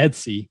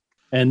Etsy,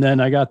 and then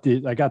I got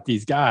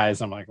these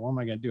guys. I'm like, what am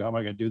I gonna do? How am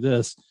I gonna do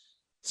this?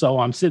 So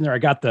I'm sitting there. I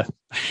got the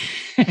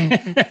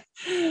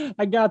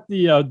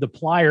the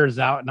pliers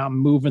out, and I'm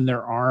moving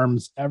their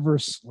arms ever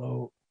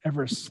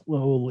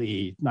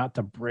slowly, not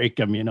to break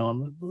them. I'm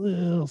a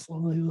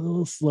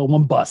little slow.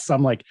 One busts.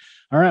 I'm like,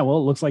 all right, well,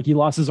 it looks like he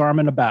lost his arm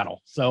in a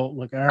battle. So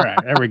look, all right,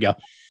 there we go.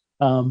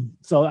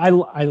 So I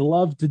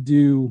love to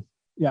do,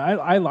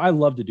 I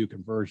love to do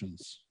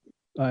conversions.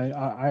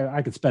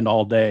 I could spend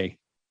all day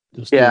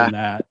just doing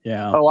that.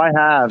 Yeah. Oh, I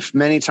have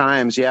many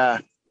times. Yeah.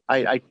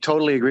 I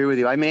totally agree with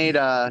you. I made,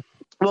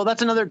 well,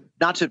 that's another,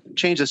 not to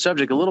change the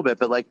subject a little bit,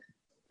 but like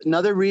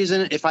another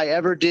reason, if I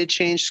ever did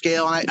change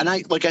scale, and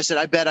I, like I said,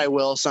 I bet I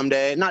will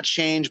someday, not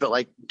change, but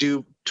like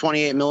do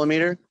 28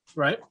 millimeter.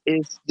 Right.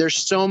 There's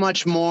so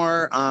much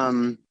more,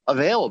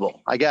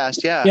 available, I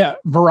guess. Yeah. Yeah.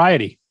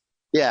 Variety.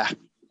 Yeah.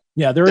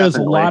 Yeah. There is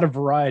a lot of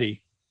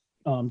variety.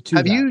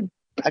 Do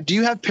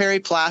you have Perry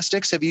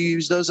plastics? Have you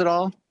used those at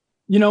all?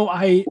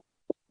 I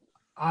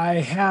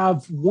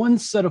have one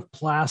set of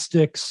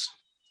plastics.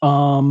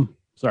 Sorry,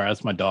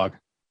 that's my dog.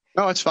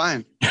 Oh, it's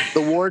fine.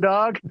 The War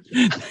Dog?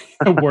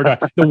 The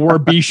War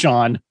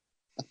Bichon.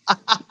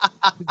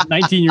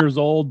 19 years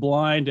old,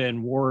 blind,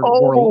 and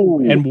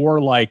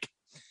warlike.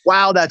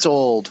 Wow, that's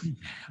old.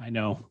 I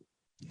know.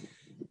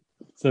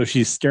 So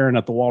she's staring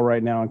at the wall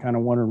right now and kind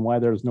of wondering why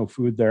there's no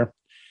food there.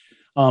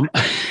 Poor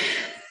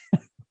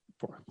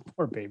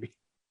baby.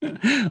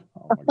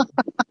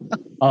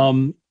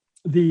 Oh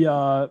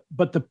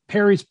but the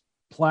Perry's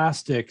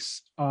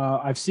plastics,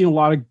 I've seen a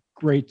lot of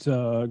great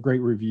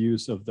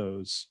reviews of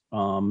those.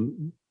 I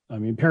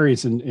mean,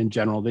 Perry's in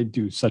general, they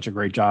do such a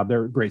great job.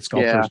 They're great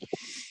sculptors.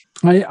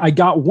 Yeah. I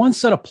got one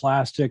set of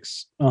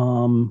plastics. They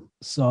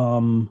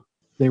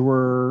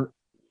were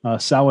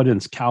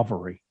Saladin's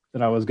Cavalry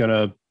that I was going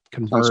to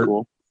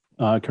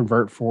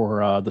convert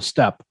for the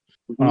Steppe.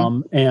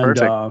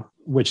 And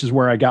which is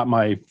where I got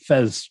my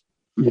Fez,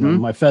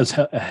 my Fez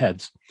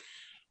heads.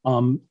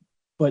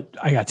 But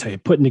I got to tell you,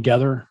 putting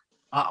together,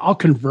 I'll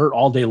convert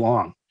all day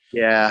long.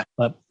 Yeah.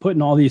 But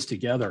putting all these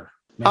together.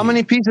 Man. How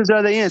many pieces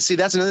are they in? See,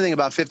 that's another thing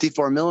about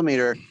 54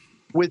 millimeter.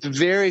 With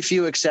very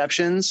few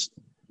exceptions,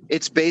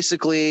 it's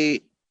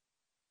basically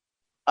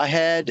a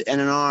head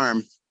and an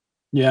arm.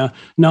 Yeah.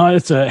 No,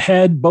 it's a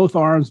head, both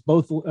arms,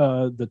 both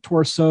the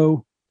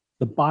torso,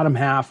 the bottom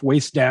half,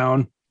 waist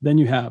down. Then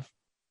you have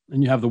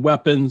the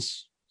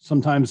weapons,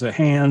 sometimes the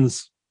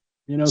hands,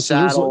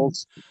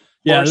 saddles.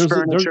 So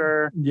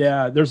furniture.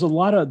 There's a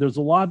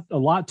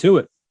lot to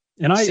it.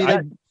 And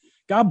I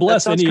God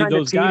bless any of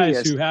those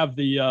guys who have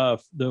the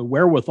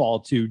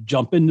wherewithal to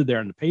jump into there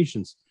and the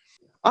patience.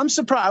 I'm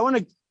surprised. I want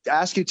to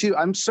ask you too.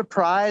 I'm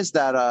surprised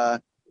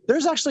that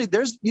there's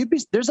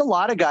a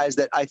lot of guys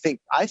that I think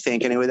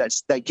anyway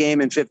that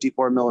game in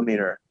 54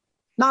 millimeter.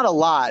 Not a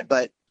lot,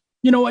 but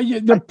I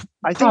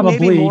think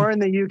maybe more in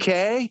the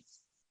UK.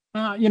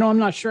 I'm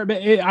not sure, but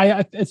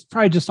it's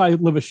probably just I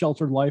live a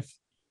sheltered life.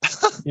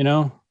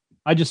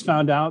 I just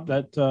found out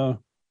that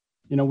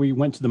we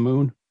went to the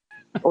moon.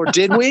 Or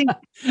did we?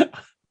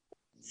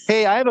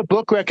 Hey, I have a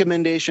book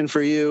recommendation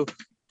for you.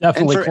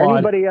 Definitely, and for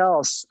anybody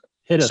else.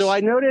 Hit us. So I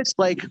noticed,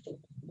 like,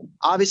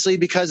 obviously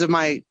because of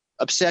my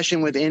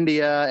obsession with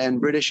India and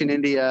British in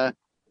India,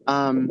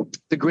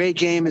 the Great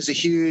Game is a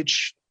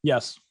huge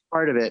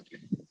part of it.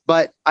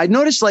 But I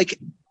noticed, like,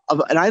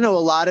 and I know a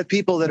lot of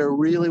people that are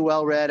really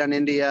well read on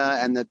India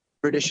and the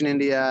British in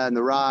India and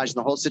the Raj and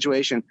the whole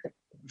situation.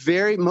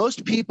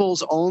 Most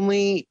people's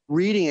only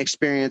reading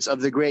experience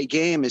of the Great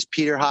Game is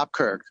Peter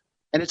Hopkirk.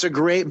 And it's a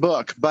great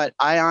book, but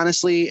I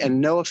honestly,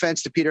 and no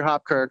offense to Peter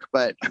Hopkirk,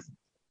 but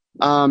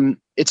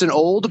it's an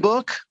old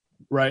book.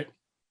 Right.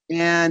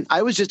 And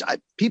I was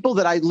people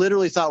that I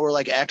literally thought were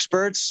like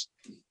experts.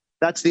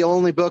 That's the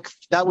only book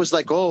that was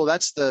like, oh,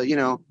 that's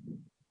the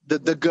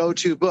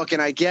go-to book.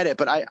 And I get it,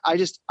 but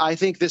I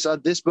think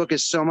this book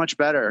is so much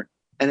better,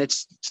 and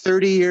it's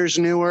 30 years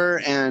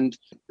newer. And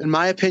in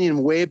my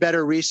opinion, way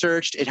better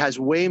researched. It has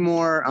way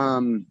more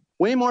from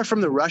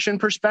the Russian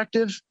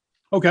perspective.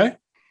 Okay.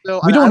 So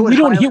we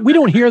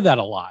don't hear that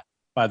a lot,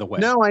 by the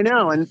way. No, I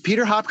know. And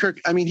Peter Hopkirk,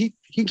 I mean,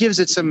 he gives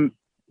it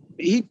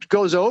he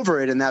goes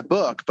over it in that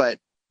book, but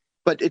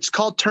it's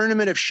called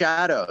Tournament of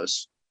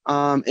Shadows.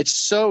 It's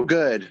so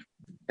good.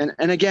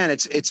 And again,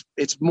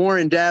 it's more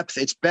in depth.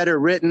 It's better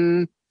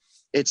written.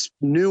 It's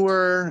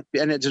newer,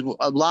 and it's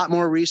a lot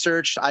more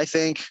researched, I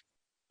think.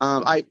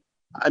 I've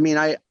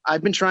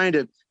been trying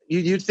to,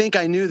 you'd think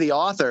I knew the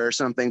author or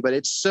something, but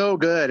it's so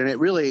good. And it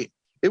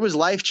was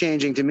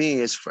life-changing to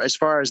me as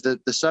far as the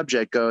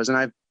subject goes. And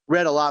I've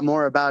read a lot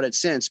more about it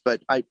since,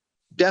 but I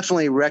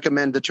definitely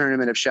recommend The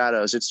Tournament of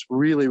Shadows. It's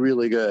really,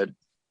 really good.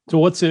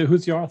 So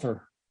who's the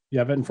author? You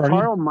have it in front of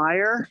you? Carl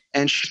Meyer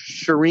and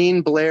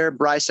Shireen Blair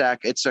Brysack.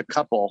 It's a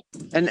couple.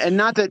 And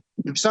not that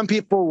some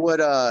people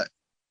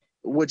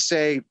would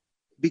say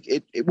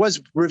it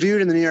was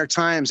reviewed in the New York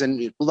Times,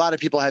 and a lot of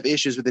people have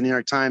issues with the New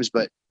York Times,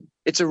 but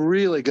it's a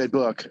really good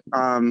book.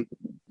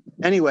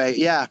 Anyway,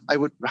 yeah, I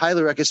would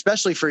highly recommend,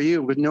 especially for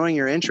you with knowing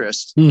your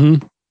interests.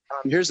 Mm-hmm.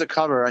 Here's the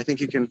cover. I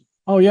think you can.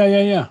 Oh,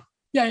 yeah.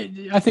 Yeah,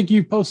 I think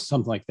you posted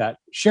something like that.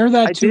 Share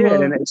that I too.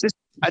 did, and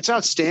it's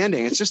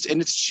outstanding. And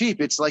it's cheap.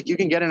 It's like you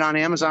can get it on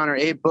Amazon or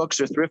Abe Books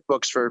or Thrift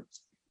Books for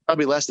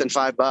probably less than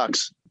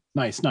 $5.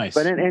 Nice.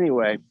 But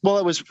anyway, well,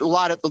 it was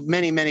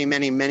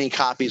many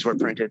copies were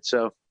printed.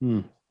 So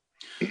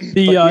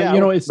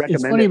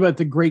it's funny about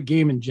the great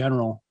game in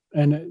general,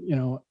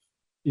 and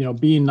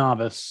being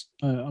novice.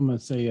 I'm going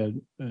to say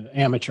an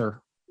amateur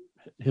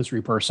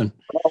history person.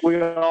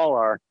 We all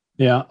are.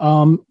 Yeah.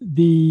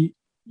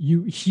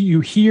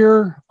 You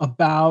hear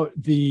about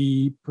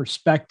the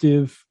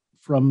perspective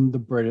from the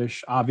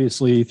British,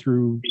 obviously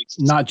through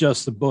not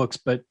just the books,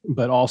 but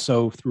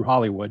also through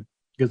Hollywood,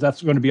 because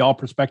that's going to be all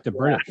perspective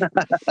British,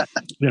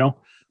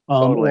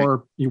 totally.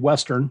 Or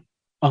Western.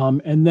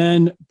 And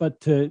then,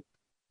 but to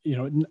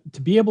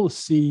be able to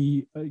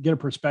see, get a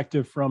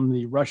perspective from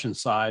the Russian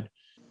side,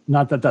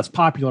 not that that's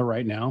popular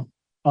right now.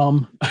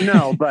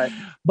 No, but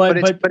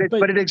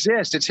it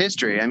exists. It's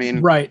history. I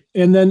mean, right.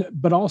 And then,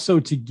 but also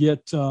to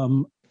get,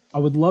 I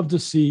would love to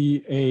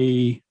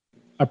see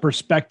a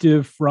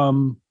perspective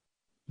from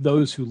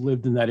those who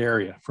lived in that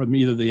area, from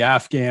either the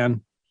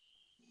Afghan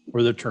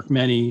or the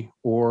Turkmeni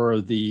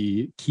or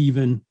the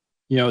Kievan,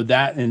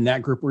 that in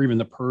that group, or even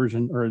the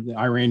Persian or the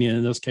Iranian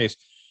in this case,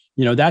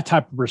 that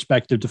type of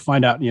perspective to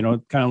find out,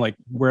 kind of like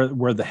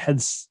where the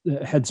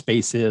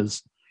headspace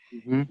is,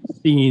 mm-hmm.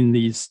 Seeing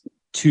these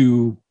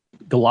two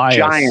Goliaths,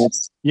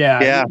 giants,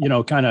 yeah.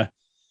 Kind of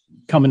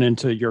coming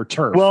into your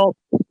turf. Well,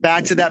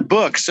 back to that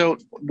book. So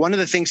one of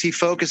the things he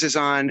focuses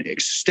on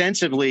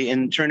extensively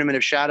in Tournament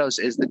of Shadows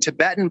is the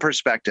Tibetan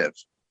perspective,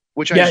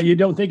 which you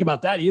don't think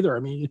about that either. I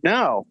mean,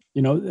 no,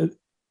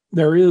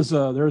 there is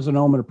an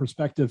element of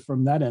perspective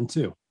from that end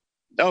too.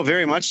 Oh,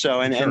 very much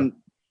so.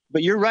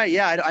 But you're right.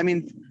 Yeah. I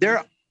mean,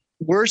 there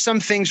were some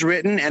things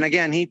written, and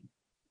again, he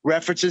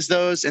references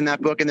those in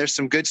that book, and there's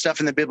some good stuff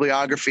in the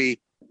bibliography.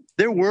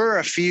 There were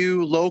a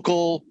few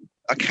local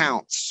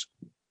accounts.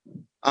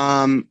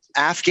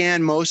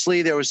 Afghan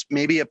mostly. There was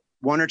maybe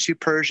one or two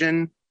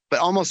Persian, but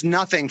almost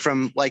nothing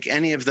from like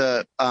any of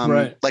the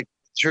right. like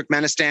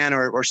Turkmenistan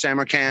or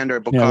Samarkand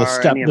or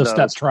Bukhara. The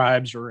steppe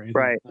tribes or anything.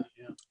 Right.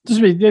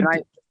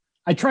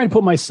 I try to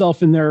put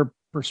myself in their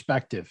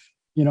perspective.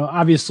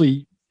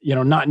 Obviously,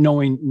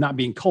 not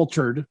being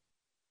cultured,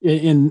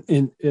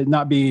 in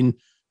not being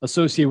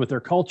associated with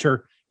their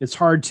culture, it's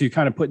hard to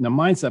kind of put in the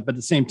mindset. But at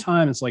the same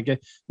time, it's like,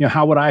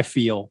 how would I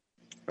feel?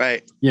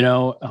 Right.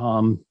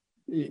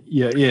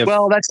 If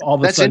well,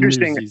 that's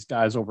interesting. These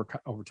guys over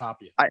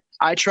top of you.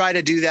 I try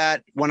to do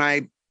that when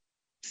I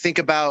think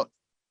about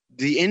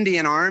the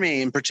Indian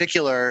Army in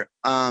particular,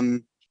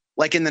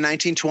 like in the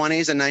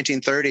 1920s and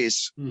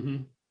 1930s, mm-hmm.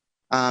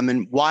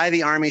 And why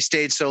the Army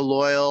stayed so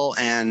loyal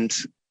and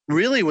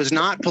really was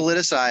not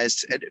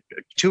politicized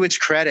to its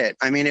credit.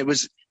 I mean,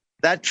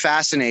 that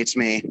fascinates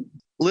me.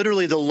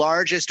 Literally the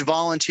largest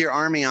volunteer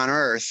army on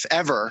earth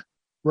ever.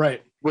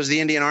 Right. Was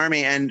the Indian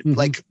Army. And mm-hmm.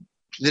 like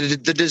the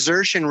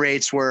desertion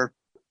rates were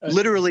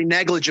literally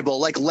negligible,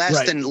 like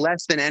less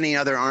than any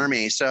other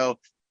army. So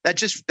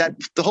the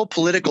whole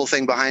political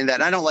thing behind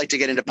that. I don't like to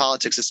get into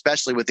politics,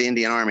 especially with the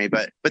Indian Army,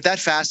 but that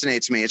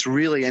fascinates me. It's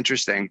really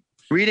interesting.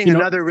 Reading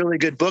another really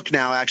good book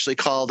now, actually,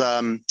 called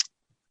A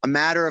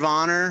Matter of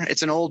Honor.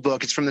 It's an old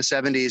book. It's from the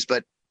 70s,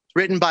 but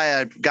written by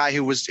a guy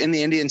who was in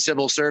the Indian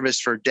Civil Service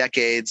for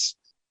decades.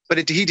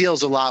 But he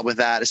deals a lot with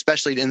that,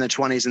 especially in the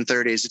 20s and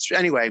 30s. It's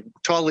anyway,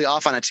 totally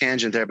off on a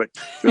tangent there, but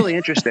really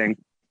interesting.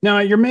 Now,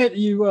 you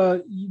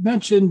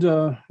mentioned,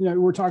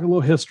 we're talking a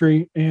little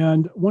history,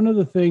 and one of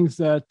the things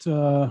that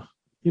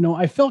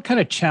I felt kind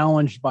of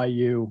challenged by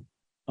you.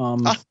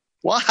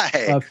 Why?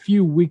 A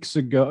few weeks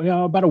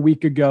ago, about a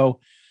week ago,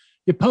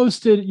 you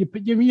posted.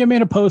 You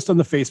made a post on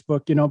the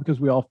Facebook, because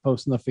we all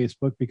post on the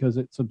Facebook because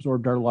it's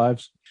absorbed our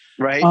lives.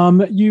 Right.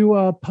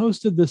 You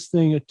posted this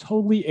thing, a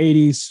totally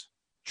 80s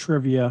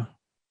trivia.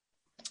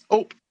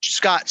 Oh,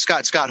 Scott,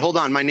 hold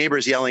on. My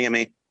neighbor's yelling at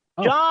me.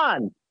 Oh.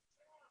 John,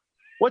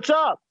 what's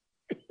up?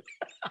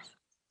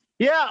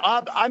 Yeah,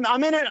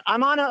 I'm in it.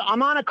 I'm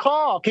on a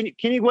call. Can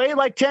you wait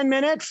like 10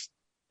 minutes?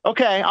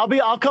 Okay,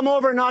 I'll come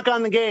over and knock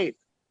on the gate.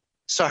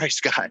 Sorry,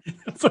 Scott.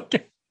 It's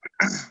okay.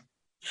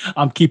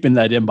 I'm keeping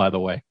that in, by the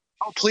way.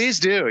 Oh, please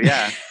do.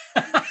 Yeah.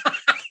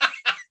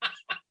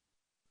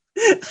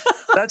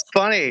 That's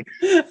funny.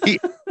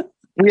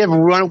 We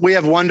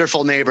have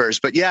wonderful neighbors,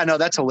 but yeah, no,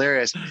 that's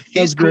hilarious.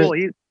 He's cool.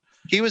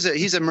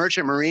 He's a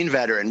merchant marine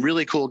veteran,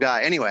 really cool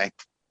guy. Anyway,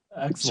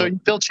 excellent. So you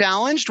feel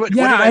challenged?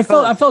 I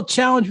felt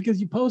challenged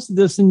because you posted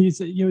this and you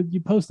said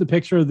you posted a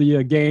picture of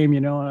the game,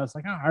 and I was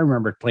like, I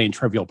remember playing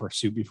Trivial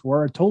Pursuit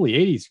before. Totally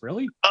 80s,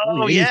 really?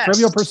 Oh, yes.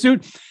 Trivial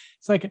Pursuit.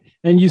 It's like,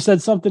 and you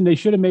said something they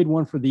should have made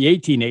one for the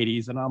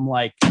 1880s, and I'm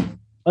like,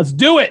 let's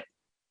do it.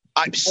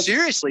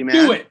 Seriously, man.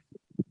 Do it.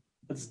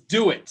 Let's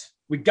do it.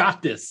 We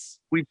got this.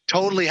 We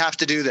totally have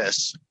to do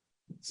this.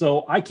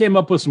 So I came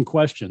up with some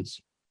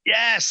questions.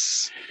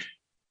 Yes.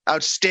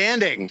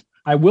 Outstanding.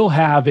 I will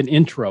have an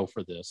intro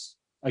for this,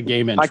 a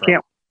game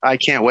intro. I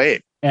can't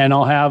wait. And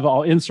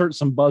I'll insert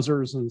some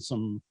buzzers and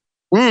some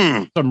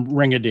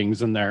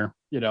ring-a-dings in there,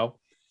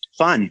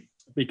 Fun.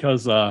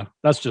 Because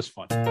that's just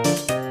fun.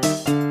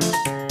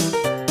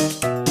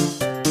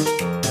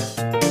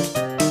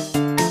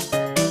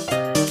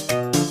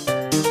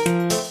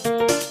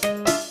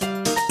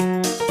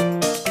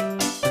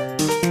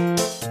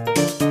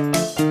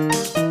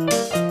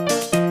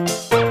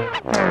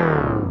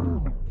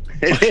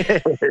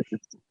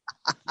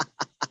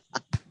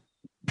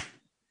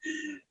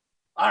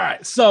 All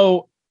right.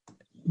 So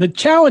the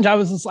challenge,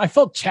 I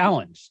felt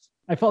challenged.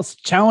 I felt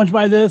challenged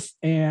by this.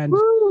 And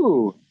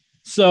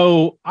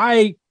so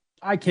I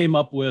came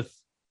up with,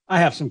 I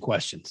have some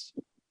questions.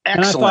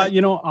 Excellent.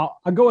 And I thought,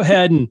 I'll go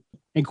ahead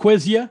and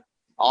quiz you.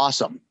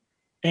 Awesome.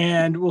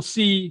 And we'll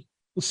see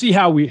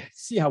how we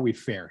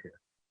fare here.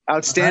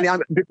 Outstanding.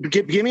 Right.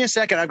 Give me a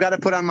second. I've got to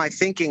put on my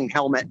thinking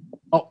helmet.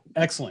 Oh,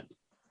 excellent.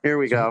 Here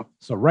we go.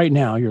 So right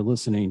now you're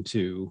listening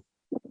to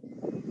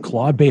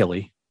Claude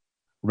Bailey,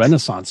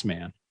 Renaissance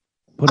Man,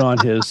 put on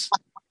his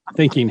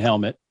thinking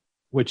helmet,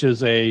 which is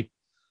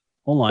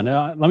hold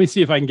on. Let me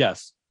see if I can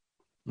guess.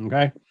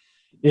 Okay.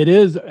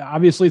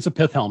 Obviously it's a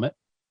pith helmet.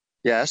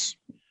 Yes.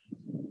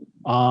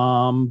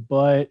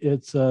 But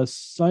it's a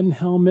sun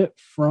helmet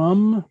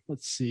from,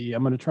 let's see,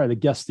 I'm going to try to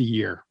guess the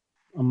year.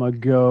 I'm going to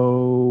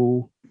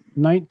go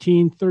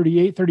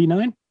 1938,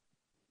 39.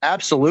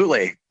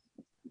 Absolutely.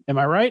 Am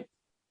I right?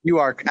 You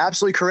are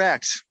absolutely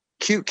correct.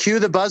 Cue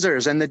the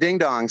buzzers and the ding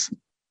dongs.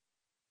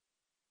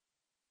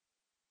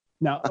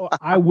 Now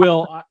I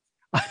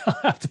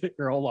have to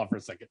hold on for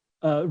a second.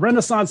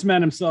 Renaissance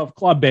man himself,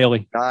 Claude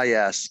Bailey. Ah,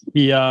 yes.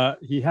 He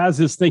has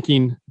his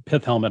thinking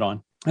pith helmet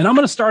on, and I'm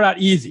going to start out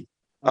easy.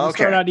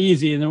 Start out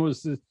easy, and then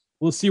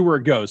we'll see where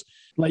it goes.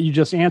 Let you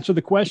just answer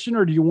the question,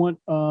 or do you want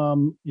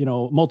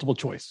multiple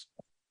choice?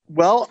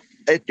 Well,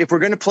 if we're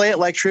going to play it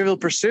like Trivial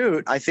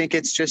Pursuit, I think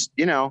it's just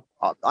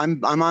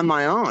I'm on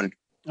my own.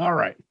 All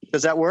right.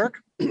 Does that work?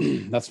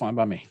 That's fine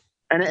by me.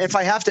 And if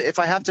I have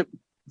to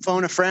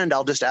phone a friend,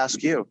 I'll just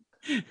ask you.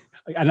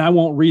 And I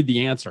won't read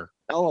the answer.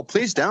 Oh, well,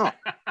 please don't.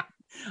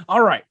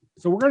 All right.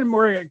 So we're going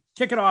to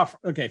kick it off.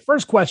 Okay.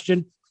 First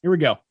question. Here we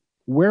go.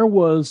 Where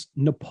was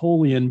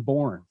Napoleon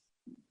born?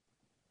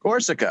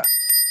 Corsica.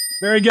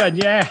 Very good.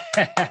 Yeah.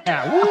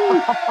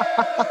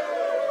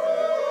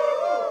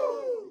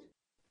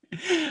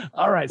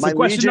 All right. So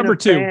question number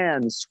 2.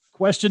 Fans.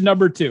 Question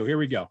number 2. Here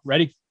we go.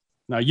 Ready?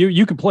 Now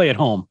you can play at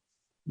home.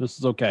 This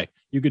is okay.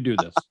 You could do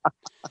this.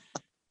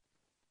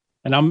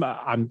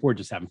 And we're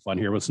just having fun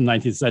here with some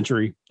 19th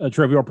century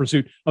Trivial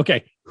Pursuit.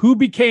 Okay. Who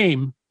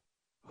became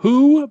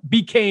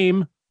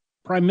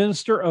Prime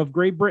Minister of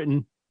Great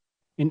Britain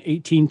in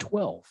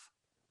 1812?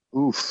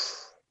 Oof.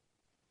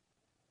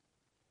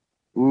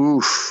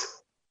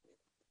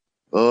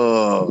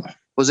 Oh,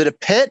 was it a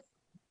Pitt?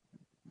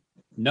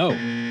 No.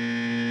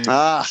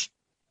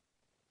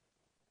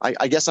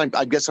 I guess I'm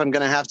going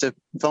to have to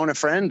phone a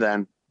friend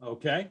then.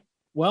 Okay.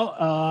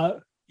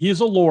 Well, he is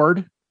a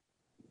lord.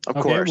 Of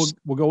course.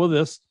 We'll go with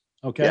this.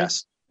 Okay.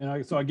 Yes.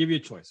 And so I'll give you a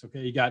choice. Okay.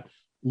 You got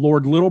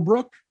Lord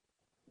Littlebrook.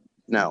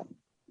 No.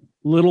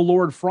 Little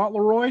Lord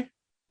Fauntleroy.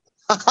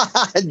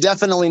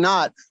 Definitely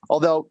not.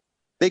 Although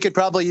they could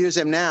probably use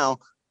him now.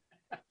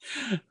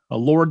 A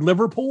Lord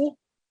Liverpool.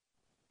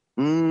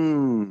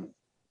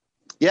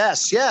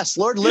 Yes.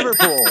 Lord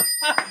Liverpool.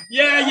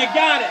 Yeah, you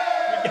got it.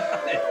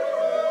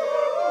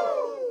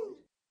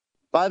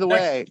 By the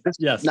way,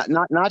 yes.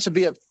 Not to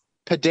be a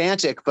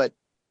pedantic, but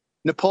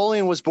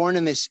Napoleon was born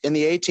in the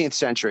 18th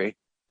century.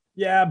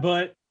 Yeah,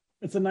 but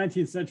it's a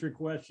 19th century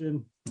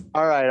question.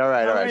 All right.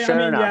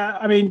 Fair enough. Yeah,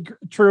 I mean,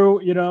 true.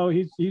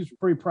 He's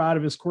pretty proud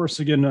of his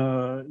Corsican,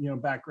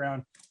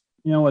 background.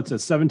 What's it,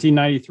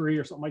 1793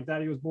 or something like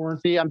that? He was born.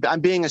 See, I'm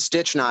being a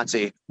stitch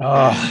Nazi.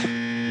 Oh,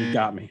 you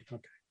got me.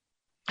 Okay.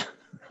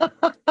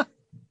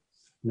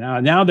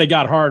 Now they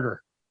got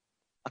harder.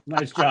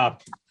 Nice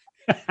job.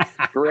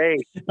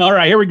 Great. All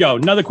right, here we go.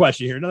 Another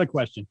question. You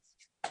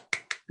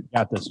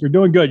got this. You're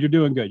doing good.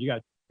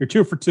 You're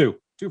 2 for 2.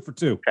 2 for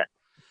 2. Okay.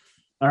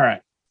 All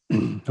right.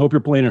 Hope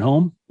you're playing at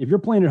home. If you're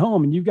playing at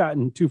home and you've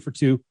gotten 2 for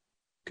 2,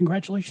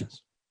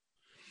 congratulations.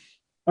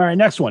 All right,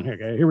 next one.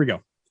 Here we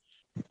go.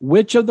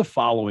 Which of the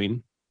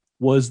following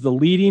was the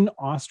leading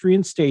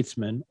Austrian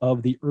statesman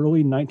of the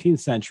early 19th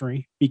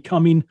century,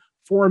 becoming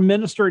foreign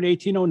minister in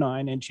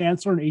 1809 and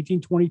chancellor in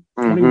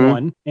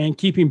 1821, and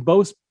keeping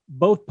both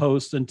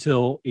posts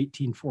until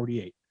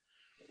 1848.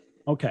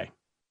 Okay.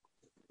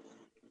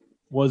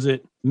 Was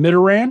it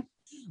Mitterrand?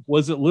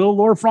 Was it Little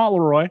Lord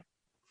Fauntleroy?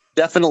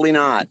 Definitely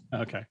not.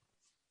 Okay.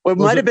 Well, it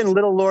might have been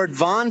Little Lord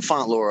von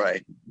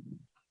Fauntleroy.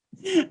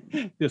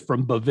 It's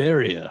from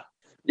Bavaria.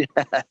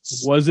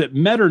 Yes. Was it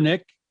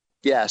Metternich?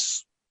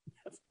 Yes.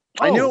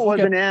 I knew it was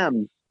an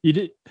M. You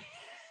did.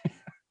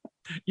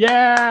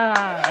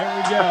 Yeah, there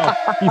we go.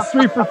 He's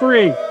 3 for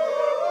 3.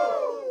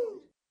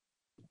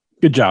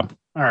 Good job.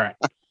 All right.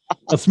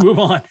 Let's move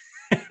on.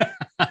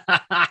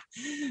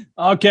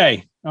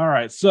 Okay. All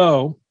right.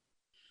 So,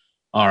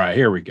 all right,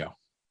 here we go.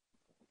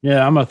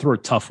 Yeah, I'm going to throw a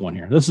tough one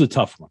here. This is a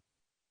tough one.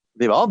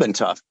 They've all been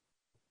tough.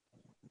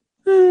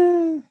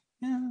 Yeah,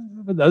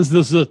 but this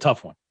is a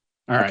tough one.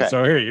 All right. Okay.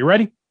 So here, you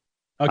ready?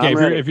 Okay.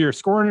 If you're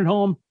scoring at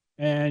home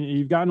and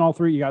you've gotten all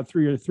three, you got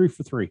 3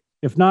 for 3.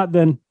 If not,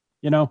 then,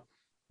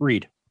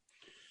 read.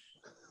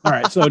 All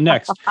right. So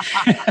next.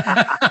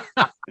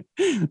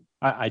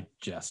 I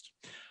jest.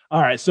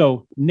 All right.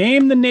 So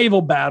name the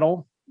naval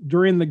battle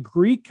during the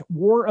Greek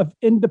War of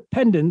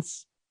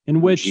Independence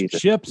in which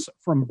ships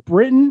from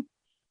Britain,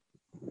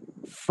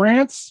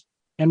 France,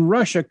 and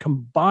Russia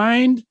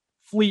combined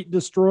fleet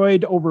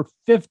destroyed over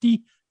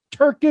 50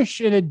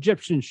 Turkish and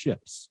Egyptian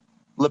ships.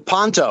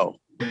 Lepanto.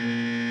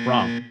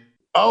 Wrong.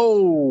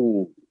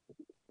 Oh.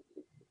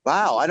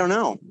 Wow. I don't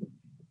know.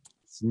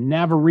 It's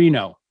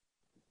Navarino.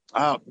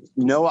 Oh,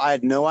 no, I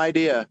had no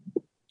idea.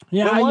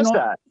 Yeah. When was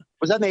that?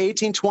 Was that in the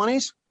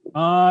 1820s?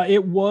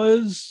 It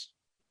was.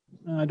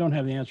 I don't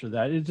have the answer to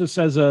that. It just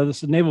says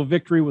this naval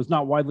victory was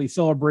not widely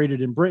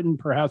celebrated in Britain,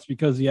 perhaps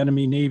because the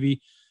enemy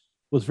navy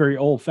was very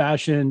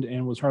old-fashioned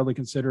and was hardly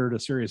considered a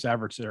serious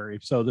adversary.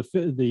 So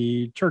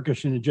the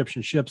Turkish and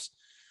Egyptian ships,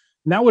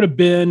 and that would have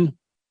been.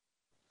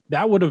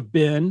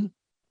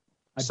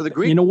 So the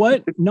Greek. You know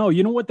what? No,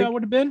 you know what that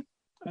would have been?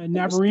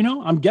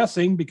 Navarino. I'm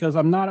guessing because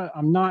I'm not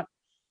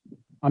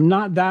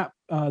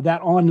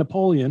that on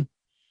Napoleon,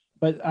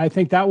 but I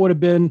think that would have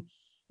been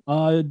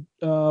when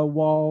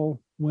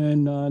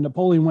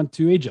Napoleon went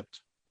to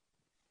Egypt.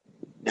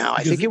 No,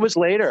 I think it was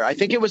later. I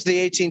think it was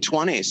the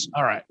 1820s.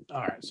 All right.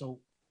 So,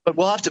 but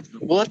we'll have to.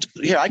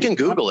 Here, I can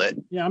Google it.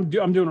 Yeah, I'm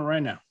doing it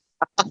right now.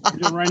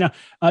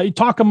 You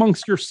talk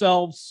amongst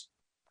yourselves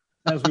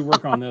as we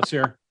work on this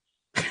here.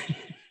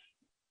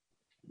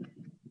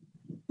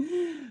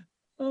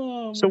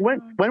 So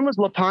when was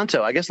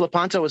Lepanto? I guess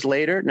Lepanto was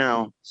later.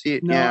 No,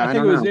 I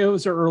think it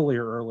was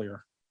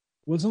earlier.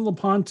 Wasn't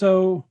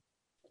Lepanto?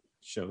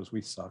 Shows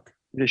we suck.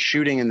 Just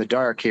shooting in the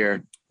dark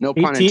here. No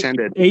pun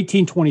intended.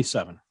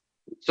 1827.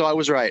 So I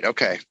was right.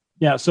 Okay.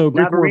 Yeah. So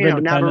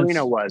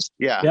Navarino was.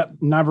 Yeah. Yep.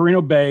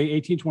 Navarino Bay,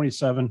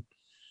 1827.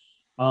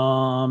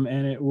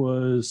 And it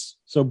was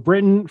so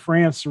Britain,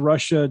 France,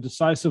 Russia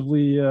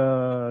decisively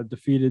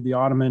defeated the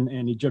Ottoman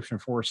and Egyptian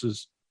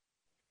forces.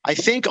 I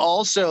think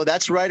also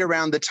that's right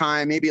around the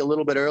time, maybe a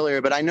little bit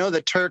earlier, but I know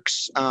the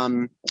Turks,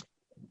 or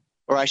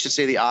I should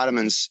say the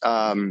Ottomans.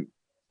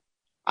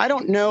 I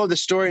don't know the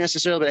story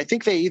necessarily, but I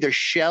think they either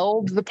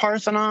shelled the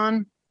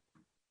Parthenon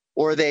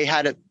or they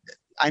had an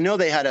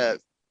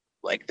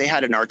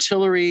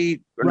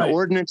artillery or an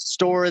ordnance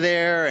store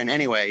there. And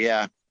anyway,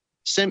 yeah.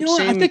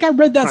 I think I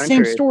read that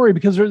same story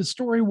because the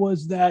story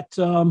was that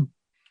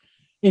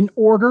in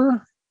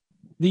order,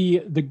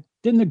 didn't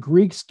the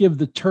Greeks give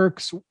the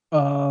Turks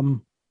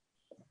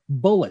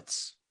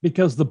bullets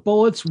because the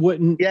bullets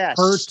wouldn't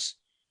hurt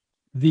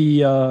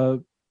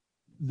the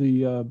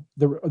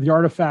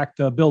artifact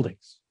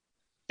buildings.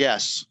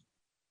 Yes,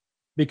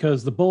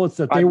 because the bullets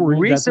that they were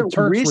that the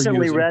Turks recently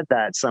were using. Read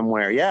that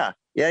somewhere. Yeah,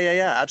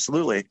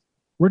 absolutely.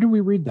 Where do we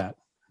read that?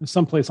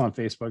 Someplace on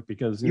Facebook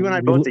because you and I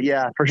both.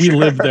 Yeah, for sure. We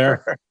live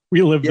there.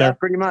 We live there.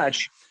 Pretty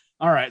much.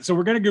 All right, so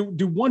we're gonna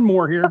do one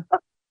more here.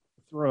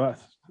 throw a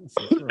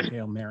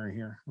Hail Mary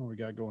here. What we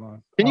got going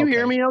on? Can you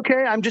hear me?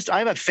 Okay, I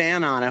have a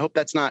fan on. I hope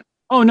that's not.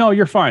 Oh no,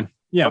 you're fine.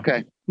 Yeah.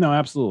 Okay. No,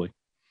 absolutely.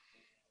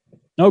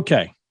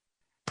 Okay,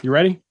 you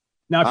ready?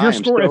 Now, if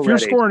you're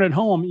scoring at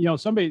home,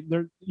 somebody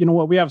there. You know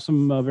what? We have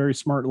some very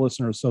smart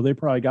listeners, so they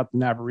probably got the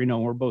Navarino.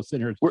 And we're both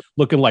sitting here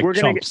looking like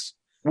chumps.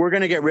 We're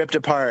gonna get ripped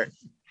apart.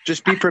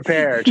 Just be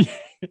prepared. You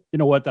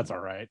know what? That's all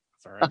right.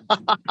 It's all right.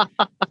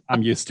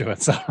 I'm used to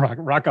it. So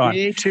rock on.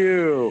 Me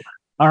too.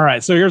 All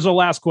right. So here's the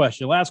last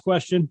question.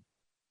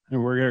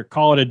 And we're going to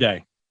call it a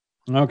day.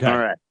 Okay. All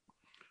right.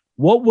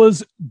 What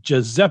was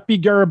Giuseppe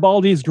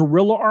Garibaldi's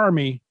guerrilla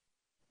army,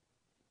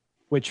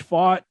 which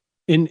fought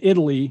in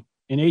Italy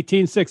in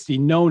 1860,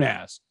 known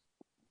as?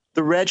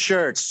 The Red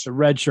Shirts. The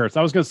Red Shirts.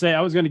 I was going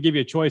to give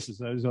you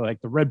choices. I was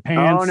like the red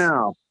pants. Oh,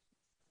 no.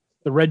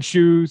 The red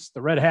shoes,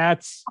 the red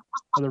hats,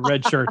 or the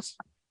red shirts.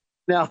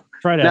 Now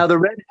the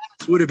red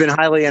hats would have been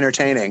highly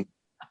entertaining.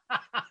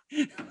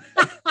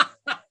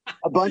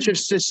 A bunch of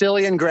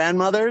Sicilian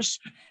grandmothers.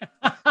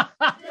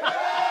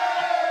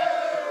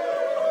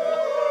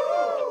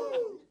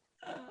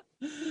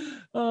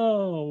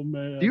 Oh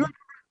man!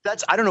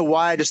 I don't know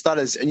why I just thought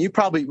and you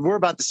probably we're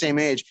about the same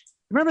age.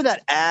 Remember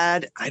that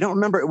ad? I don't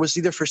remember. It was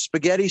either for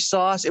spaghetti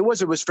sauce. It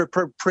was for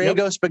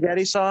Prego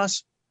spaghetti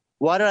sauce.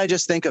 Why did I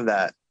just think of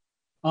that?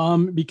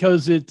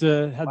 Because it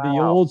had the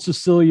old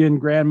Sicilian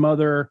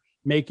grandmother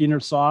making her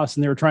sauce,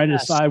 and they were trying to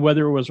decide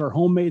whether it was her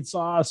homemade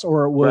sauce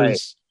or it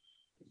was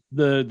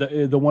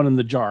the one in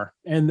the jar.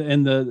 And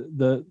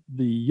the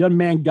young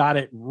man got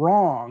it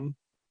wrong.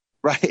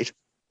 Right.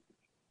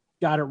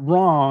 Got it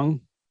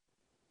wrong.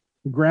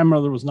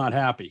 Grandmother was not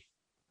happy.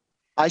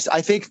 I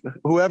think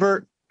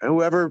whoever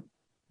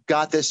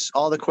got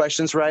all the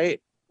questions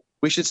right,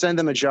 we should send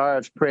them a jar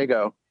of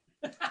Prego.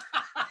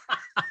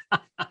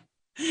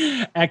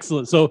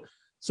 Excellent. So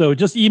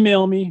just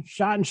email me,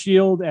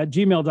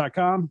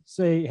 shotandshield@gmail.com.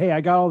 Say, hey,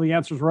 I got all the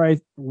answers right.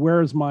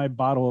 Where's my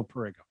bottle of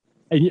Prego?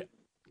 And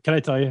can I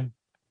tell you,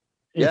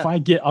 if I'll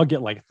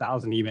get like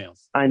 1,000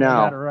 emails. I know.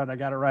 I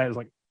got it right. I was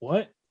like,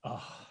 what?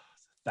 Oh,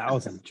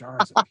 1,000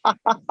 jars.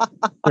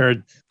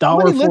 They're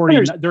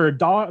 $1.40. They're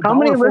How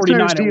many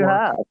listeners do you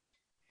have?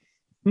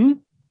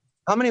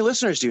 How many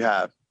listeners do you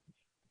have?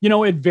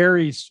 It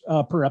varies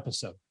per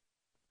episode.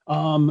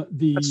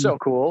 That's so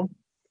cool.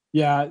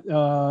 Yeah,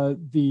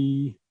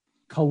 the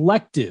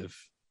collective.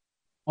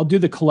 I'll do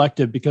the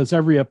collective because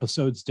every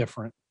episode's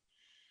different.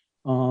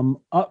 When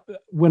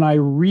I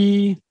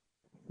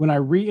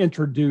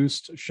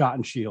reintroduced Shot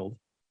and Shield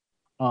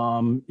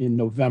in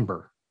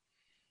November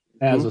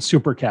as a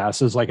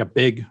supercast, as like a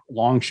big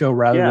long show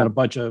rather than a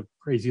bunch of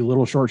crazy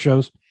little short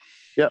shows.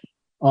 Yep.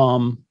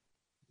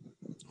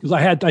 Because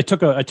I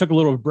took a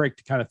little break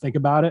to kind of think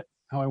about it,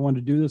 how I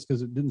wanted to do this,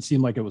 because it didn't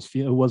seem like it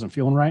wasn't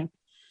feeling right.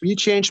 You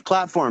changed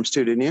platforms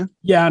too, didn't you?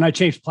 Yeah, and I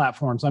changed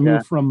platforms. I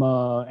moved from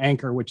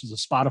Anchor, which is a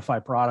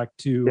Spotify product,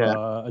 to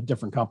a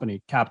different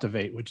company,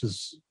 Captivate, which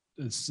is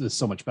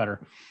so much better.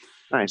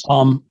 Nice.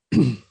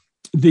 When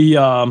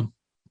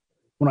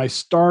I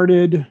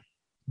started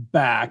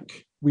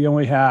back, we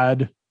only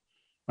had.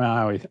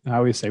 I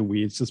always say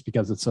we. It's just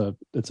because it's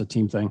a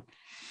team thing.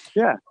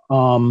 Yeah.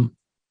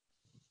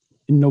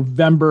 In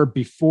November,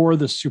 before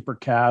the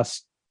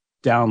Supercast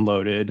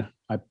downloaded,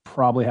 I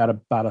probably had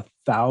about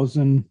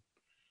 1,000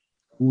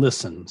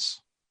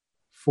 listens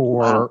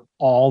for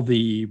all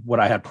what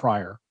I had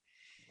prior.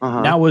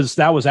 That was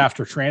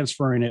after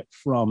transferring it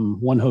from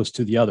one host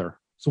to the other.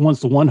 So once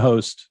the one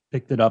host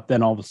picked it up,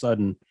 then all of a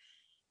sudden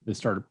it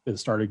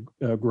started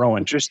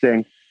growing.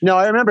 Interesting. No,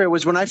 I remember it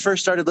was when I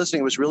first started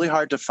listening. It was really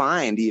hard to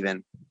find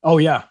even. Oh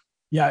yeah.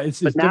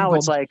 It's now difficult.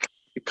 it's like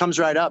it comes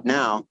right up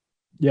now.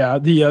 Yeah,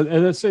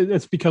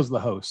 it's because of the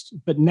host.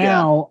 But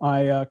now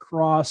I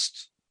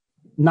crossed,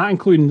 not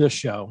including this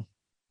show,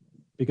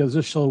 because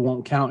this show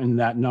won't count in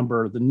that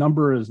number. The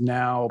number is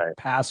now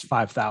past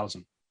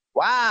 5,000.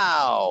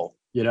 Wow.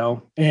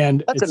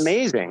 And that's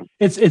amazing.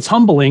 It's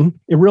humbling.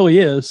 It really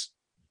is,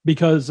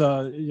 because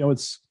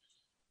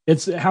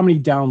it's how many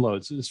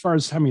downloads as far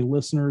as how many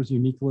listeners,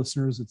 unique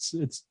listeners.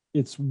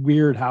 It's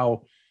weird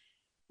how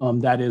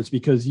that is,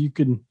 because you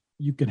can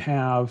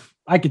have,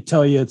 I could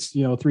tell you it's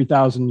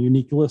 3,000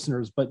 unique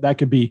listeners, but that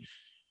could be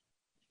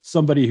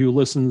somebody who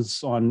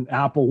listens on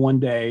Apple one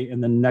day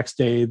and then the next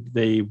day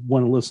they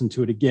want to listen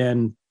to it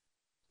again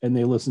and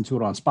they listen to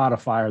it on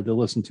Spotify, or they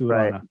listen to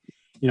it on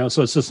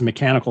so it's just a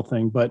mechanical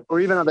thing, or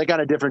even though they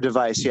got a different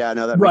device. Yeah,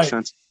 no, that makes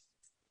sense.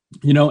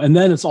 And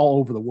then it's all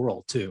over the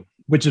world too,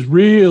 which is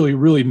really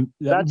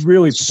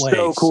plays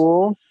so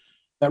cool.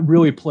 That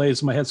really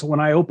plays in my head. So when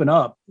I open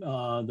up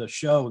the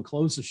show and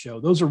close the show,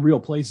 those are real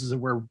places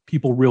where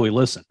people really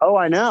listen. Oh,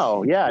 I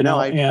know. Yeah,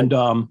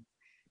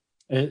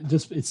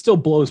 it still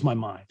blows my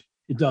mind.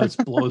 It does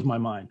blows my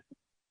mind.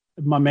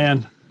 My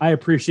man, I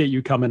appreciate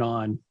you coming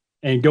on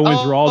and going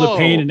through all the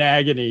pain and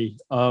agony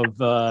of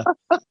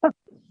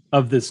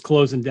this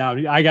closing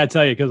down. I got to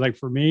tell you, because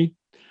for me,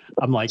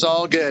 I'm like, it's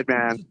all good,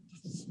 man.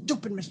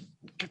 Stupid mistake.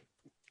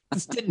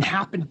 This didn't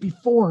happen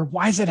before.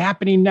 Why is it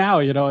happening now?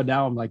 And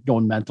now I'm like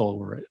going mental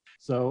over it.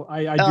 So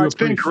I do. It's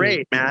been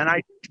great, man.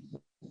 I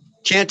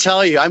can't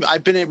tell you.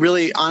 I've been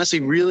honestly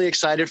really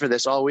excited for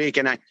this all week,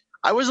 and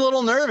I was a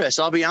little nervous.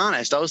 I'll be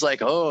honest. I was like,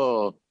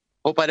 hope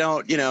I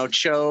don't,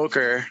 choke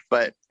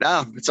but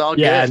no, it's all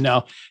good. Yeah,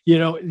 no,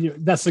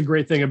 that's the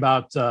great thing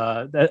about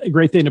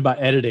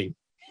editing.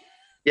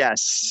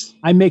 Yes,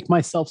 I make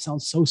myself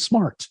sound so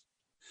smart,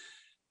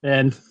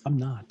 and I'm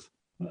not.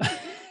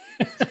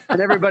 And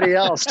everybody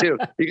else too.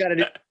 You got to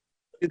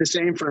do the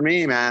same for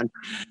me, man.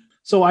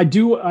 So I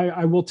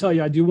will tell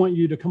you, I do want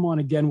you to come on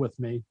again with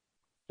me.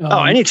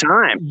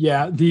 Anytime.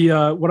 Yeah.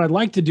 What I'd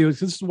like to do is,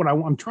 this is what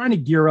I'm trying to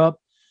gear up,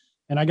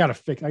 and I gotta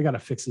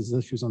fix these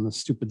issues on the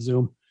stupid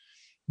Zoom.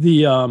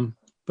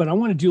 But I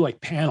want to do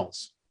like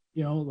panels,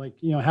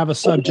 have a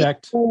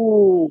subject,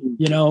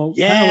 kind of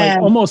like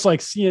almost like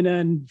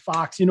CNN,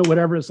 Fox,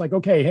 whatever. It's like,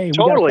 okay, hey,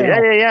 totally.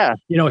 Yeah.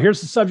 Here's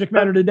the subject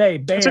matter today.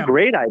 Bam. That's a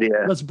great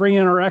idea. Let's bring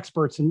in our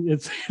experts, and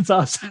it's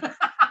us.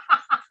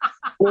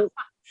 Why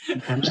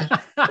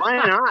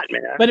not,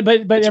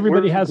 man? But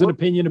everybody has an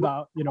opinion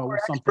about, more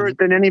something. Expert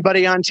than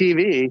anybody on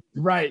TV.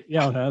 Right.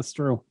 Yeah, that's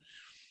true.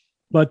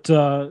 But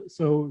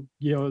so,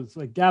 it's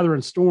like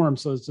gathering storm.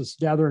 So it's just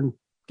gathering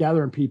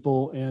gathering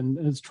people, and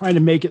it's trying to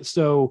make it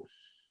so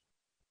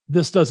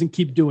this doesn't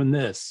keep doing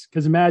this.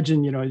 Because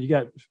imagine, you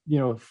got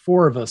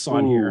 4 of us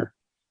on here,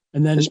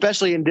 and then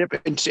especially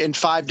in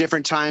 5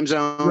 different time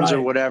zones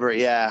or whatever.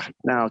 Yeah,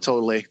 no,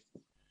 totally.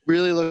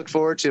 Really look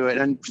forward to it,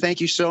 and thank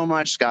you so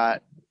much,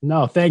 Scott.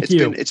 No, thank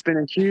you. It's been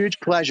a huge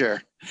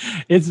pleasure.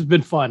 It's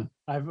been fun.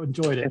 I've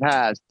enjoyed it. It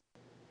has.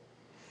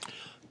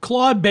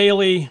 Claude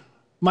Bailey,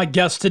 my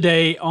guest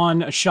today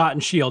on Shot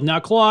and Shield. Now,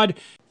 Claude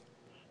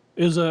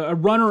is a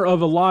runner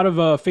of a lot of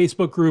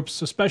Facebook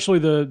groups, especially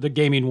the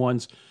gaming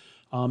ones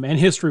and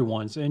history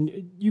ones.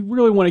 And you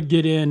really want to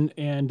get in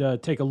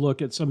and take a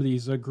look at some of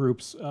these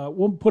groups.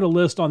 We'll put a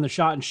list on the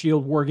Shot and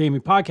Shield Wargaming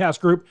podcast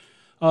group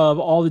of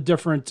all the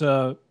different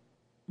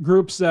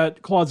groups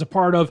that Claude's a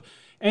part of.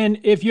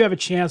 And if you have a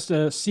chance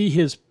to see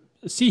his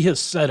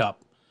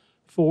setup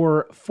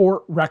for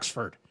Fort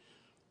Rexford,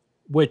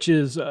 which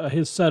is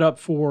his setup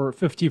for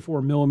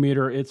 54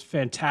 millimeter, it's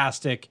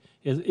fantastic.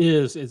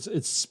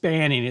 It's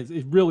spanning.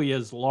 It really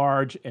is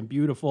large and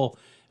beautiful.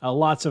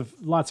 Lots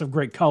of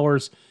great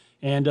colors,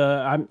 and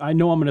I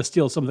know I'm going to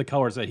steal some of the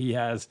colors that he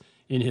has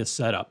in his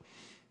setup.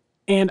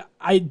 And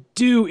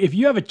if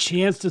you have a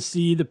chance to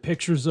see the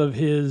pictures of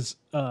his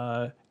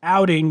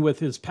outing with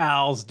his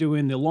pals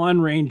doing the Long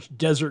Range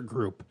Desert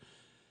Group.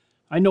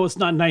 I know it's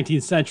not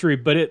 19th century,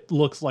 but it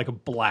looks like a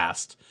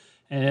blast,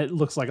 and it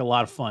looks like a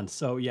lot of fun.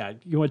 So yeah,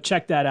 you want to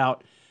check that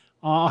out.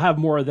 I'll have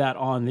more of that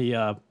on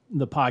the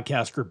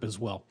podcast group as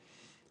well.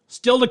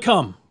 Still to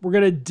come, we're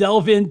going to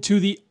delve into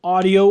the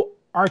audio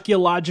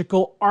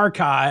archaeological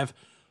archive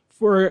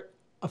for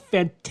a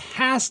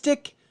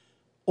fantastic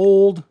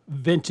old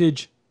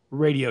vintage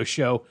radio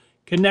show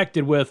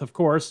connected with, of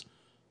course,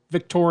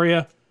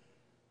 Victoria,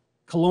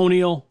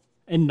 colonial,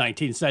 and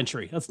 19th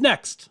century. That's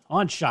next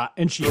on Shot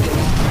and Shield.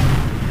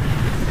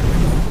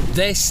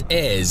 This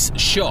is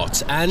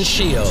Shot and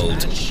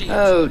Shield.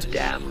 Oh,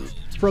 damn.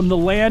 From the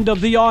land of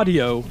the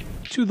audio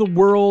to the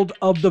world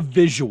of the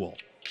visual,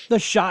 the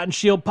Shot and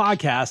Shield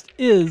podcast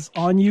is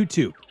on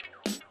YouTube.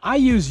 I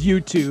use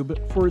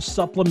YouTube for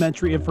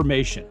supplementary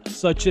information,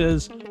 such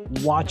as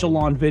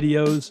watch-along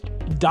videos,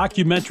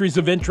 documentaries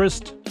of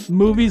interest,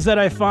 movies that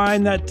I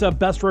find that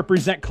best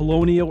represent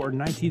colonial or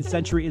 19th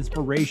century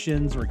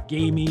inspirations or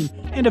gaming,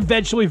 and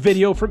eventually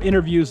video from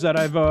interviews that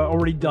I've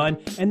already done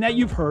and that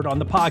you've heard on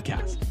the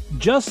podcast.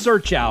 Just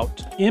search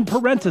out, in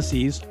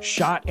parentheses,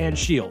 Shot and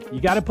Shield.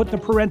 You got to put the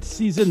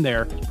parentheses in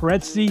there,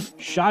 parentheses,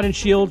 Shot and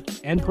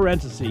Shield, and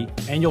parentheses,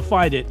 and you'll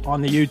find it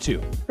on the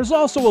YouTube. There's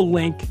also a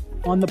link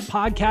on the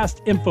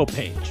podcast info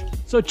page.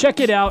 So check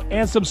it out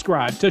and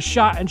subscribe to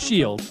Shot and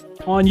Shield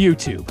on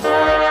YouTube.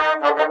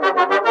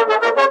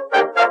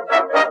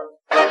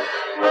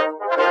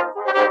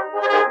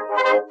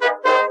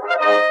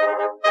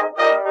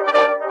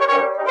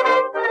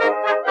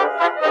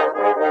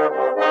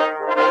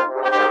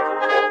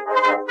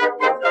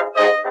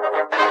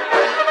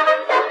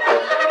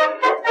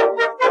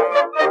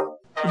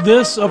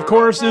 This, of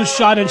course, is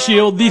Shot and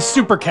Shield, the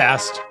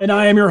Supercast, and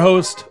I am your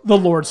host, the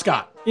Lord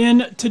Scott.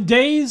 In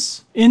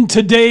today's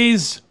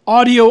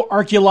audio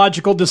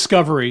archaeological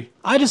discovery,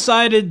 I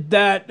decided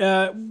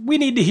that we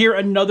need to hear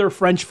another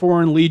French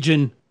Foreign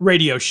Legion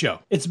radio show.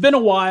 It's been a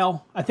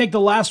while. I think the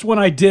last one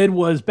I did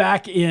was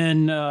back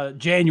in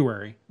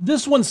January.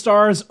 This one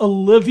stars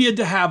Olivia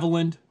de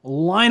Havilland,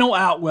 Lionel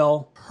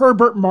Atwell,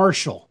 Herbert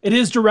Marshall. It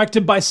is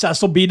directed by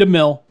Cecil B.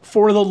 DeMille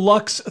for the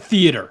Lux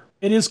Theater.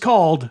 It is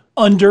called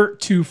Under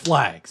Two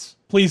Flags.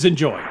 Please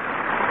enjoy.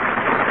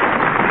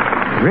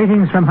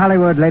 Greetings from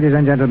Hollywood, ladies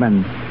and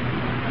gentlemen.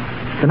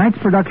 Tonight's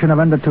production of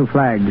Under Two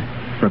Flags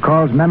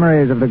recalls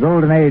memories of the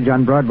golden age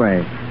on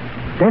Broadway.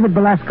 David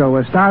Belasco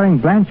was starring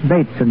Blanche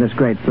Bates in this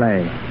great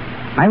play.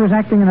 I was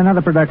acting in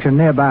another production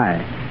nearby,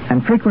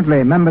 and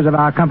frequently members of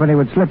our company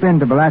would slip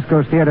into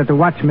Belasco's theater to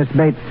watch Miss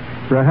Bates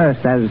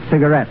rehearse as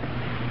Cigarette.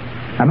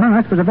 Among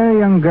us was a very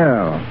young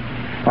girl,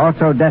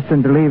 also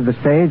destined to leave the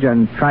stage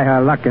and try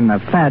her luck in a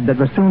fad that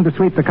was soon to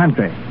sweep the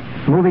country,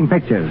 moving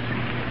pictures.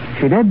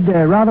 She did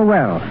rather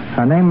well.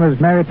 Her name was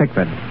Mary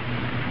Pickford.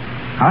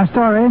 Our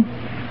story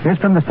is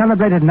from the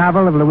celebrated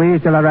novel of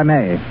Louise de la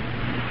Ramée.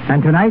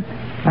 And tonight,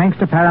 thanks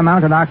to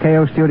Paramount and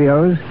RKO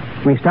Studios,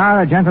 we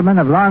star a gentleman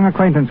of long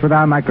acquaintance with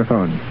our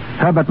microphone,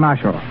 Herbert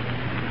Marshall.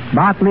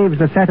 Bart leaves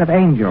the set of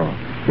Angel,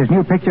 his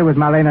new picture with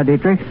Marlene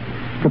Dietrich,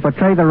 to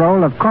portray the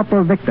role of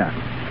Corporal Victor.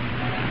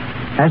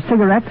 As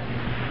Cigarette,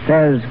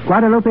 there's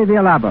Guadalupe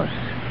Villalobos,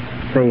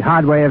 the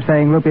hard way of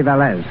saying Lupe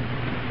Velez.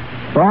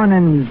 Born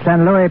in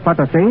San Luis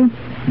Potosi,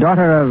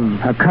 daughter of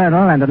a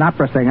colonel and an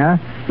opera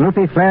singer,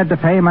 Lupe flared to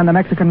fame on the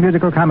Mexican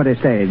musical comedy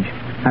stage,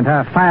 and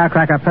her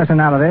firecracker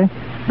personality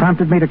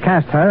prompted me to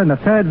cast her in the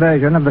third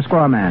version of The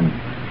Squaw Man.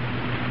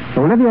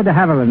 Olivia de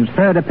Havilland's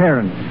third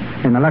appearance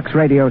in the Lux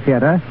Radio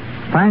Theater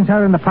finds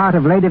her in the part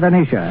of Lady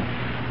Venetia.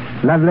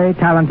 Lovely,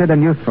 talented,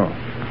 and youthful,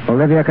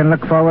 Olivia can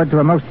look forward to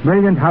a most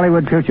brilliant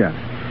Hollywood future.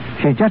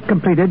 She's just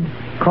completed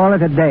Call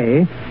It a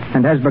Day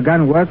and has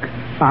begun work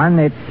on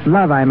It's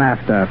Love I'm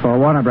After for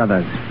Warner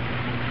Brothers.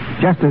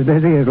 Just as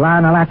busy as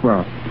Lionel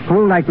Atwell,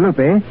 who, like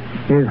Lupe,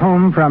 is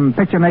home from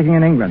picture making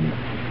in England.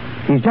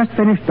 He's just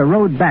finished The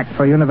Road Back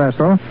for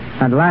Universal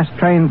and Last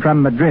Train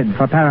from Madrid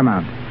for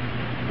Paramount.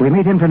 We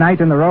meet him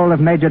tonight in the role of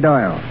Major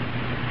Doyle.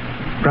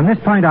 From this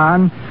point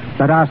on,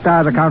 let our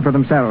stars account for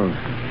themselves.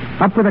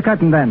 Up with the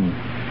curtain, then,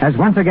 as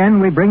once again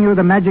we bring you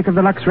the magic of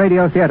the Lux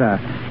Radio Theater,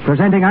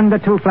 presenting Under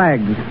Two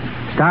Flags,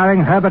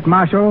 starring Herbert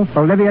Marshall,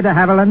 Olivia de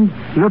Havilland,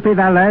 Lupe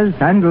Valdez,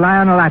 and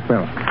Lionel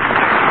Atwill.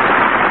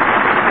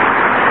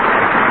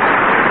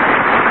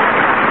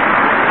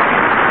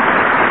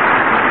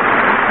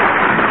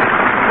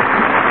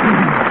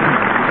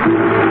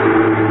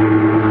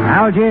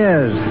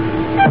 Algiers.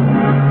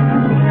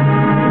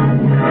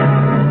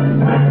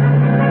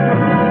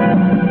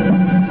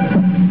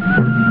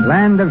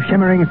 Land of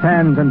shimmering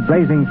sands and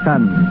blazing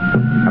sun,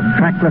 of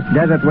trackless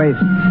desert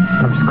wastes,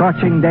 of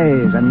scorching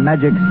days and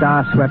magic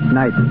star-swept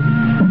nights.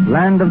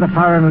 Land of the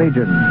Foreign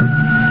Legion.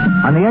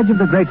 On the edge of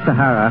the Great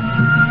Sahara,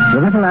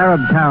 the little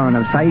Arab town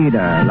of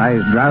Saida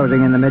lies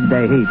drowsing in the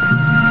midday heat.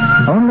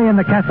 Only in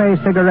the Café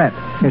Cigarette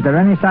is there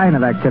any sign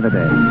of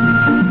activity.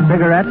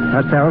 Cigarette,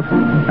 herself,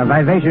 a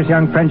vivacious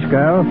young French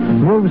girl,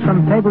 moves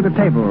from table to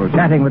table,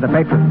 chatting with the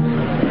patrons.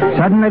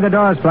 Suddenly the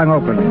doors flung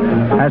open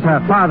as her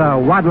father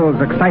waddles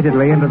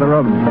excitedly into the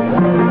room.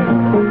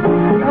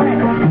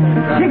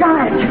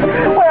 Cigarette,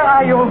 where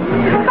are you?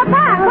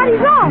 Papa, what is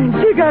wrong?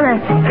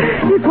 Cigarette,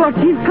 the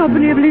Portuguese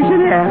Company of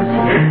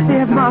Legionnaires. They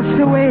have marched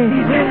away.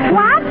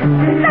 What?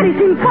 That is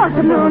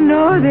impossible.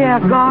 No, they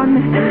are gone.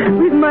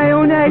 With my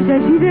own eyes, I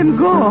see them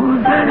go.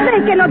 They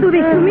cannot do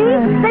this to me.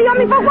 They owe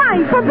me for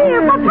wine, for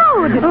beer, for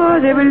food.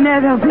 Oh, they will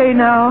never pay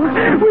now.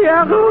 We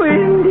are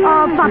ruined.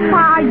 Oh,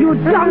 Papa, you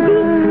donkey.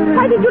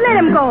 Why did you let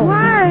them go?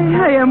 Why?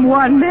 I am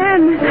one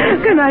man.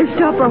 Can I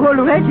stop a whole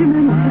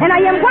regiment? And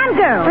I am one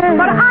girl.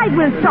 But I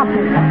will stop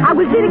it. I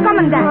will see the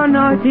commandant. Oh,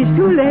 no, it is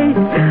too late.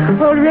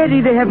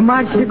 Already they have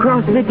marched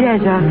across the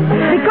desert.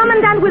 The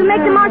commandant will make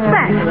the march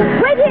back.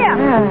 Wait here.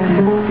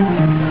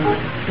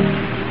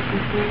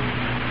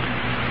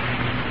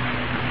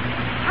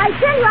 I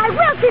tell you, I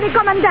will see the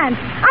commandant.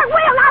 I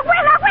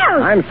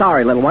will. I'm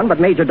sorry, little one, but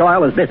Major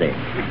Doyle is busy.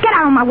 Get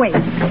out of my way.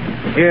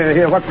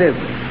 Here, what's this?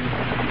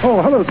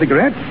 Oh, hello,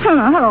 Cigarette.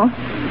 Hello.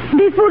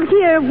 These fools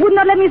here would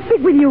not let me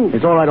speak with you.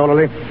 It's all right,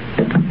 orderly.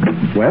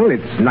 Well,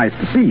 it's nice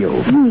to see you.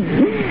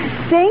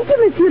 Thank you,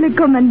 Monsieur le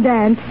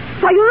Commandant.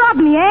 So you robbed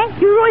me, eh?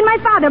 You ruined my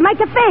father, my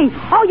cafe.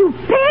 Oh, you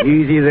pig!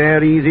 Easy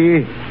there,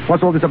 easy.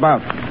 What's all this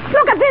about?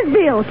 Look at this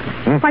bill.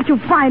 What you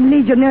fine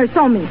legionnaires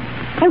saw me.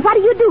 And what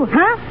do,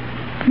 huh?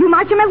 You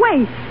march him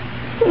away.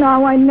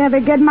 No, I never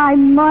get my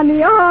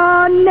money.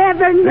 Oh,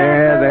 never.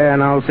 There,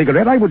 now,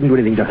 Cigarette, I wouldn't do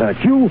anything to hurt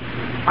you.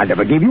 I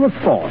never gave you a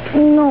thought.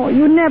 No,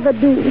 you never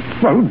do.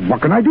 Well,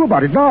 what can I do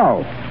about it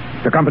now?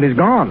 The company's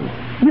gone.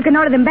 You can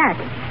order them back.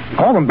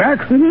 Call them back?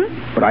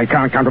 Mm-hmm. But I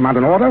can't countermand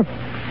an order.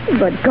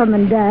 But,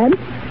 Commandant,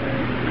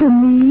 for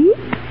me?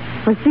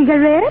 For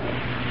Cigarette?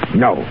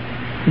 No.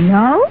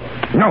 No?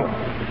 No.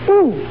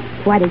 Ooh,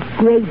 what a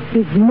great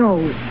big no.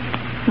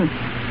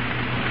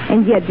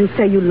 And yet you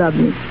say you love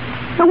me.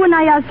 So when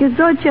I ask you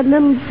such a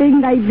little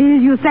thing like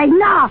this, you say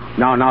no.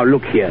 Now,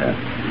 look here.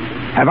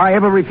 Have I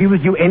ever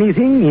refused you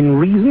anything in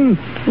reason?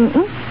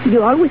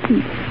 You always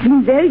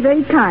been very,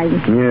 very kind.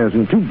 Yes,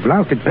 and too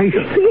blasted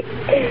patient.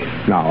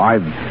 Now,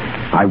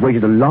 I've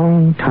waited a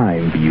long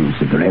time for you,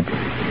 Cigarette.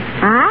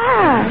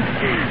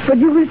 Ah, but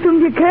you will soon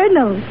be a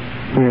colonel.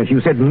 Yes,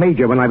 you said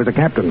major when I was a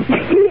captain.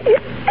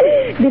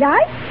 Did I?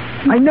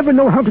 I never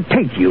know how to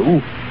take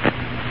you.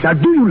 Now,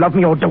 do you love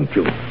me or don't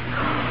you?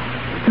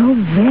 So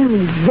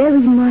very, very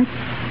much.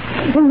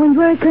 And when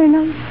you're a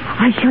colonel,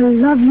 I shall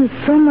love you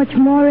so much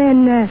more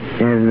and...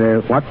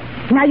 And what?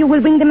 Now you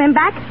will bring the men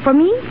back for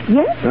me,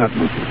 yes?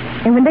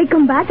 And when they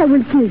come back, I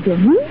will kill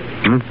them,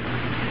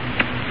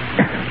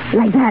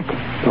 Like that.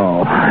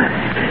 Oh,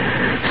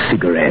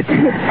 Cigarette.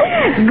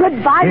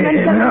 Goodbye,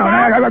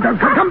 no,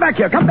 come back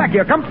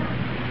here, come.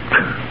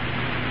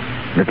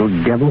 Little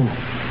devil.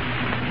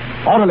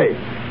 Orderly.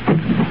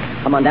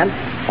 Commandant?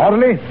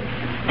 Orderly.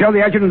 Tell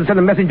the adjutant to send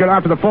a messenger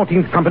after the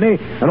 14th Company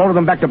and order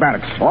them back to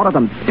barracks. Order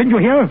them. Didn't you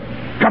hear?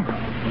 Jump.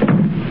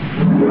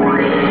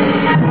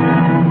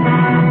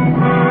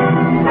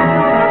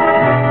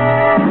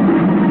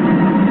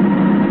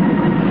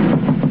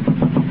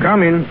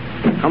 Come in.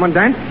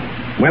 Commandant?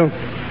 Well?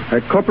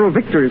 Corporal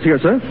Victor is here,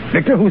 sir.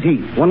 Victor? Who's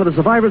he? One of the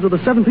survivors of the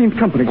 17th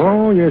Company. Sir.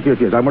 Oh, yes.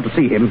 I want to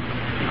see him.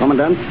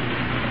 Commandant?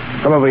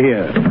 Come over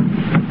here.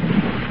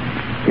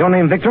 Your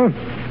name, Victor?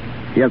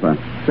 Yes, sir.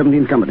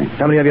 17th Company.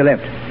 How many have you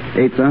left?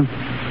 8, sir.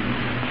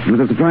 It was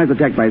a surprise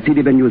attack by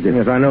C.D. Ben Yusuf.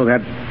 Yes, I know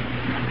that.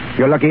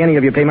 You're lucky any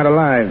of you came out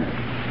alive.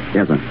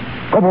 Yes, sir.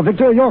 Corporal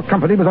Victor, your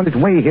company was on its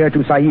way here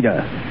to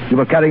Saida. You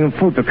were carrying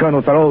food to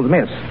Colonel Farrell's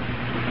mess.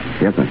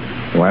 Yes, sir.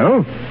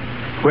 Well,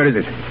 where is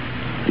it?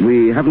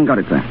 We haven't got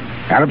it, sir.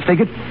 Arabs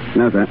take it?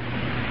 No, sir.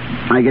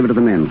 I gave it to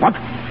the men. What?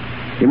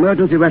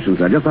 Emergency rations,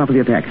 sir, just after the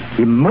attack.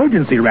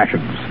 Emergency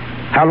rations?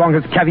 How long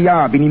has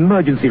caviar been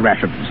emergency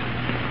rations?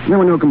 There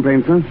were no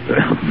complaints, sir.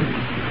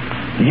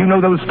 You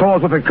know those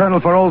stores were for Colonel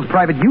Farrell's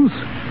private use?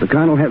 The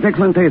Colonel has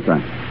excellent taste, sir.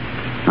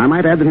 I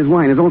might add that his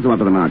wine is also up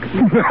to the mark.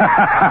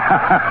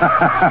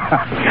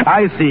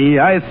 I see.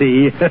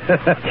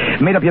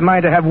 Made up your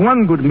mind to have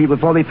one good meal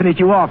before they finish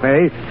you off,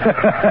 eh?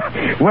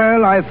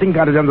 Well, I think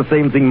I'd have done the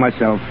same thing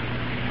myself.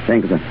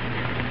 Thank you, sir.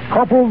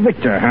 Corporal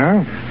Victor,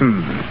 huh?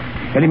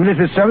 Any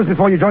military service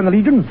before you joined the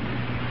Legion?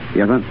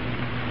 Yes, sir.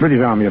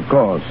 British Army, of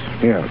course.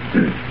 Yeah.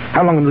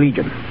 How long in the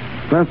Legion?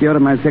 First year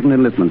of my second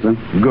enlistment, sir.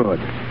 Good.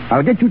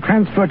 I'll get you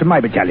transferred to my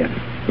battalion.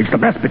 It's the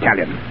best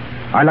battalion.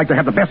 I like to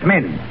have the best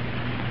men.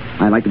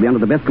 I like to be under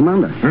the best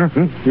commander.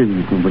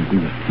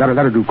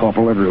 That'll do,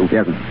 Corporal. That'll do.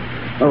 Yes, sir.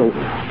 Oh,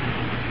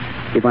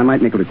 if I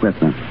might make a request,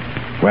 sir.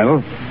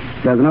 Well?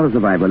 There's another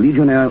survivor,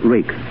 Legionnaire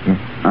Rake.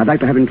 I'd like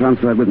to have him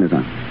transferred with me,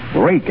 sir.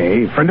 Rake,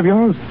 eh? Friend of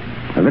yours?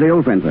 A very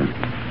old friend, sir.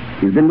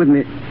 He's been with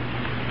me.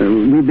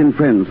 We've been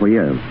friends for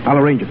years. I'll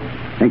arrange it.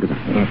 Thank you, sir.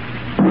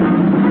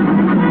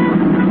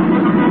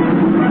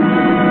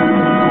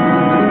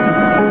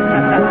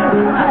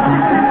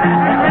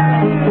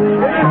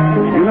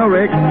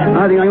 Rick,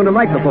 I think I'm going to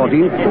like the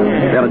 14th.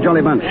 They're a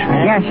jolly bunch.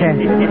 Yes, sir. A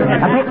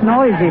bit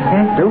noisy,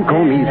 sir. Don't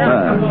call me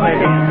sir.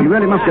 You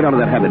really must get out of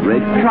that habit, Rick.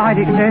 Tried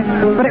it, sir,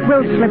 but it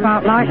will slip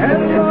out like...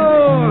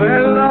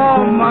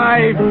 Hello,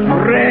 my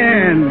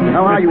friend.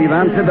 How are you,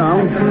 Ivan? Sit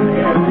down.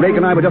 Rick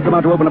and I were just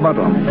about to open a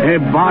bottle. A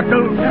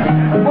bottle?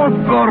 Of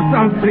course,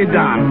 I'll sit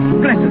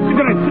down. Blessed,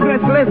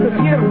 cigarette, blessed.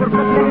 Here for...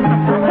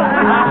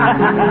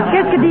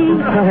 Cassidy.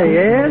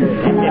 Yes?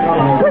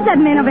 Who's that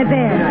man over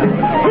there?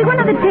 He's one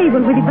at the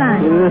table with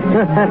Ivan.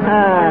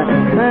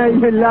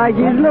 You like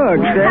his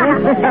looks, eh?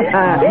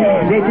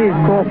 This is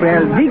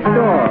Corporal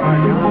Victor.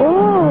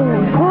 Oh,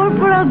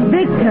 Corporal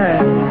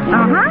Victor.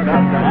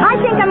 I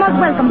think I must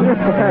welcome you.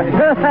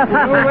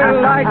 You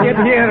will like it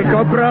here,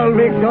 Corporal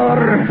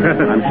Victor.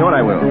 I'm sure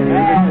I will.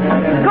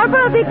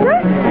 Corporal Victor,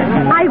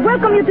 I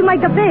welcome you to my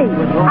cafe.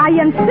 I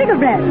am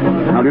Cigarette.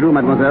 How do you do,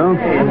 mademoiselle?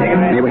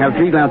 May we have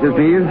 3 glasses,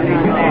 please?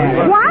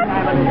 What?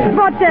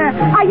 But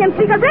I am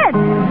Cigarette,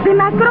 the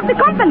master of the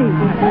company.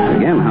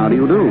 Again, how do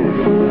you do?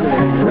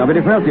 Now,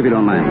 very first, if you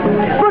don't mind.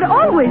 But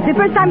always, the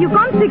first time you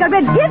come,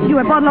 Cigarette gives you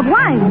a bottle of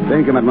wine.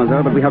 Thank you,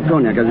 mademoiselle, but we have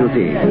cognac, as you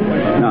see.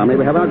 Now, may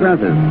we have our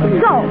glasses?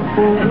 So,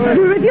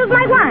 you refuse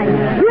my wine.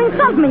 You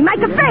insult me, my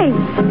cafe.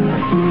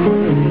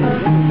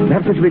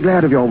 Perhaps we should be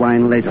glad of your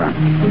wine later.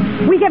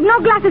 We have no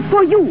glasses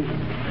for you,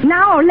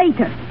 now or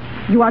later.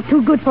 You are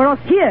too good for us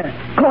here,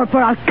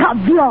 Corporal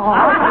Cutlaw.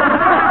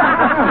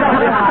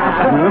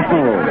 No.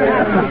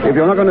 If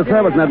you're not going to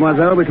serve us,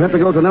 mademoiselle, we shall have to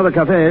go to another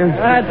cafe.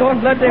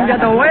 Don't let him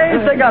get away,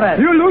 Cigarette.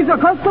 You lose a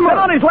customer. Sit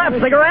on his lap,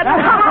 Cigarette.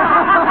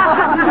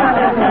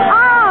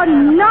 Oh,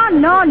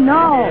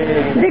 no.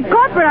 The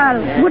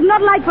corporal would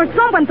not like for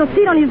someone to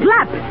sit on his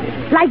lap.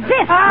 Like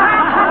this.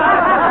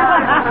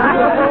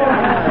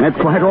 That's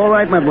quite all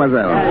right,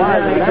 mademoiselle.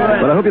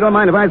 But I hope you don't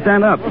mind if I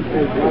stand up.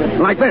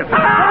 Like this.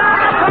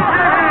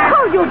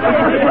 You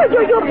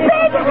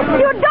pig!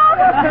 You dog!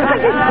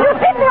 You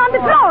hit me on the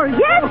floor,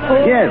 yes?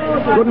 Yes.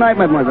 Good night,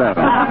 mademoiselle.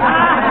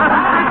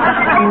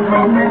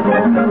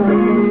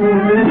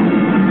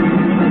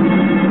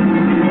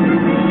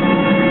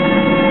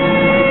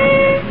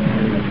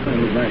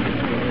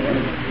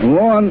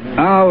 One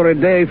hour a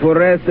day for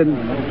rest and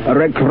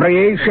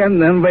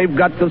recreation, and we've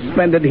got to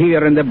spend it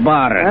here in the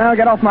bar. Well,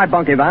 get off my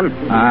bunk, Ivan.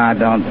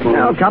 Don't.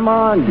 Now, come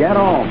on, get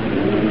off.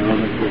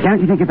 Don't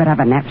you think you better have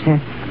a nap, sir?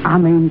 I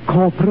mean,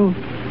 Corporal.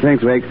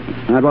 Thanks, Rick.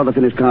 I'd rather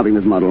finish carving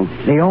this model.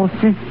 The horse,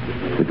 sir?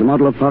 It's a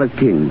model of Forest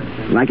King.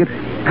 Like it?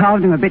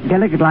 Carved him a bit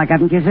delicate like,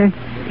 haven't you, sir?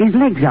 His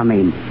legs, I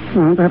mean.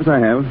 Well, perhaps I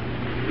have.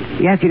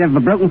 Yes, you'd have a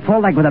broken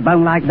foreleg with a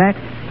bone like that.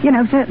 You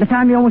know, sir, at the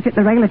time you almost hit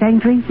the rail at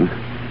Aintree.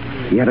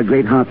 He had a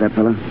great heart, that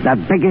fella. The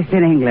biggest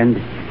in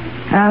England.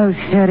 Oh,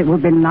 sir, it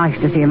would be nice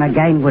to see him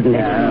again, wouldn't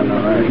it?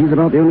 He's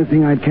about the only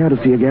thing I'd care to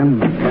see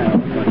again.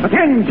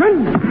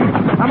 Attention!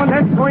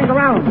 Commandant going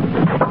around.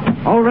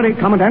 All ready,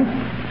 Commandant.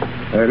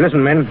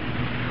 Listen, men.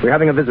 We're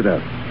having a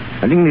visitor.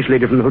 An English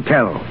lady from the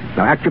hotel.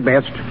 Now, act your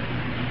best.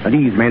 At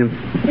ease, men.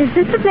 Is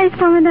this the place,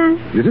 Commandant?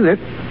 This is it.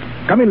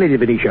 Come in, Lady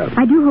Venetia.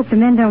 I do hope the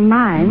men don't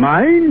mind.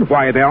 Mind?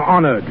 Why, they're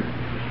honored.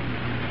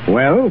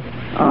 Well?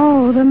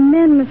 Oh, the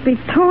men must be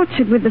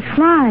tortured with the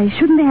flies.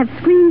 Shouldn't they have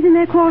screens in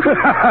their quarters?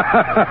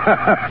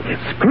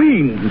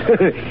 Screens?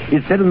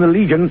 It's said in the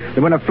Legion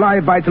that when a fly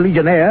bites a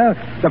legionnaire,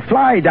 the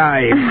fly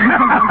dies.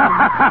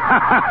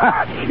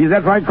 Is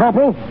that right,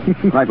 Corporal?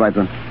 Quite right,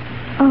 sir.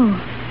 Oh.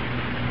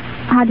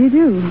 How do you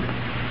do?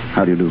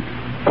 How do you do?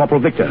 Corporal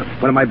Victor,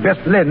 one of my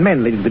best led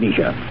men, Lady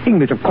Venetia.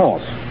 English, of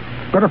course.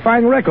 Got a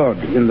fine record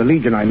in the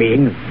Legion, I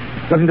mean.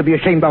 Nothing to be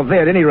ashamed of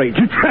there, at any rate.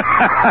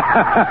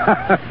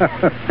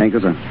 Thank you,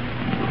 sir.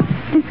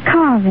 This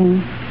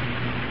carving,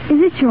 is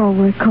it your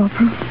work,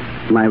 Corporal?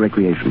 My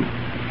recreation.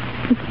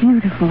 It's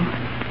beautiful.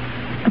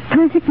 A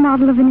perfect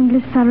model of an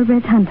English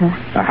thoroughbred hunter.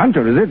 A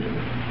hunter, is it?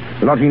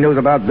 A lot he knows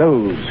about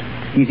those.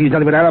 He sees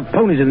nothing but Arab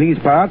ponies in these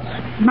parts.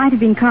 Might have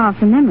been carved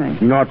from memory.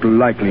 Not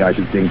likely, I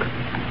should think.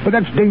 But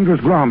that's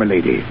dangerous ground, my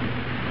lady.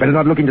 Better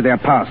not look into their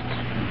pasts.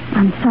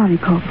 I'm sorry,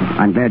 Corporal.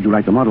 I'm glad you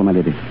like the model, my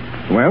lady.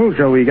 Well,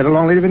 shall we get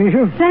along, Lady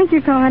Venetia? Thank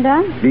you,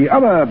 Commandant. The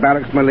other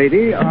barracks, my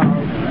lady, are...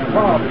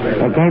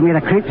 It gave me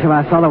the creeps when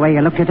I saw the way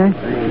you looked at her.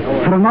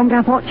 For a moment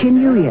I thought she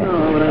knew you.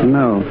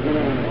 No.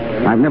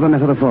 I've never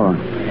met her before.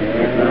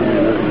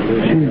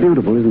 She's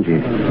beautiful, isn't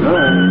she?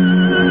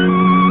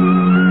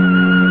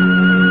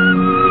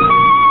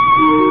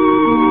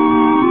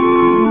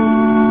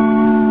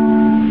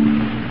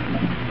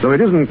 So it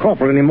isn't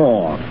corporal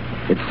anymore.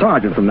 It's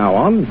sergeant from now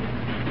on.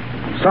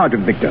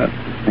 Sergeant Victor.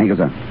 Thank you,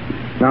 sir.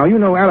 Now, you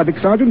know Arabic,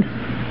 Sergeant?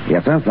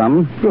 Yes, sir,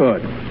 some.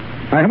 Good.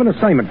 I have an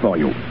assignment for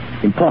you.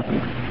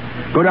 Important.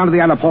 Go down to the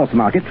Arab horse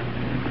market.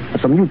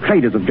 Some new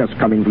traders have just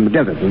come in from the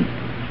desert. And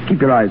keep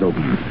your eyes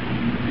open.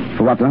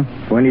 For what, sir?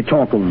 For any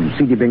talk of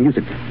Sidi Ben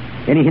Yusuf.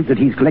 Any hint that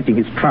he's collecting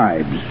his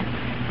tribes.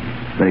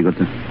 Very good,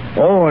 sir.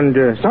 Oh, and,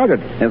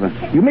 Sergeant. Yes, sir.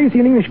 You may see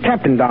an English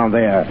captain down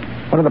there.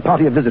 One of the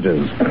party of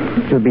visitors.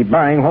 He'll be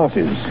buying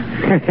horses.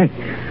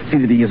 See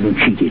that he isn't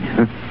cheated.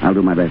 Huh? I'll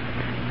do my best.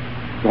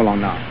 Go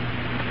along now.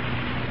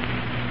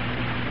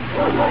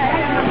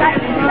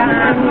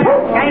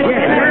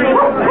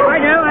 I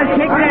know, I'll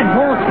take that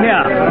horse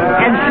here.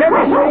 And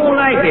service all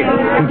like it.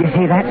 Did you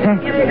see that, sir?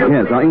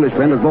 Yes, our English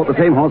friend has bought the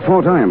same horse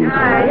 4 times.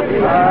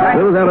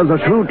 Those Arabs are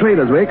shrewd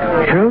traders, Rick.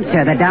 True,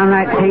 sir. They're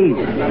downright thieves.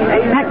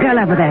 That girl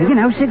over there,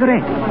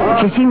 Cigarette.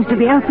 She seems to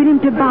be helping him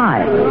to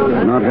buy.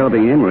 Not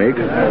helping him, Rick.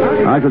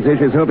 I should say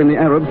she's helping the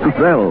Arabs to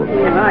sell.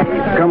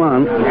 Come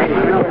on.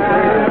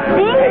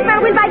 The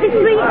Englishman will buy this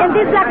tree and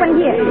this black one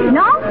here.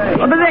 No?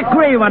 Oh, but that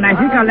grey one, I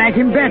think I like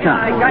him better.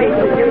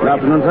 Good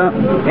afternoon, sir.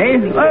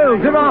 Eh? Oh,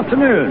 good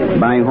afternoon.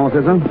 Buying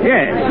horses, sir?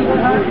 Yes.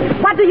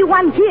 What do you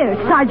want here,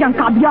 Sergeant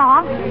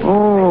Caviar?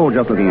 Oh,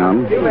 just looking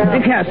on.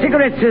 Look here,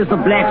 Cigarette says the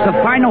black's a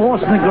finer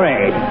horse than the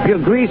grey. Do you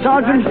agree,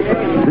 Sergeant?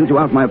 Since you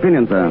asked my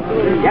opinion, sir,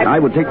 I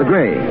would take the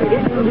grey.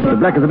 The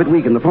black is a bit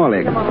weak in the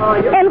forelegs.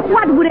 And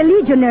what would a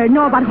legionnaire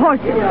know about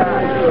horses?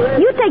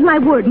 You take my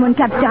word, mon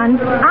captain.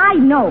 I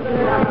know.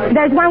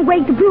 There's one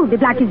way to prove the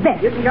black is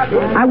best.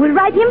 I will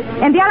ride him,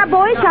 and the other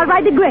boys shall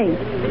ride the grey.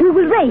 We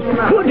will race.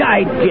 Good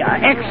idea.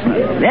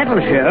 Excellent.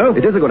 That'll show.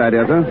 It is a good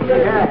idea, sir.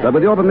 But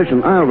with your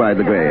permission, I'll ride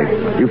the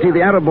grey. You see,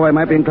 the Arab boy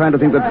might be inclined to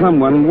think that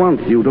someone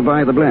wants you to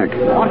buy the black.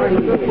 What?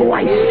 Oh,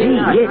 I see.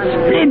 Yes,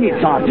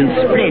 splendid, Sergeant,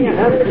 splendid.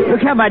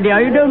 Look here, my dear,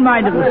 you don't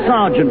mind if the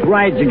sergeant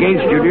rides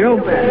against you, do you?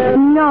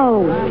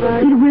 No.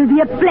 It will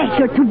be a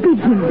pleasure to beat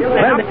him.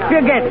 Well,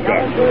 forget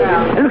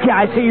that. Look here,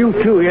 I see you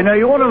too. You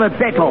ought to have a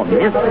bet on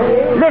this.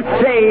 Let's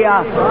say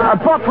a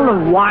bottle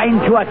of wine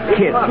to a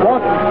kiss,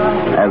 what?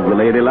 As the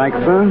lady likes,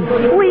 sir?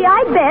 Oui,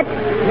 I bet.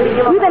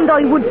 Even though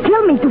it would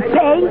kill me to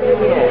pay.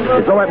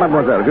 It's all right,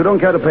 mademoiselle. If you don't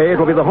care to pay, it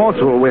will be the horse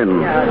who will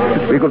win.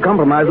 We could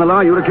compromise and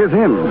allow you to kiss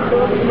him.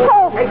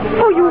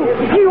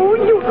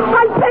 You,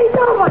 I'll pay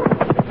no one.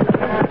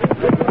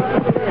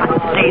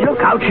 Hey, look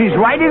out, she's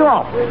riding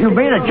off. You've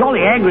made her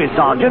jolly angry,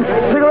 Sergeant.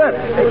 Cigarette!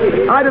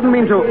 I didn't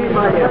mean to.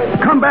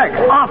 Come back.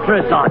 After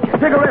her, Sergeant.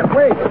 Cigarette,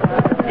 wait.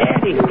 There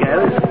he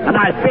goes, and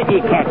I'll bet he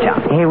catch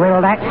up. He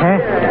will that, sir.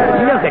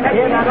 Look at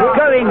him,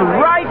 going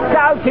right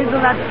out into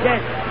that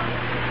desert.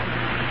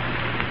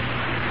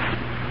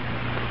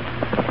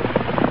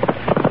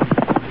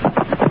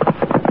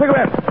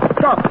 Cigarette,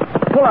 stop.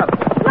 Pull up.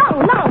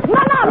 No.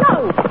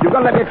 You've got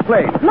to let me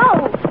explain.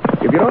 No.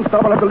 If you don't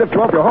stop, I'll have to lift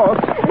you off your horse.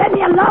 Let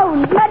me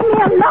alone.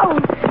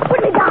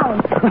 Put me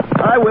down.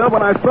 I will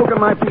when I've spoken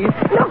my piece.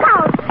 Look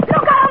out,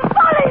 I'm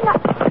falling.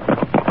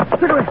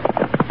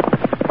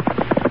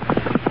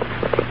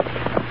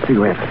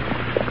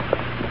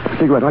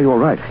 Cigarette, are you all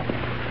right?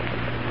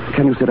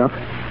 Can you sit up?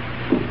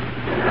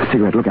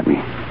 Cigarette, look at me.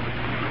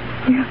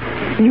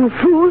 You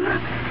fool.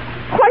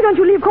 Why don't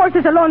you leave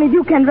horses alone if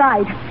you can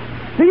ride?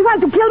 Do you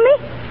want to kill me?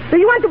 Do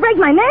you want to break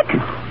my neck?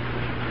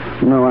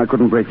 No, I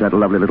couldn't break that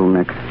lovely little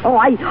neck. Oh,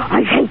 I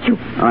hate you.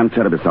 I'm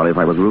terribly sorry if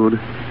I was rude.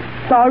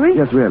 Sorry?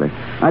 Yes, really.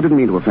 I didn't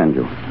mean to offend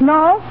you.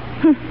 No?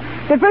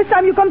 The first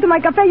time you come to my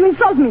cafe, you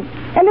insult me.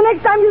 And the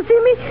next time you see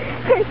me,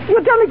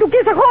 you tell me to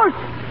kiss a horse.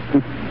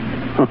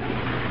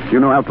 You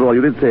know, after all,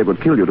 you did say it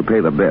would kill you to pay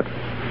the bet.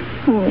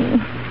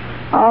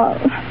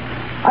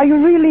 Are you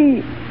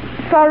really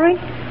sorry?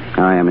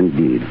 I am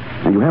indeed.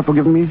 And you have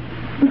forgiven me?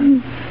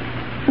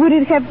 Would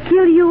it have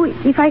killed you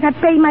if I had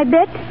paid my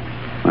bet?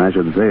 I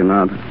should say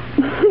not.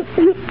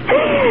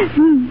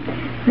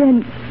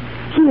 Then,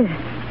 here.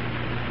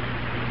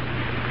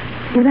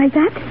 You like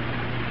that?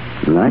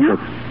 Like it?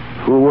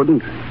 Who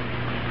wouldn't?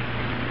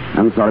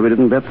 I'm sorry we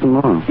didn't bet some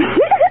more.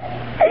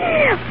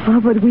 Oh,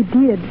 but we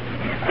did.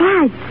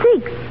 5,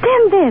 6,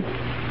 10 bets.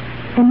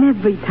 And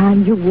every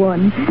time you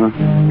won. Huh?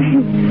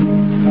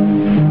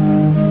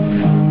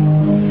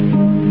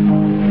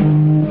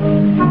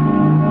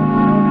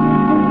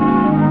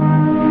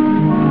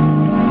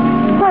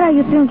 What are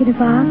you thinking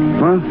about?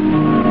 What?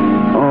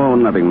 Oh,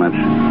 nothing much.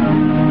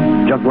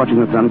 Just watching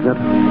the sunset.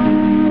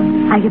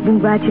 I have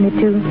been watching it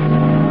too.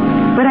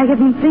 But I have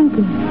been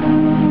thinking.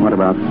 What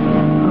about?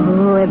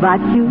 Oh, about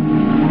you.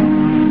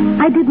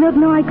 I did not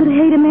know I could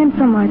hate a man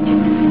so much.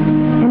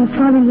 And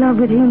fall in love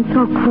with him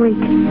so quick.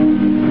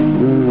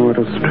 Oh, what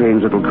a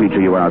strange little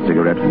creature you are,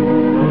 Cigarette.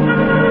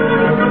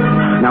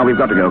 Now we've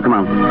got to go. Come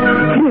on.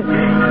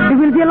 It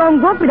will be a long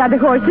walk without the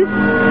horses.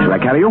 Shall I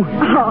carry you?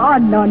 Oh,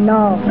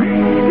 no.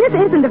 This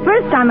isn't the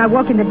first time I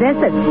walk in the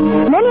desert.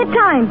 Many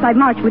times I've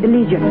marched with the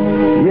Legion.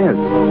 Yes.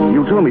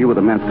 You told me you were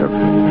the master.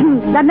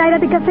 That night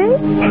at the cafe?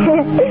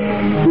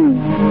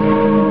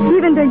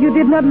 Even though you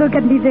did not look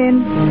at me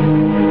then,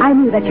 I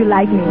knew that you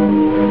liked me.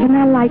 And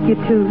I like you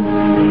too.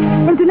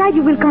 And tonight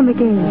you will come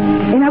again.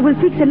 And I will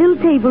fix a little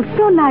table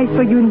so nice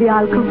for you in the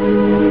alcove.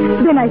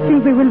 Then I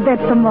think we will bet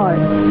some more.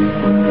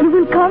 You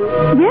will come,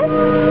 yes?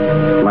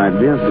 My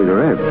dear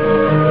Cigarette,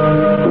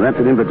 that's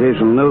an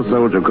invitation no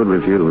soldier could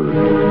refuse.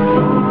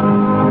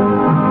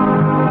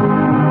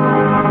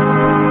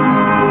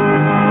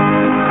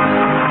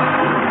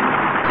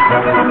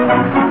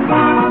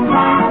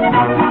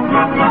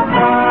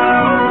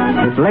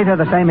 It's later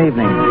the same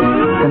evening.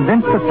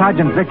 Convinced that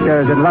Sergeant Victor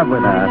is in love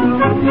with her,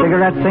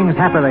 Cigarette sings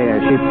happily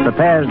as she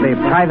prepares the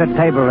private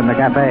table in the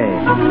cafe.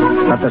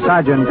 But the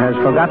sergeant has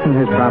forgotten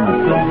his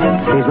promise.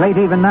 He's late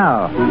even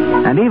now,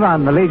 and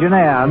Ivan, the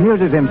Legionnaire,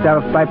 amuses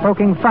himself by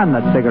poking fun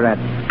at Cigarette.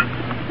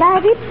 So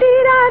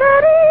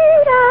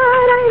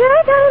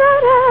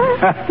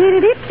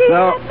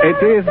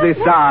it is the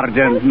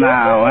sergeant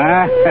now,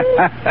 eh?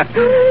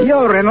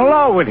 You're in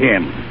love with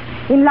him.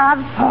 In love?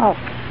 Oh,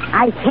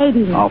 I hate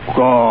him. Of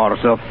course.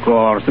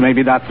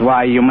 Maybe that's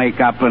why you make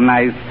up a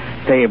nice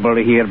table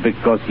here,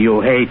 because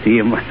you hate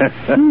him.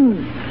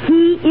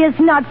 He is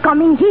not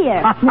coming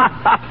here.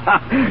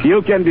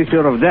 You can be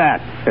sure of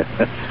that.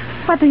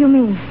 What do you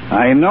mean?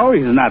 I know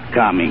he's not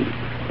coming.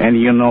 And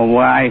you know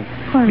why?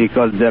 Why?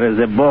 Because there is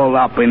a ball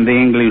up in the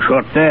English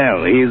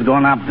hotel. He's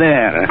gone up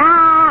there.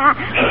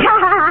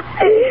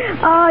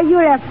 Oh,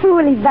 you're a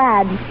fool,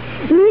 bad.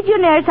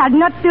 Legionnaires are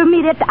not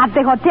permitted at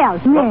the hotel.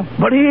 No.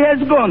 But he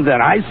has gone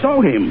there. I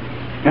saw him.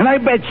 And I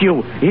bet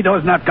you he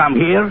does not come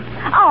here.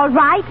 All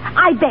right,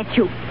 I bet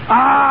you.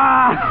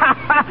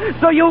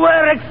 So you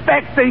were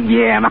expecting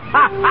him.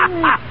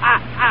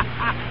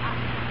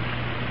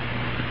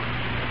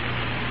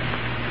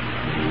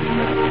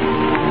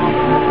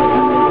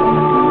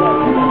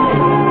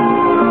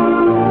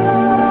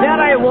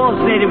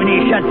 Lady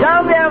Venetia,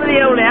 down there with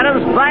the old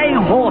Arabs buying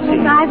horses.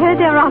 I've heard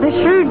they're rather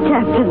shrewd,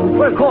 Captain.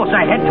 Well, of course,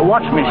 I had to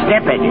watch my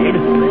step, I did.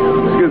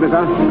 Excuse me,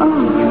 sir.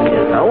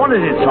 What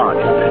is it,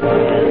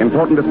 Sergeant?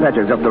 Important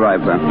dispatches just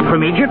arrived, sir.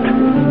 From Egypt?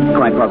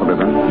 Quite possibly,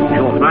 sir.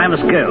 Sure, I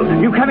must go.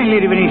 You coming,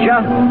 Lady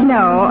Venetia?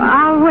 No,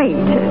 I'll wait.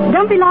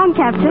 Don't be long,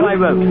 Captain. No, I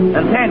won't.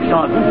 And thanks,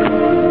 Sergeant.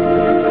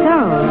 So,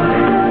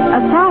 a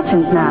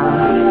sergeant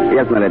now.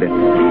 Yes, my lady.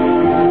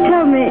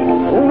 Tell me,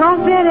 was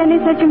there any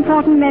such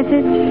important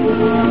message?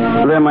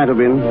 There might have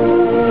been,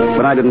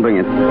 but I didn't bring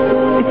it.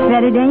 It's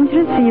very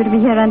dangerous for you to be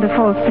here under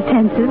false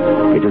pretenses.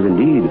 It is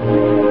indeed.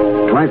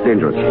 Twice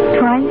dangerous.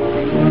 Twice?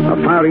 A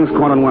firing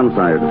squad on one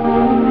side,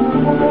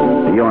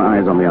 and your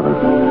eyes on the other.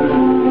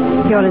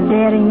 You're a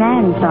daring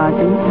man,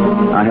 Sergeant.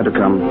 I had to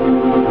come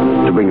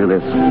to bring you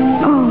this.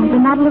 Oh, the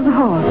Medal of the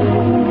Horse.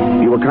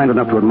 You were kind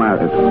enough to admire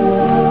it.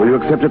 Will you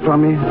accept it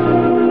from me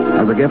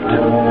as a gift?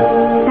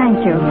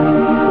 Thank you.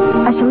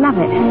 I shall love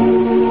it.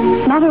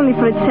 Not only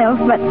for itself,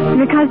 but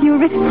because you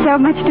risked so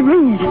much to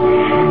bring it.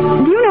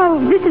 Do you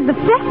know, this is the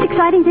first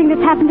exciting thing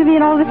that's happened to me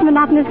in all this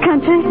monotonous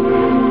country.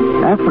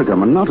 Africa,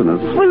 monotonous?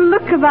 Well,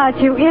 look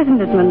about you. Isn't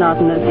it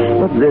monotonous?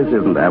 But this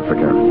isn't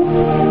Africa.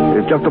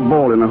 It's just a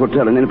ball in a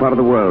hotel in any part of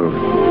the world.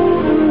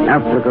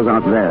 Africa's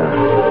out there.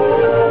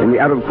 In the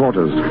Arab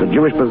quarters, the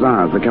Jewish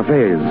bazaars, the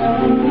cafes,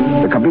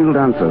 the Kabyle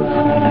dancers.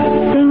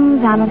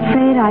 Things I'm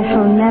afraid I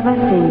shall never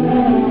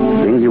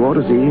see. Things you ought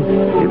to see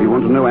if you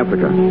want to know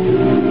Africa.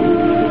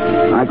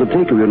 I could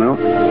take you, you know.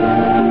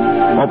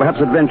 Or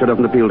perhaps adventure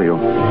doesn't appeal to you.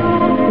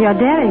 You're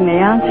daring me,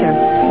 aren't you?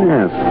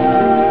 Yes.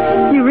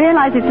 You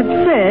realize it's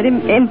absurd,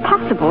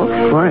 impossible.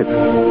 Quite.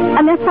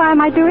 And that's why I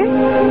might do it?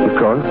 Of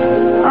course.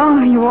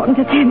 Oh, you oughtn't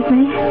to tempt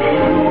me.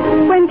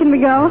 When can we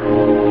go?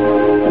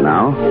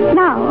 Now?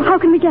 Now. How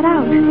can we get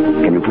out?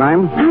 Can you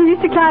climb? I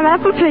used to climb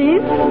apple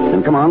trees.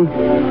 Then come on.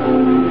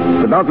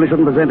 The balcony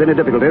shouldn't present any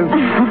difficulties.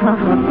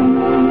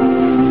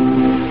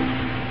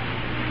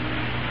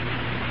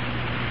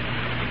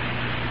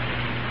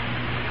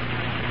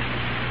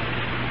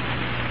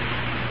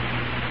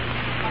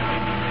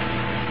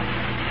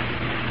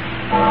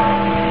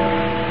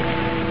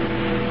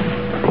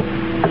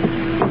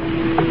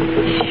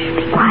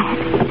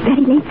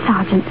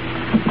 Sergeant.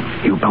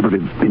 You've probably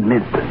been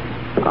missed.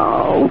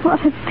 Oh, what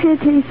a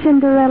pity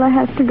Cinderella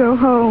has to go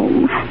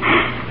home.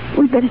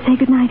 We'd better say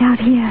goodnight out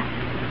here.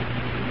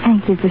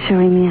 Thank you for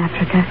showing me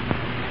Africa.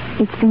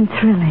 It's been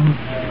thrilling.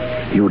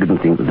 You didn't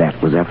think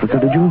that was Africa,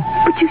 did you?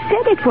 But you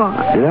said it was.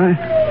 Did I?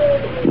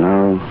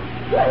 No.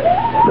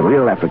 The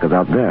real Africa's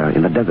out there,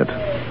 in the desert.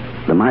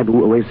 The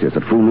Maibu Oasis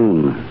at full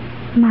moon.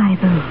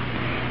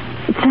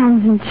 Maibu. It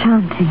sounds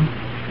enchanting.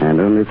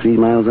 And only 3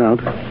 miles out.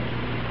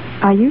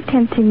 Are you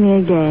tempting me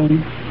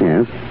again?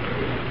 Yes.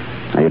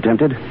 Are you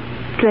tempted?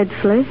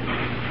 Dreadfully.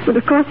 But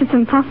of course it's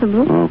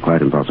impossible. Oh,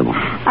 quite impossible.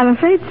 I'm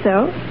afraid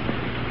so.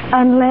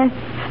 Unless...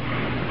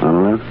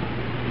 Unless?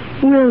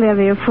 Will there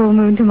be a full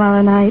moon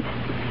tomorrow night?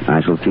 I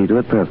shall see to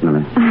it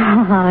personally.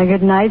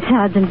 Good night,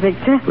 Sergeant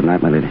Victor. Good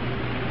night, my lady.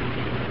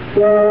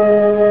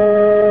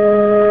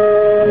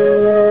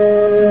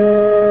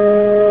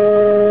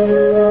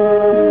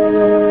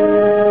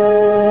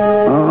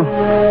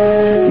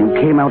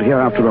 Out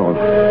here after all.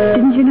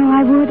 Didn't you know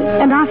I would?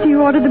 And after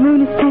you ordered the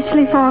moon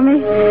especially for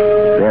me?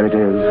 There it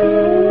is.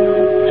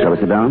 Shall we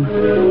sit down?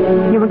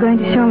 You were going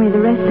to show me the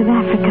rest of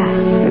Africa.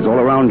 It's all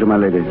around you, my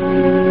lady.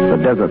 The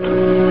desert,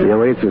 the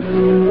oasis,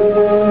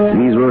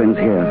 these ruins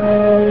here.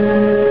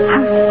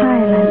 How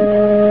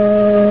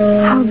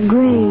silent, how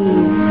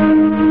grave,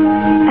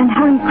 and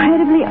how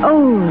incredibly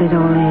old it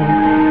all is.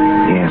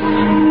 Yes.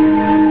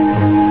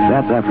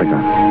 That's Africa.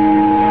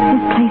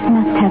 This place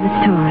must have a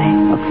story.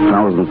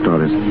 1,000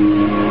 stories.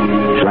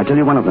 Shall I tell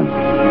you one of them?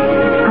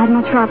 I'd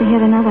much rather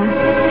hear another.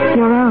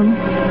 Your own.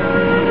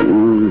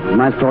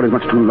 My story is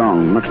much too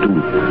long, much too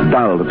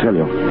dull to tell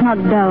you. Not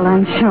dull,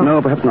 I'm sure.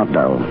 No, perhaps not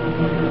dull.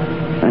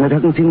 And it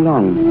hasn't seemed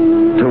long.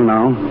 Till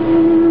now.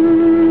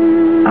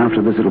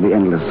 After this, it'll be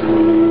endless.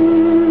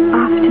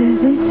 After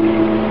this?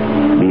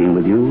 Being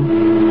with you.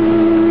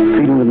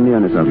 Feeling the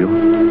nearness of you.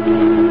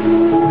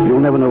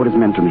 You'll never know what it's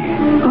meant to me.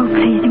 Oh,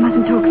 please, you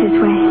mustn't talk this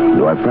way.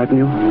 Do I frighten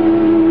you?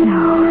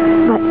 No,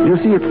 but... You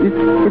see,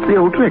 it's the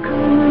old trick.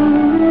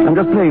 I'm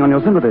just playing on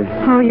your sympathy.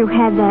 Oh, you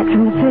had that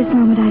from the first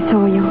moment I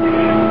saw you.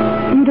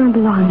 You don't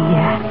belong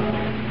here.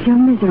 You're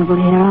miserable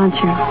here, aren't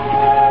you?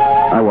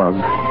 I was.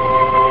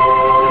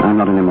 I'm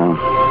not anymore.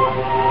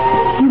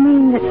 You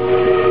mean that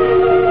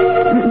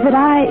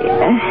I...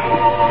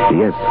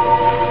 Yes.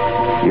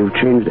 You've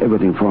changed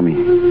everything for me.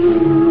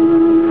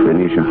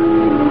 Venetia.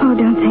 Oh,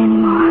 don't say any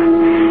more.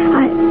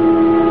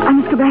 I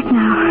must go back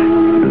now.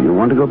 Do you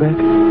want to go back?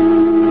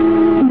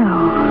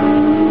 No.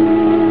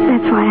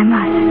 That's why I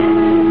must.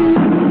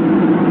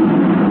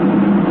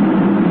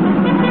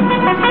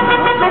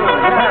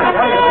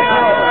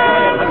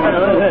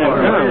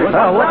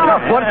 Oh, what's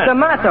up? What's the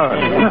matter?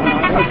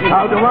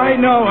 How do I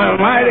know,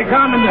 Almighty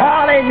Commandant?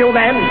 Fall in, you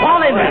men!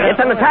 Fall in! It's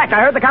an attack.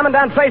 I heard the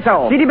Commandant say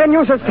so. Sidi Ben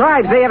Yusuf's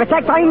tribes, they have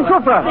attacked Ain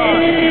Sufra.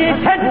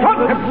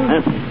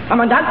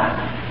 Commandant?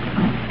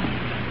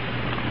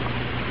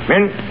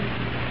 Men,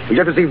 we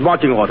just received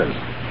marching orders.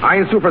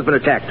 Ain Sufra's been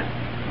attacked.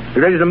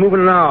 Be ready to move in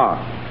an hour.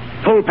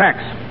 Full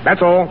packs. That's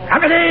all.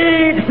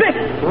 Company dismissed!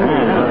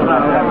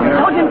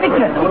 Sergeant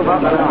Victor!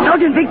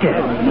 Sergeant Victor!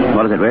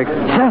 What is it, Rick?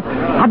 Sir,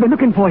 I've been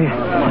looking for you.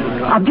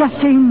 I've just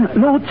seen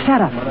Lord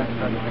Seraph.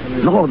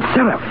 Lord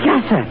Seraph?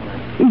 Yes, sir.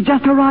 He's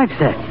just arrived,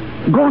 sir.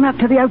 Gone up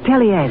to the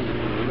hotel he has.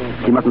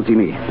 He mustn't see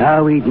me.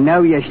 Oh, he'd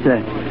know you,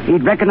 sir.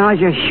 He'd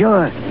recognize you,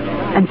 sure.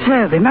 And,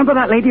 sir, remember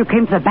that lady who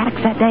came to the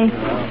barracks that day?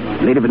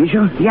 Lady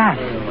Venetia? Yes.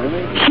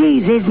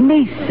 She's his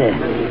niece, sir.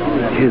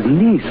 His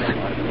niece?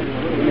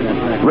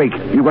 Rake,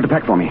 you've got to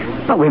pack for me.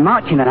 But we're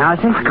marching an hour,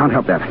 sir. I can't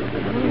help that.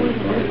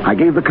 I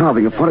gave the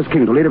carving of Forest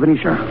King to Lady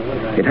Venetia.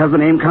 It has the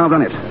name carved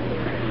on it.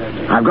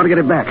 I've got to get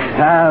it back.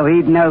 Oh,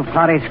 he'd know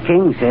Forest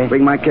King, sir.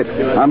 Bring my kit.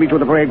 I'll meet you at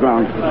the parade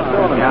ground.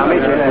 I'll meet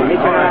you there. Meet you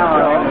in an hour.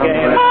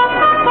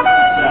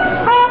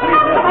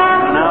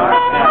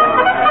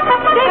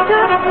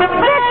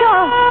 Victor!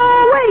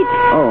 Wait!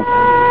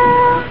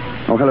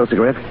 Oh, hello,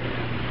 cigarette.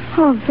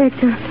 Oh,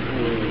 Victor.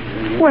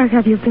 Where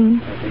have you been?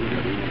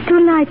 2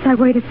 nights I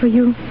waited for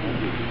you,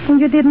 and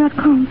you did not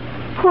come.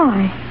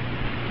 Why?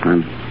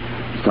 I'm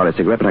sorry,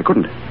 cigarette, but I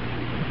couldn't.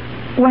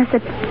 Was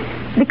it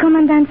the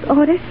commandant's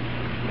orders?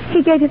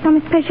 He gave you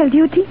some special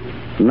duty?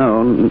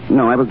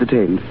 No, I was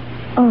detained.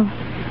 Oh.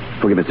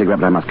 Forgive me, cigarette,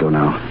 but I must go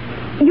now.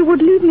 You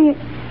would leave me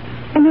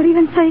and not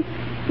even say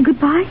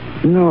goodbye?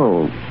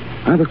 No.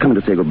 I was coming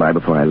to say goodbye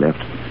before I left.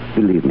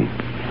 Believe me.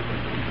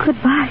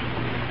 Goodbye?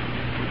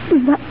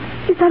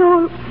 Is that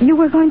all you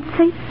were going to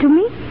say to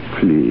me?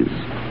 Please.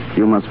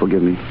 You must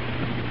forgive me.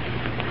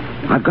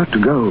 I've got to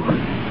go.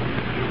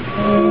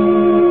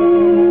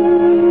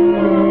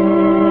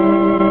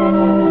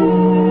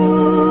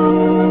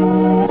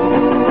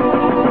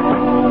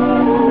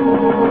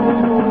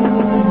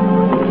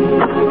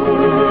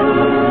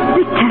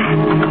 Victor.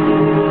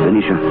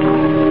 Venetia,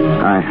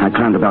 I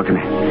climbed the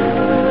balcony.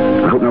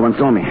 I hope no one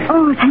saw me.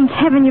 Oh, thank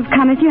heaven you've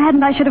come. If you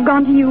hadn't, I should have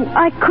gone to you.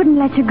 I couldn't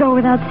let you go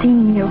without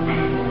seeing you.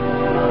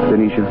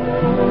 Venetia,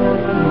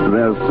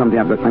 there's something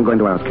I'm going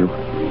to ask you.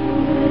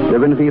 You're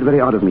going to think it very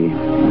odd of me,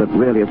 but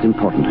really it's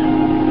important.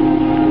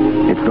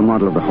 It's the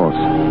model of the horse.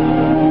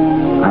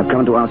 I've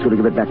come to ask you to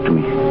give it back to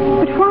me.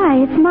 But why?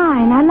 It's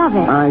mine. I love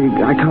it.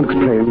 I can't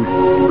explain,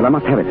 but I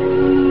must have it.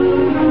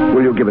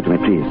 Will you give it to me,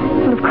 please?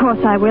 Well, of course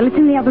I will. It's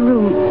in the other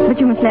room. But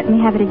you must let me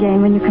have it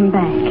again when you come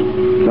back.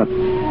 But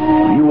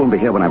you won't be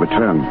here when I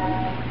return.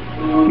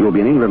 You'll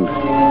be in England.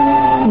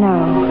 No.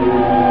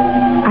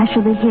 I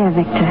shall be here,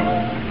 Victor.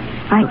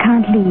 I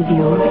can't leave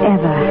you,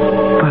 ever.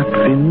 But,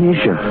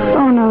 Venetia...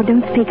 Oh, no,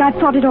 don't speak. I've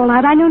thought it all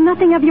out. I know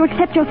nothing of you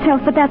except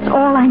yourself, but that's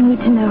all I need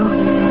to know.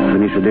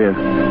 Venetia, dear,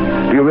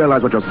 do you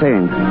realize what you're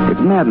saying? It's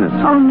madness.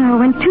 Oh, no,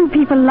 when 2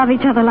 people love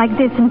each other like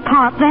this and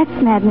part, that's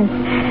madness.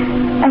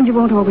 And you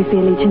won't always be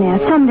a legionnaire.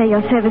 Someday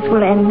your service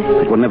will end.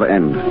 It will never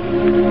end.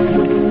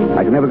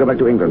 I can never go back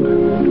to England.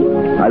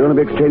 I'll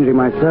only be exchanging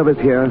my service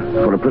here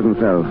for a prison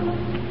cell.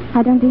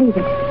 I don't believe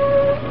it.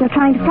 You're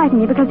trying to frighten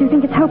me because you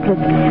think it's hopeless.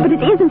 But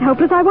it isn't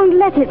hopeless. I won't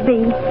let it be.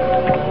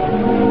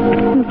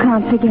 You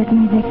can't forget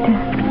me, Victor.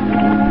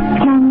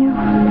 Can you?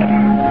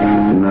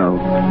 No.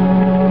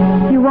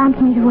 You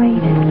want me to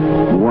wait?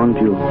 Want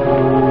you?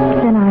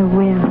 Then I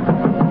will.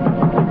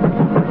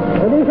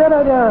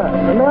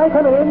 May I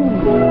come in?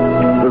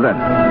 Who's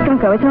that? Don't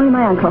go. It's only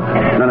my uncle.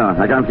 No,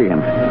 I can't see him.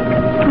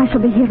 I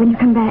shall be here when you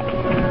come back.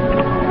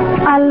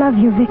 I love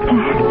you, Victor.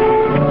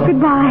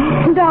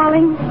 Goodbye,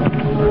 darling.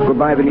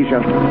 Goodbye,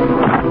 Venetia.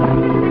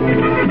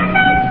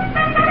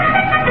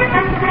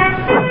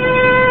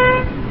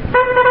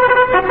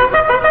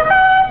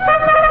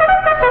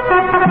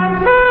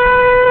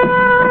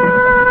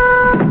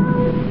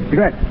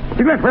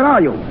 Cigarette, where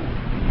are you?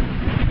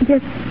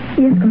 Yes,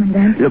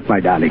 Commandant. Look, my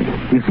darling.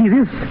 You see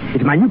this?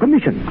 It's my new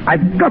commission.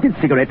 I've got it,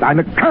 Cigarette. I'm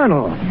a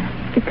colonel.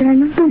 The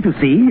colonel? Don't you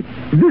see?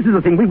 This is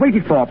the thing we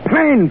waited for,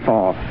 planned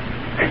for.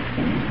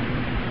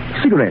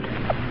 Cigarette.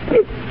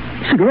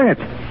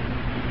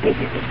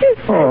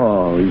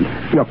 Oh,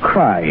 you're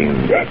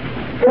crying.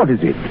 What is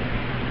it?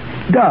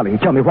 Darling,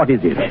 tell me, what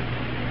is it?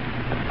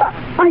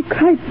 I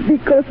cried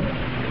because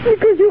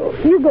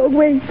you go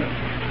away.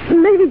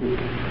 Maybe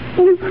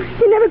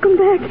you never come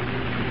back.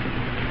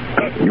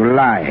 You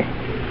lie.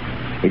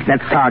 It's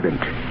that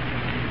sergeant.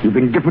 You've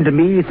been different to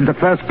me since the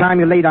first time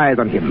you laid eyes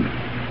on him.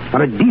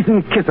 Not a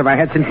decent kiss have I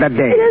had since that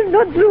day. It is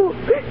not true.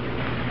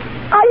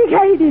 I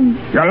hate him.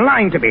 You're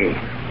lying to me.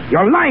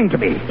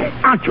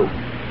 Aren't you?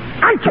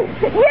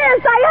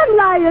 Yes, I am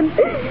lying.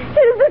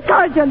 It is the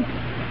sergeant.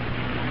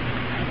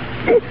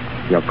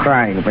 You're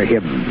crying for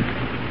him.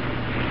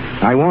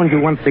 I warned you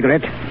once,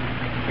 Cigarette,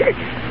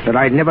 that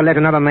I'd never let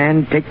another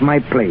man take my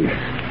place.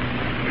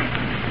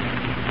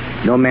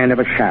 No man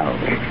ever shall.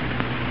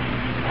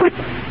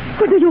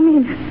 What do you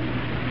mean?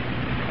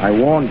 I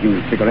warned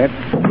you, Cigarette.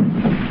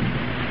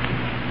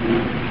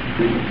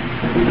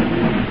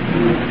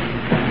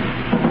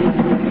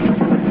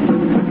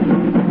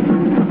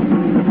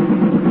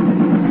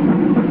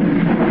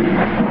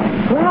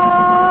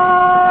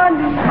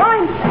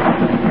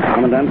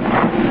 Commandant,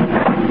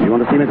 you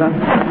want to see me, sir?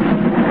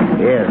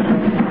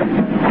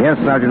 Yes,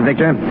 Sergeant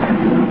Victor.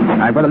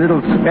 I've got a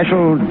little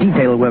special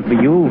detail work for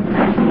you.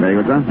 Very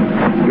good, sir.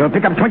 You'll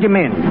pick up 20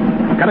 men.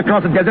 Cut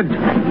across the desert,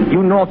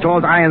 due north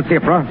towards Iron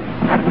Sifra.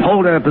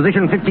 Hold a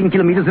position 15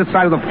 kilometers this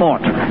side of the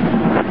fort.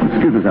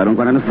 Excuse me, sir, I don't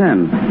quite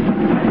understand.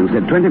 You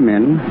said 20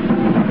 men,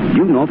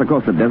 due north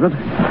across the desert?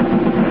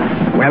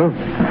 Well?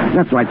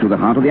 That's right through the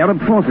heart of the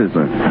Arab forces,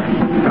 sir.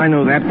 I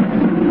know that.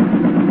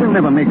 We'll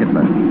never make it,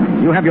 sir.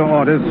 You have your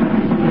orders.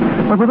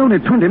 But with only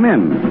 20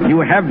 men. You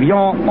have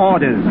your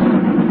orders.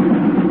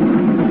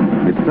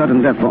 It's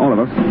certain death for all of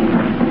us.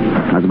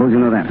 I suppose you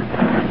know that.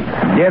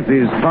 Death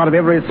is part of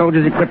every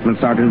soldier's equipment,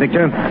 Sergeant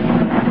Victor.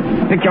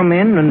 Pick your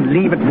men and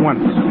leave at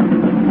once.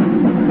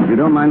 If you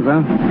don't mind,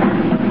 sir,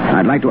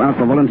 I'd like to ask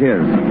for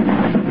volunteers.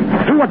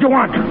 Do what you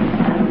want.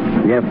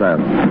 Yes, sir.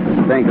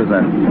 Thank you,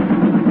 sir.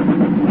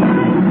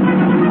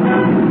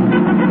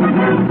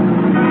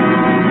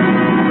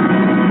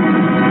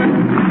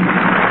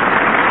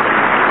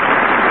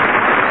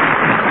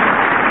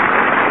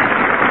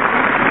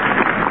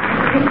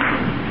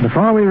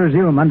 Before we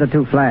resume Under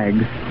Two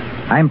Flags,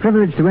 I am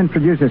privileged to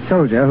introduce a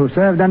soldier who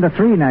served under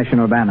 3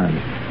 national banners,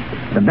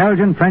 the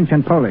Belgian, French,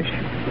 and Polish.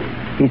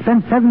 He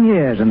spent 7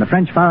 years in the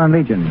French Foreign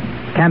Legion,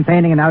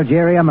 campaigning in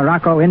Algeria,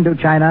 Morocco,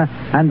 Indochina,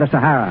 and the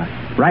Sahara,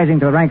 rising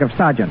to the rank of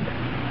sergeant.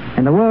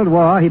 In the World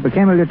War, he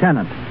became a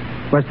lieutenant,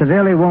 was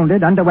severely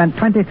wounded, underwent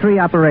 23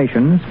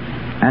 operations,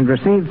 and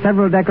received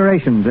several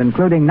decorations,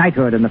 including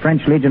knighthood in the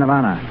French Legion of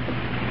Honor.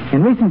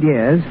 In recent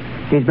years,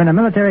 he's been a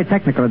military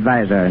technical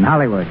advisor in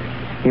Hollywood.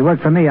 He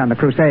worked for me on The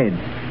Crusades,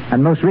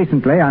 and most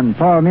recently on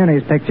Paul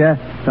Muni's picture,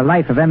 The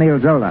Life of Emile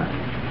Zola.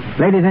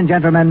 Ladies and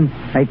gentlemen,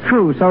 a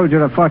true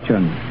soldier of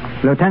fortune,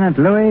 Lieutenant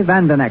Louis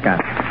Van Den Ecker.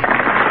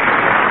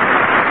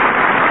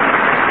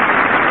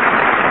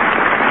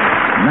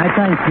 My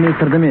thanks,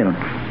 Mr. DeMille.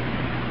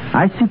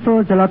 I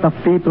suppose a lot of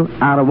people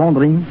are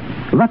wondering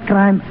what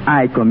crime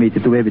I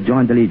committed to have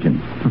joined the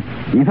Legion.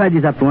 If I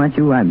disappoint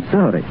you, I'm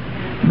sorry.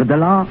 But the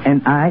law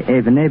and I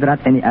have never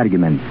had any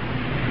arguments.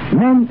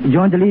 Men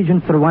join the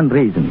Legion for one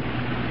reason: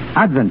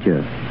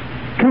 adventure.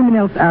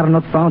 Criminals are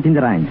not found in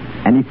the ranks,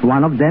 and if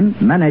one of them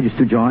manages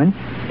to join,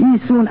 he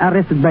is soon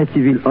arrested by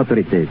civil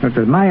authorities. It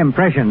was my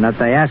impression that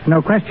they ask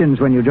no questions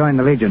when you join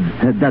the Legion.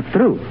 That's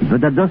true, but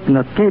that does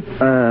not keep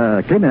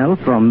criminals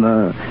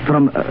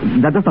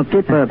that does not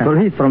keep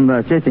police from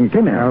chasing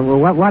criminals.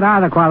 What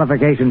are the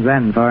qualifications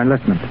then for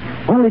enlistment?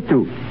 Only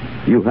 2.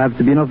 You have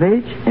to be of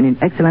age and in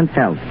excellent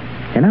health.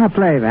 In our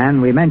play,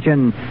 Van, we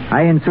mention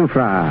Ain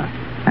Sufra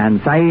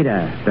and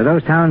Saida. Do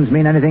those towns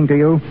mean anything to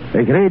you?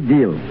 A great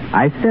deal.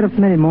 I served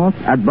many months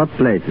at both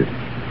places.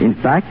 In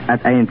fact,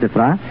 at Ain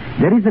Sufra,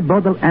 there is a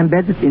bottle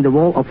embedded in the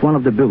wall of one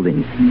of the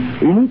buildings.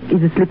 In it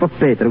is a slip of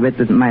paper with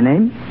my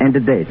name and the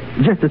date.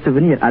 Just a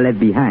souvenir I left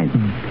behind.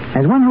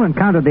 As one who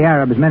encountered the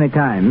Arabs many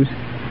times,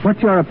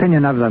 what's your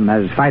opinion of them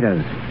as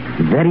fighters?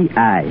 Very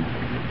high.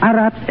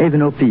 Arabs have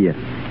no fear.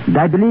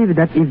 They believe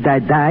that if they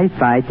die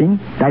fighting,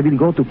 they will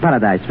go to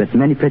paradise with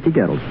many pretty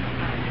girls.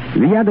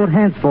 We had our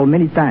hands full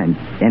many times,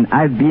 and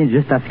I've been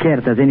just as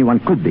scared as anyone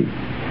could be.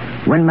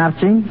 When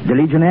marching, the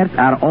legionnaires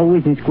are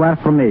always in square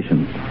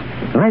formations,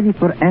 ready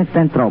for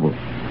instant trouble.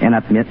 And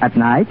at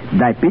night,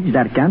 they pitch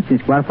their camps in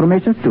square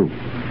formations too.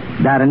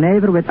 They are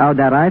never without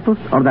their rifles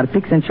or their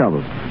picks and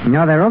shovels.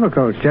 No, they're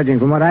overcoats, judging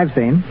from what I've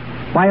seen.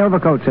 Why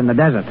overcoats in the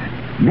desert?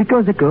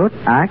 Because the coat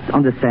acts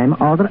on the same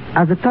order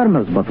as a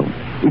thermos bottle.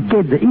 It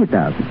keeps the heat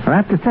out. Well,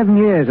 after 7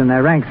 years in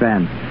their ranks,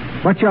 then,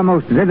 what's your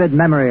most vivid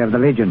memory of the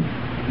Legion?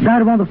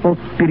 Their wonderful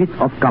spirit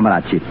of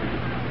comradeship.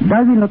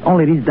 They will not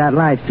only risk their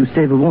lives to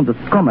save a wounded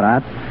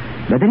comrade,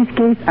 but there is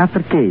case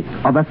after case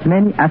of as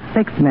many as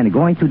 6 men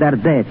going to their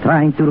death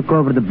trying to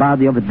recover the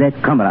body of a dead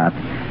comrade,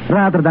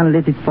 rather than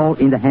let it fall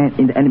in the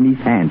enemy's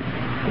hands.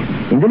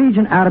 In the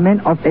Legion are men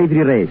of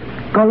every race,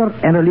 color,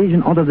 and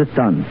religion under the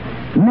sun.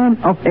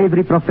 Men of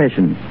every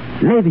profession,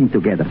 living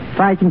together,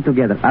 fighting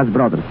together as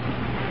brothers.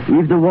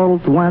 If the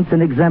world wants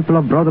an example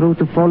of brotherhood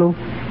to follow,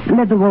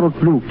 let the world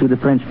look to the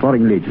French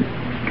Foreign Legion.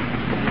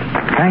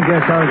 Thank you,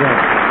 soldier.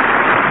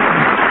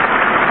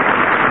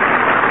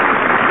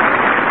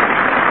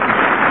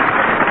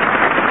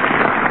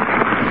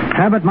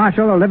 Herbert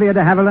Marshall, Olivia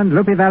de Havilland,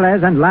 Lupe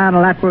Velez, and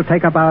Lionel Atwill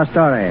take up our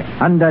story,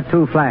 Under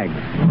Two Flags.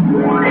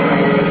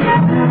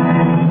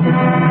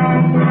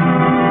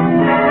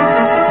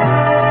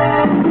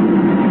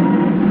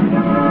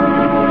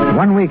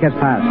 1 week has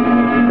passed.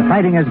 The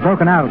fighting has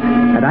broken out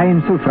at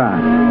Ain Sufra,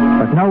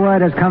 but no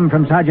word has come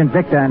from Sergeant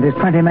Victor and his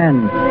 20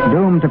 men,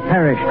 doomed to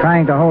perish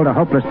trying to hold a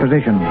hopeless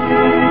position.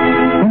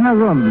 In her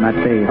room at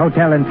the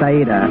hotel in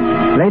Saida,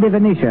 Lady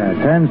Venetia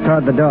turns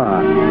toward the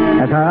door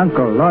as her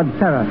uncle, Lord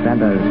Seraph,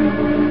 enters.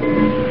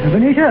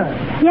 Venetia?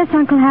 Yes,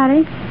 Uncle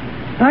Harry?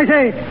 I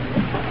say,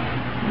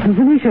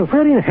 Venetia,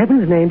 where in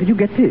heaven's name did you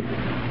get this?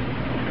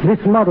 This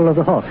model of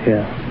the horse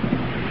here?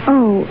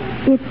 Oh,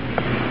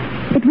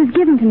 it was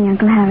given to me,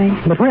 Uncle Harry.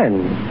 But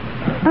when?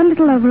 A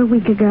little over a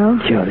week ago.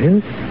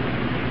 Curious.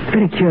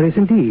 Very curious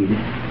indeed.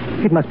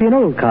 It must be an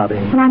old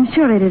carving. Well, I'm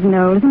sure it isn't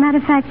old. As a matter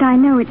of fact, I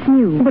know it's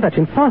new. But that's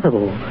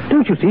impossible.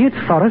 Don't you see? It's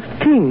Forrest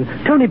King,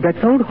 Tony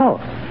Brett's old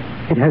horse.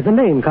 It has the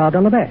name carved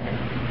on the back.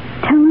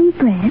 Tony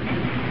Brett?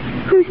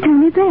 Who's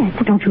Tony Brett?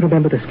 Well, don't you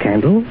remember the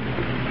scandal?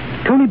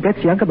 Tony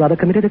Brett's younger brother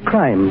committed a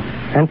crime,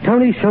 and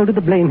Tony shouldered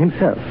the blame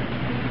himself.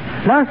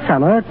 Last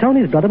summer,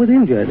 Tony's brother was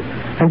injured,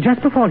 and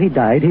just before he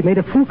died, he made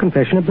a full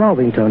confession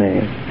absolving Tony.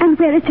 And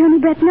where is Tony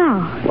Brett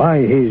now?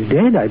 Why, he's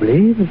dead, I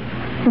believe.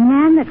 The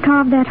man that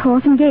carved that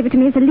horse and gave it to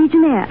me is a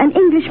legionnaire, an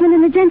Englishman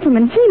and a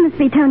gentleman. He must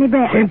be Tony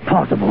Brett.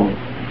 Impossible.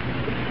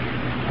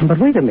 But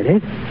wait a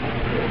minute.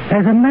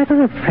 As a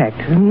matter of fact,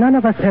 none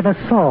of us ever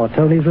saw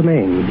Tony's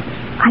remains.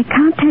 I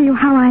can't tell you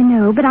how I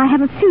know, but I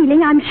have a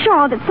feeling, I'm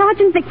sure, that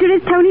Sergeant Victor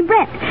is Tony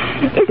Brett.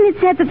 Isn't it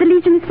said that the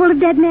Legion is full of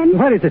dead men?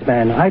 Where is this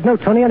man? I'd know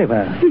Tony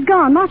anywhere. He's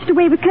gone, marched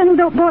away with Colonel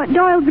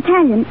Doyle's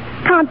battalion.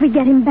 Can't we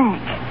get him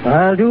back?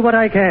 I'll do what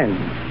I can.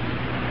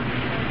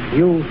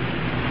 You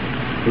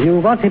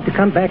want him to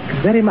come back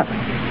very much,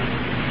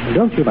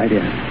 don't you, my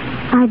dear?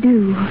 I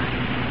do.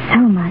 So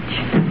much.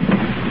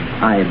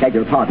 I beg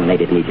your pardon,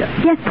 Lady Venetia.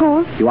 Yes,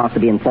 Paul? You asked to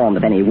be informed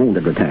of any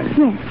wounded return.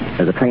 Yes.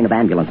 There's a train of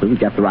ambulances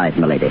just arrived,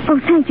 my lady. Oh,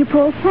 thank you,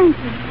 Paul. Thank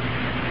you.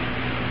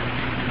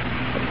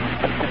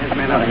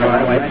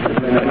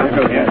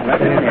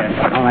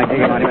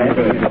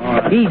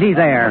 Easy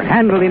there.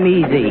 Handle him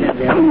easy.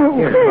 Oh,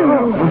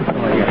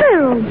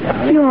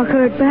 Phil. You're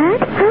hurt bad,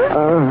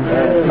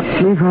 huh?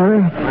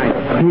 Sweetheart,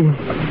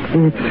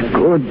 it's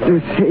good to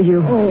see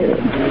you. Oh.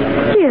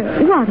 Here,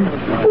 water,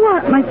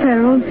 my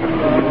Farrell.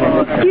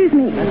 Excuse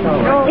me.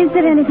 Is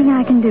there anything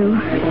I can do?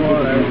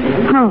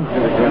 How?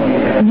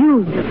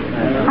 You.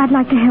 I'd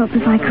like to help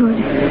if I could.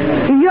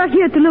 If you're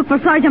here to look for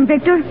Sergeant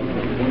Victor,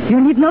 you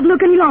need not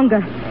look any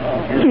longer.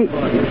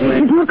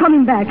 He's not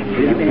coming back.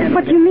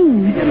 What do you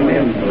mean?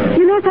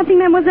 You know something,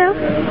 mademoiselle?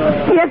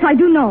 Yes, I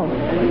do know.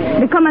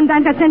 The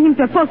commandant has sent him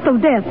to a post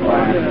of death.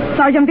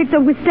 Sergeant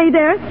Victor will stay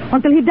there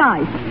until he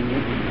dies.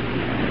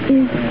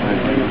 Is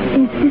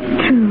this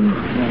true?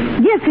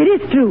 Yes, it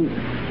is true.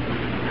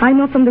 I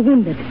know from the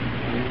wounded.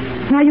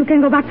 Now you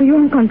can go back to your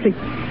own country.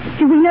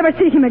 You will never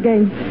see him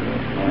again.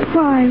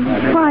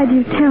 Why do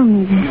you tell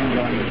me this?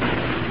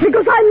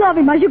 Because I love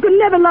him as you could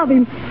never love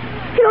him.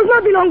 He does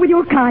not belong with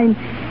your kind.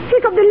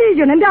 He's of the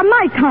Legion, and they are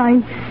my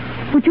kind.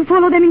 Would you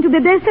follow them into the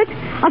desert,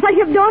 as I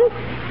have done?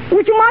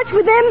 Would you march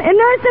with them and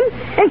nurse them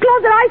and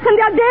close their eyes when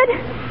they are dead?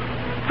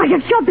 I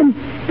have shot them.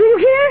 Do you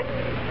hear?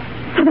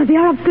 So that the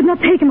Arabs could not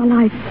take him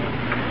alive.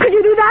 Could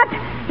you do that?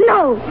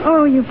 No.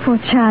 Oh, you poor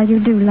child, you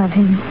do love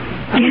him.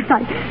 Yes,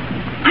 I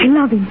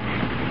love him.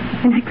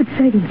 And I could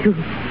save him, too.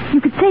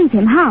 You could save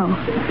him. How?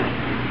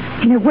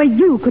 In a way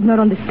you could not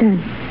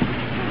understand.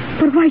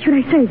 But why should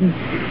I save him?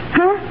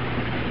 Huh?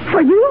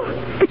 For you?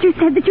 But you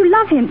said that you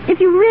love him. If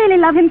you really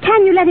love him,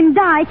 can you let him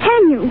die?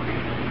 Can you?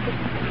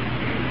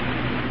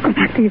 Go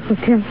back to your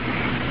hotel.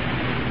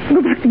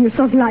 Go back to your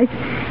soft life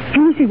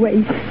and easy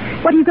ways.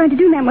 What are you going to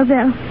do,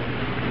 mademoiselle?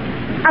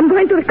 I'm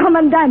going to the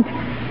commandant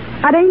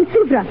at Ain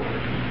Sufra.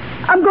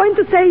 I'm going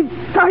to save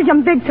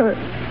Sergeant Victor.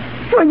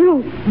 For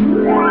you.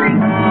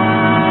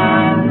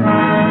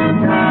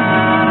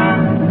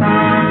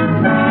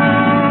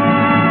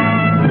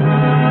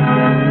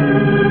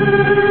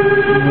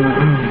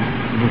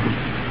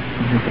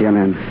 Here,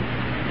 man.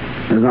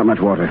 There's not much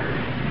water.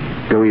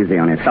 Go easy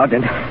on it.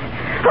 Sergeant,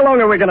 how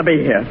long are we going to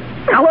be here?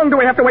 How long do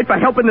we have to wait for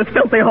help in this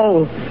filthy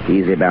hole?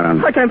 Easy,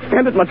 Baron. I can't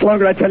stand it much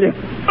longer, I tell you.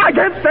 I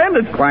can't stand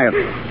it. Quiet.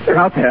 They're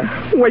out there,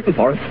 waiting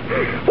for us.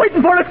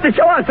 Waiting for us to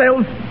show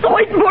ourselves.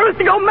 Waiting for us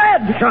to go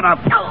mad. Shut up.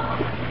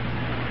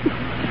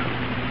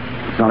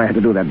 Sorry I had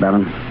to do that,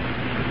 Baron.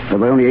 There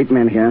were only 8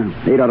 men here,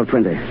 8 out of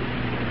 20.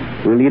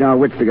 We'll need our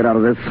wits to get out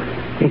of this.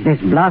 It's this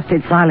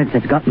blasted silence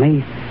that's got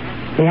me.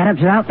 The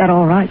Arabs are out there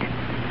all right.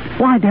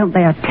 Why don't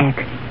they attack?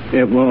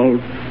 A wall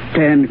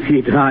 10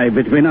 feet high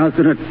between us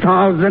and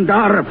 1,000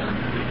 Arabs.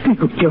 They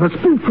could give us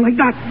proof like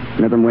that.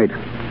 Let them wait.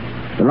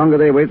 The longer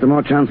they wait, the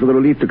more chance for the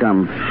relief to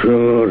come.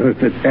 Sure,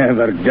 if it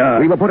ever does.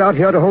 We were put out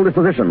here to hold this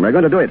position. We're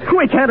going to do it.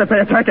 We can't if they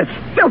attack us.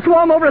 They'll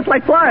swarm over us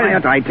like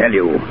flies. Quiet, I tell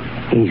you.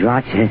 He's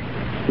right, sir.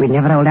 We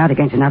never hold out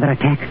against another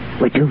attack.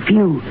 We're too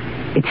few.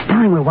 It's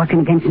time we're working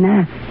against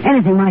now.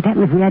 Anything might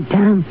happen if we had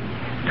time.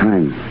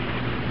 Time.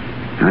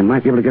 I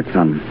might be able to get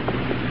some.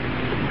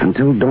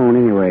 Until dawn,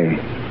 anyway.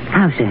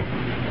 How, sir?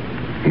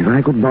 If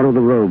I could borrow the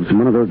robes from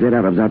one of those dead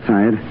Arabs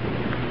outside,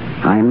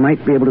 I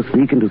might be able to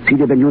sneak into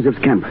Sidi Ben Yusuf's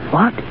camp.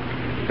 What?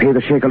 Pay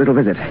the sheikh a little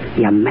visit.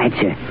 You're mad,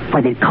 sir.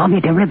 Why, they'd call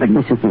me to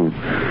ribbons.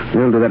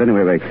 We'll do that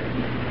anyway, Rake.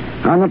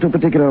 I'm not too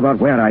particular about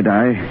where I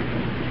die,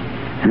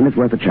 and it's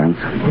worth a chance.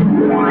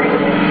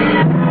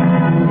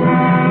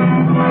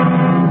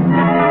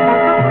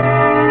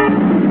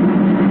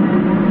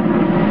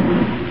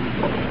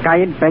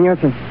 Qaid Ben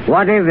Yusuf.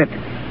 What is it?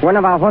 One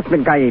of our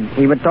horsemen, Qaid.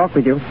 He would talk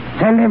with you.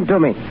 Send him to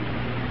me.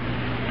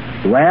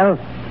 Well?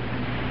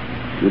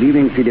 Good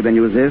evening, Sidi Ben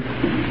Yusuf.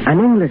 An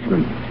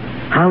Englishman.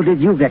 How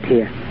did you get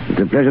here? It's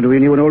a pleasure to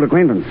renew an old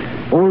acquaintance.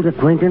 Old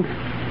acquaintance?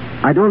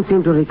 I don't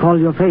seem to recall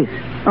your face.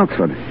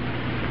 Oxford.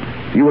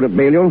 You were at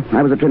Balliol.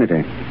 I was at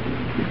Trinity.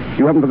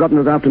 You haven't forgotten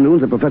those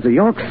afternoons at Professor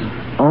York's?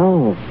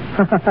 Oh.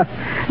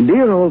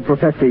 Dear old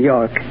Professor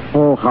York.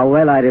 Oh, how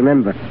well I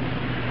remember.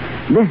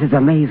 This is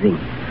amazing.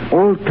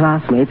 Old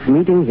classmates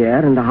meeting here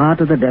in the heart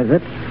of the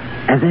desert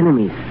as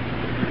enemies.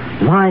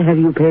 Why have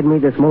you paid me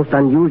this most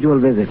unusual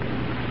visit?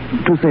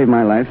 To save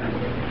my life.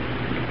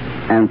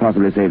 And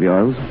possibly save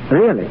yours.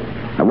 Really?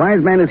 A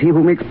wise man is he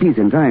who makes peace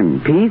in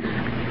time. Peace?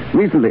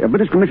 Recently, a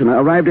British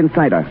commissioner arrived in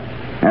Cider,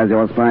 as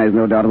your spies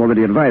no doubt have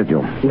already advised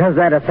you. Does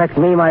that affect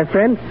me, my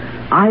friend?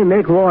 I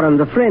make war on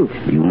the French.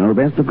 You know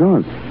best, of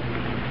course.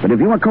 But if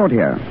you are caught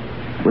here,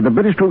 with the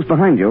British troops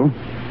behind you,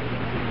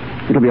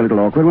 it'll be a little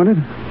awkward, won't it?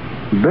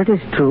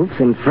 British troops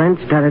in French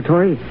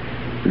territory?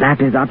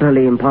 That is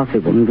utterly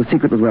impossible. The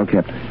secret was well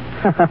kept.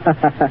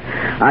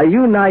 Are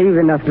you naive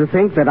enough to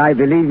think that I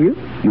believe you?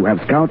 You have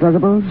scouts, I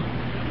suppose?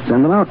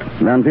 Send them out.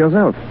 Learn for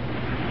yourself.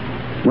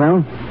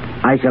 Well,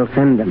 I shall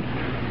send them.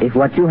 If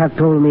what you have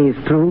told me is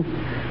true,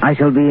 I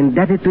shall be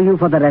indebted to you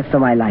for the rest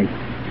of my life.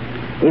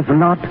 If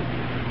not,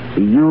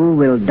 you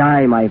will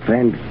die, my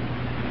friend.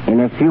 In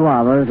a few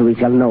hours, we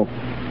shall know.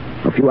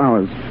 A few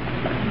hours?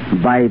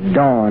 By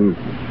dawn.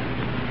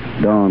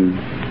 Dawn.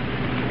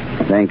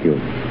 Thank you.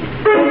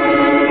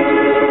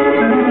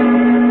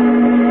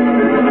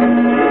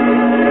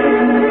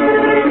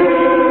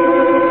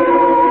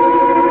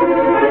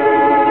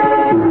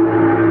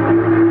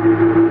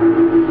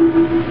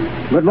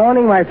 Good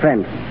morning, my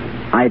friend.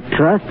 I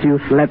trust you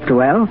slept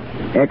well.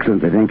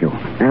 Excellently, thank you.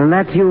 And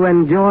that you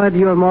enjoyed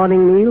your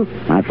morning meal?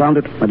 I found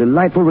it a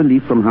delightful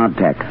relief from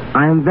hardtack.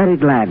 I am very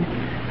glad,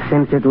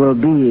 since it will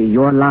be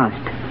your last.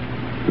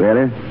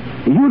 Really?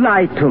 You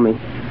lied to me.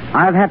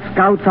 I've had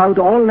scouts out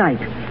all night.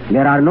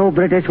 There are no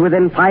British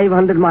within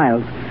 500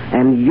 miles,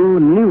 and you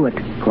knew it.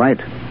 Quite.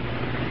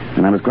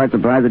 And I was quite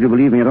surprised that you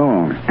believed me at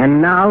all.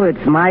 And now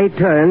it's my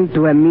turn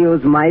to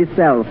amuse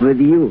myself with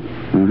you.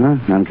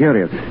 I'm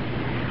curious.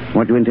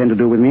 What do you intend to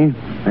do with me?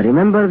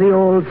 Remember the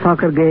old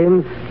soccer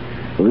games?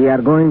 We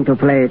are going to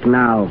play it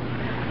now.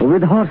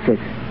 With horses.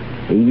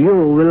 You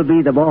will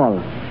be the ball.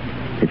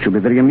 It should be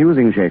very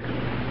amusing, Sheikh.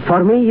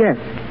 For me, yes.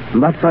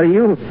 But for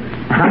you,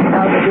 I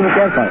doubt that you will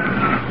care for it.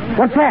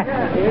 What's that?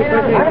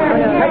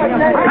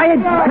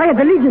 Qaid,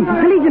 the Legion,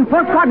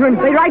 4th Squadron.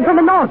 They ride from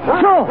the north.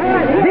 So,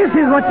 this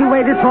is what you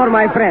waited for,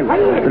 my friend.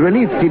 The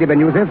relief, Sidi Ben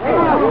Yusuf.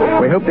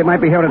 We hoped they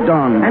might be here at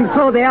dawn. And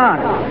so they are.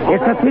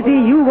 It's a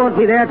pity you won't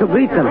be there to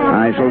greet them.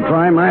 I shall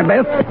try my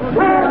best.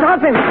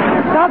 Stop him.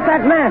 Stop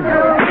that man.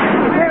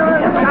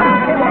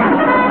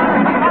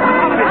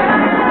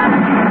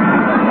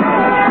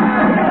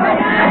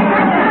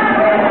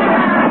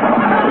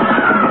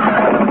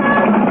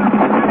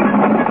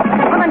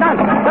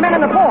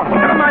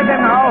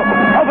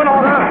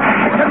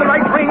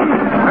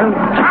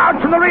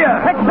 Charge from the rear.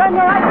 Extend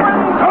your right wing.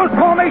 Close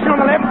formation on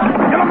the left.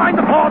 Never mind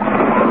the fort.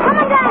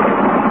 Commandant!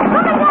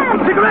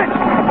 Cigarette!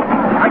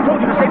 I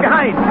told you to stay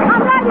behind.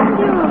 I'm riding with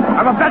you.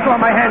 I've a battle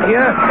on my hand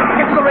here.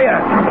 Get to the rear.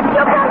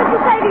 You promised to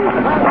save him.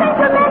 Send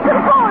your men to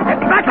the fort.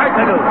 Get back, I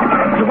tell you.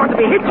 You want to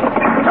be hit?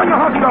 Turn your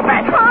horse to your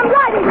back. I'm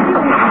riding with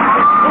you.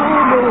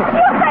 Oh, no.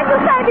 You said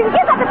to save him.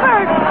 Get at the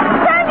bird.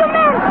 Turn your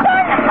men.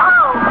 Turn them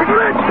down.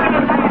 Cigarette!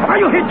 Are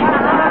you hit?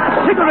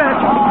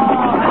 Cigarette!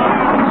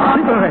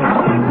 Cigarette!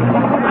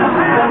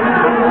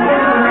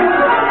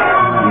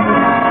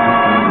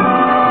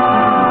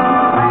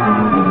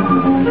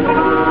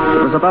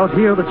 It was about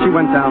here that she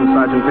went down,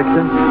 Sergeant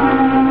Victor.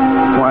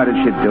 Why did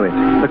she do it?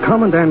 The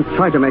commandant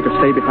tried to make her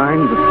stay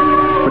behind,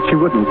 but she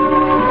wouldn't.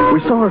 We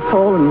saw her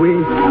fall and we...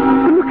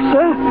 Look,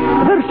 sir.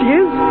 There she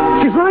is.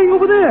 She's lying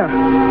over there.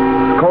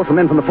 Call some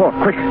men from the fort,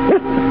 quick.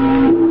 Yes.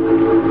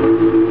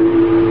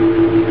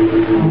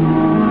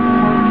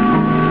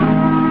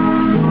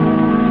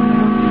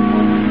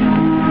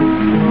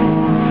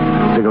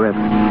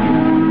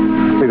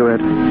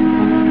 Cigarette.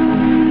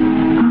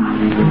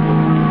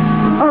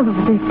 Oh,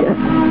 Victor.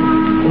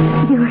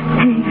 You are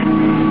safe.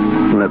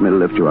 Let me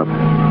lift you up.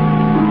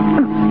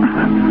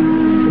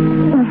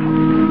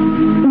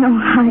 No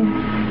higher.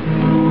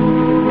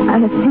 I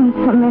have seen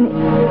so many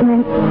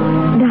men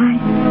die.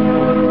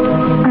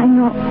 I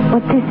know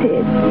what this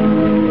is.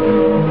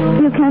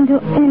 You can't do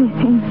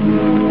anything.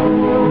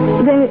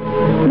 There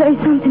is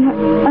something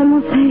I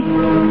must say.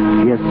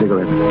 Yes,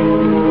 Cigarette.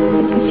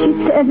 She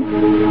said,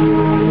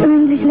 an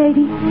English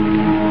lady,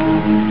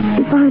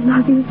 if I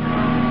love you,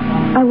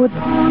 I would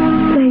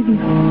save you.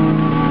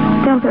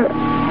 Tell her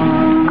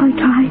I'll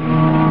try.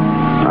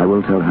 I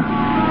will tell her.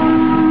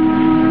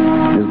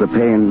 Is the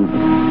pain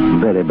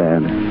very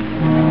bad?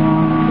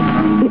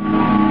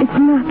 It's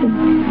nothing.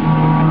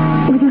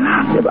 You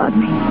laughed about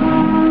me.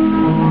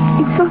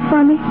 It's so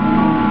funny.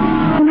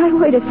 And I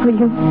waited for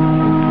you.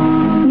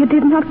 You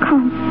did not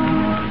come.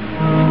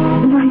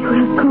 Now you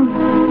have come.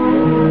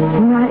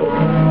 And I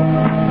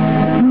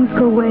must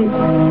go away.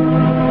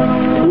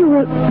 You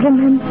will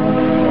remember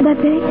that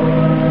day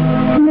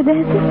in the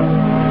desert?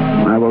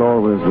 I will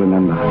always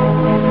remember.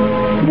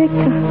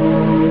 Victor,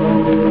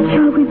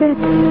 shall we bet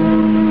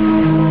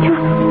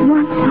just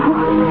once more?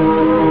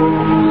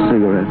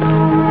 Cigarette.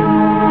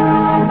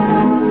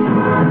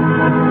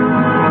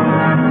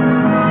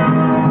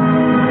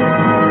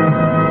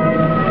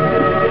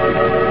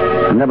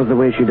 And that was the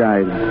way she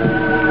died.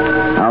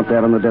 Out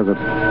there in the desert.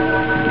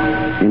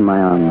 In my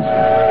arms.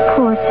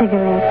 Poor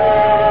Cigarette.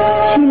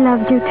 She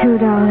loved you too,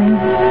 darling.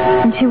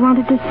 And she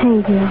wanted to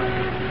save you.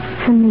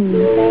 For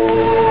me.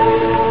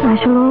 I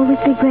shall always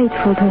be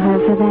grateful to her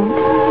for that.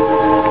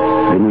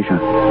 Venetia,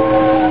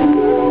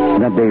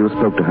 that day you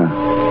spoke to her.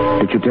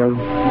 Did you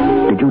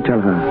tell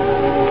her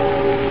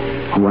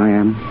who I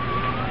am?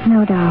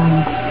 No,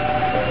 darling.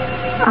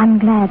 I'm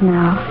glad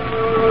now.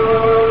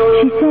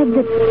 She said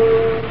that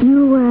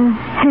you were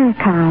her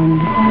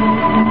kind.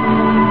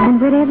 And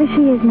wherever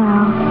she is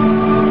now,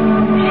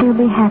 she'll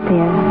be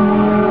happier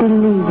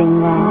believing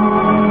that.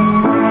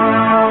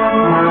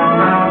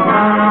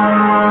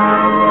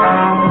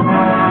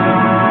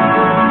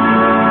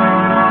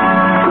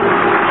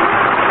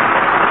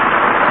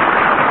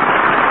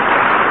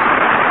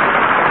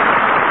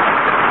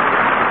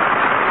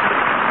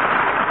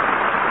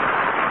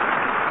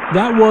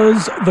 That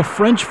was the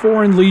French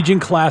Foreign Legion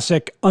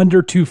classic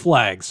Under Two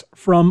Flags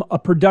from a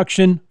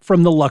production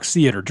from the Lux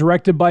Theater,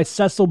 directed by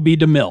Cecil B.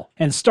 DeMille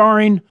and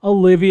starring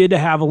Olivia de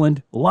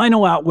Havilland,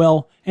 Lionel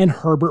Atwell, and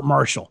Herbert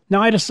Marshall.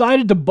 Now, I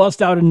decided to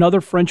bust out another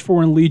French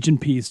Foreign Legion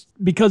piece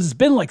because it's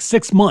been like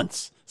 6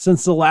 months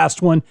since the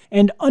last one,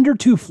 and Under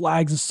Two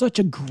Flags is such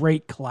a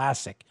great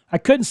classic. I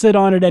couldn't sit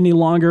on it any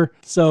longer,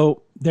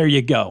 so there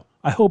you go.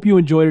 I hope you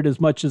enjoyed it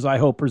as much as I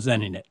hope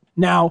presenting it.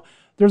 Now,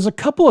 there's a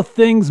couple of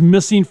things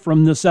missing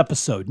from this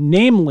episode,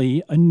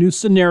 namely a new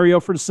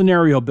scenario for the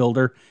Scenario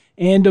Builder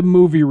and a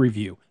movie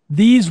review.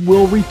 These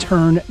will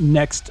return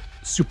next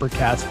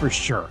Supercast for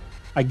sure.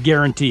 I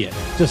guarantee it.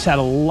 Just had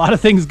a lot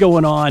of things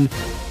going on,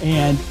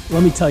 and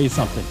let me tell you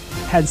something.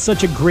 Had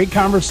such a great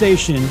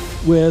conversation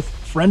with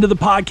friend of the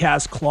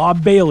podcast,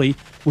 Claude Bailey,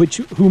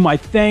 whom I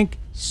thank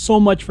so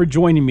much for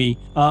joining me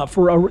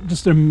for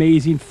just an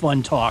amazing,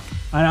 fun talk.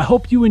 And I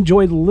hope you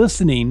enjoyed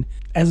listening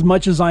as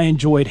much as I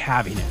enjoyed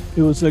having it.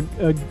 It was a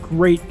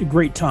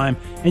great time.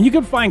 And you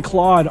can find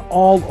Claude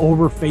all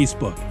over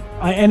Facebook.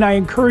 And I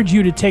encourage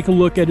you to take a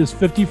look at his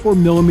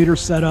 54mm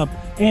setup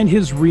and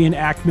his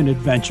reenactment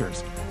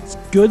adventures. It's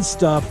good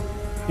stuff.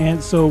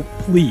 And so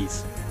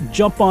please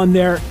jump on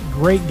there.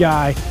 Great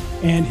guy.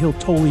 And he'll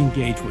totally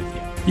engage with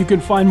you. You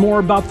can find more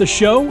about the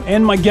show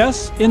and my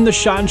guests in the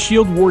Shot and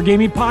Shield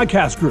Wargaming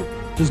podcast group.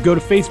 Just go to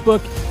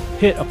Facebook,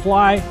 hit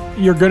apply.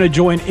 You're going to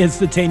join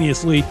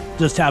instantaneously.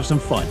 Just have some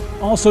fun.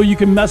 Also, you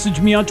can message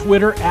me on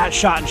Twitter at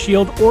Shot and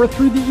Shield or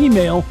through the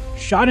email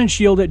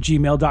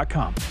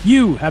shotandshield@gmail.com.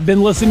 You have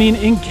been listening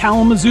in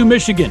Kalamazoo,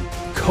 Michigan,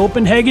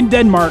 Copenhagen,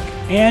 Denmark,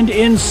 and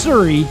in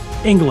Surrey,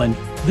 England.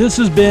 This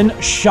has been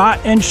Shot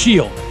and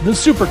Shield, the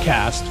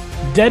Supercast,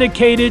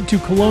 dedicated to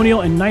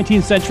colonial and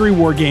 19th century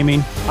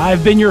wargaming.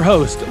 I've been your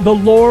host, the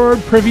Lord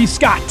Privy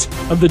Scott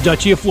of the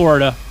Duchy of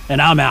Florida, and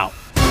I'm out.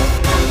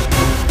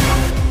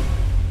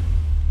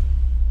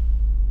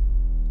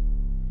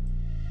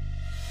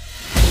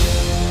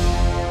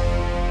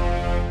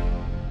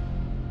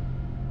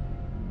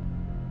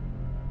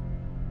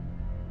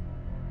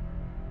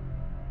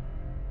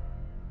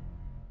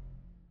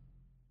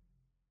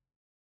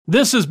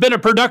 This has been a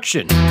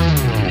production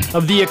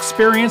of the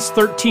Experience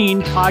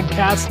 13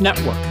 Podcast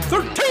Network.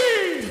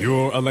 13!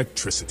 Pure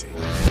electricity.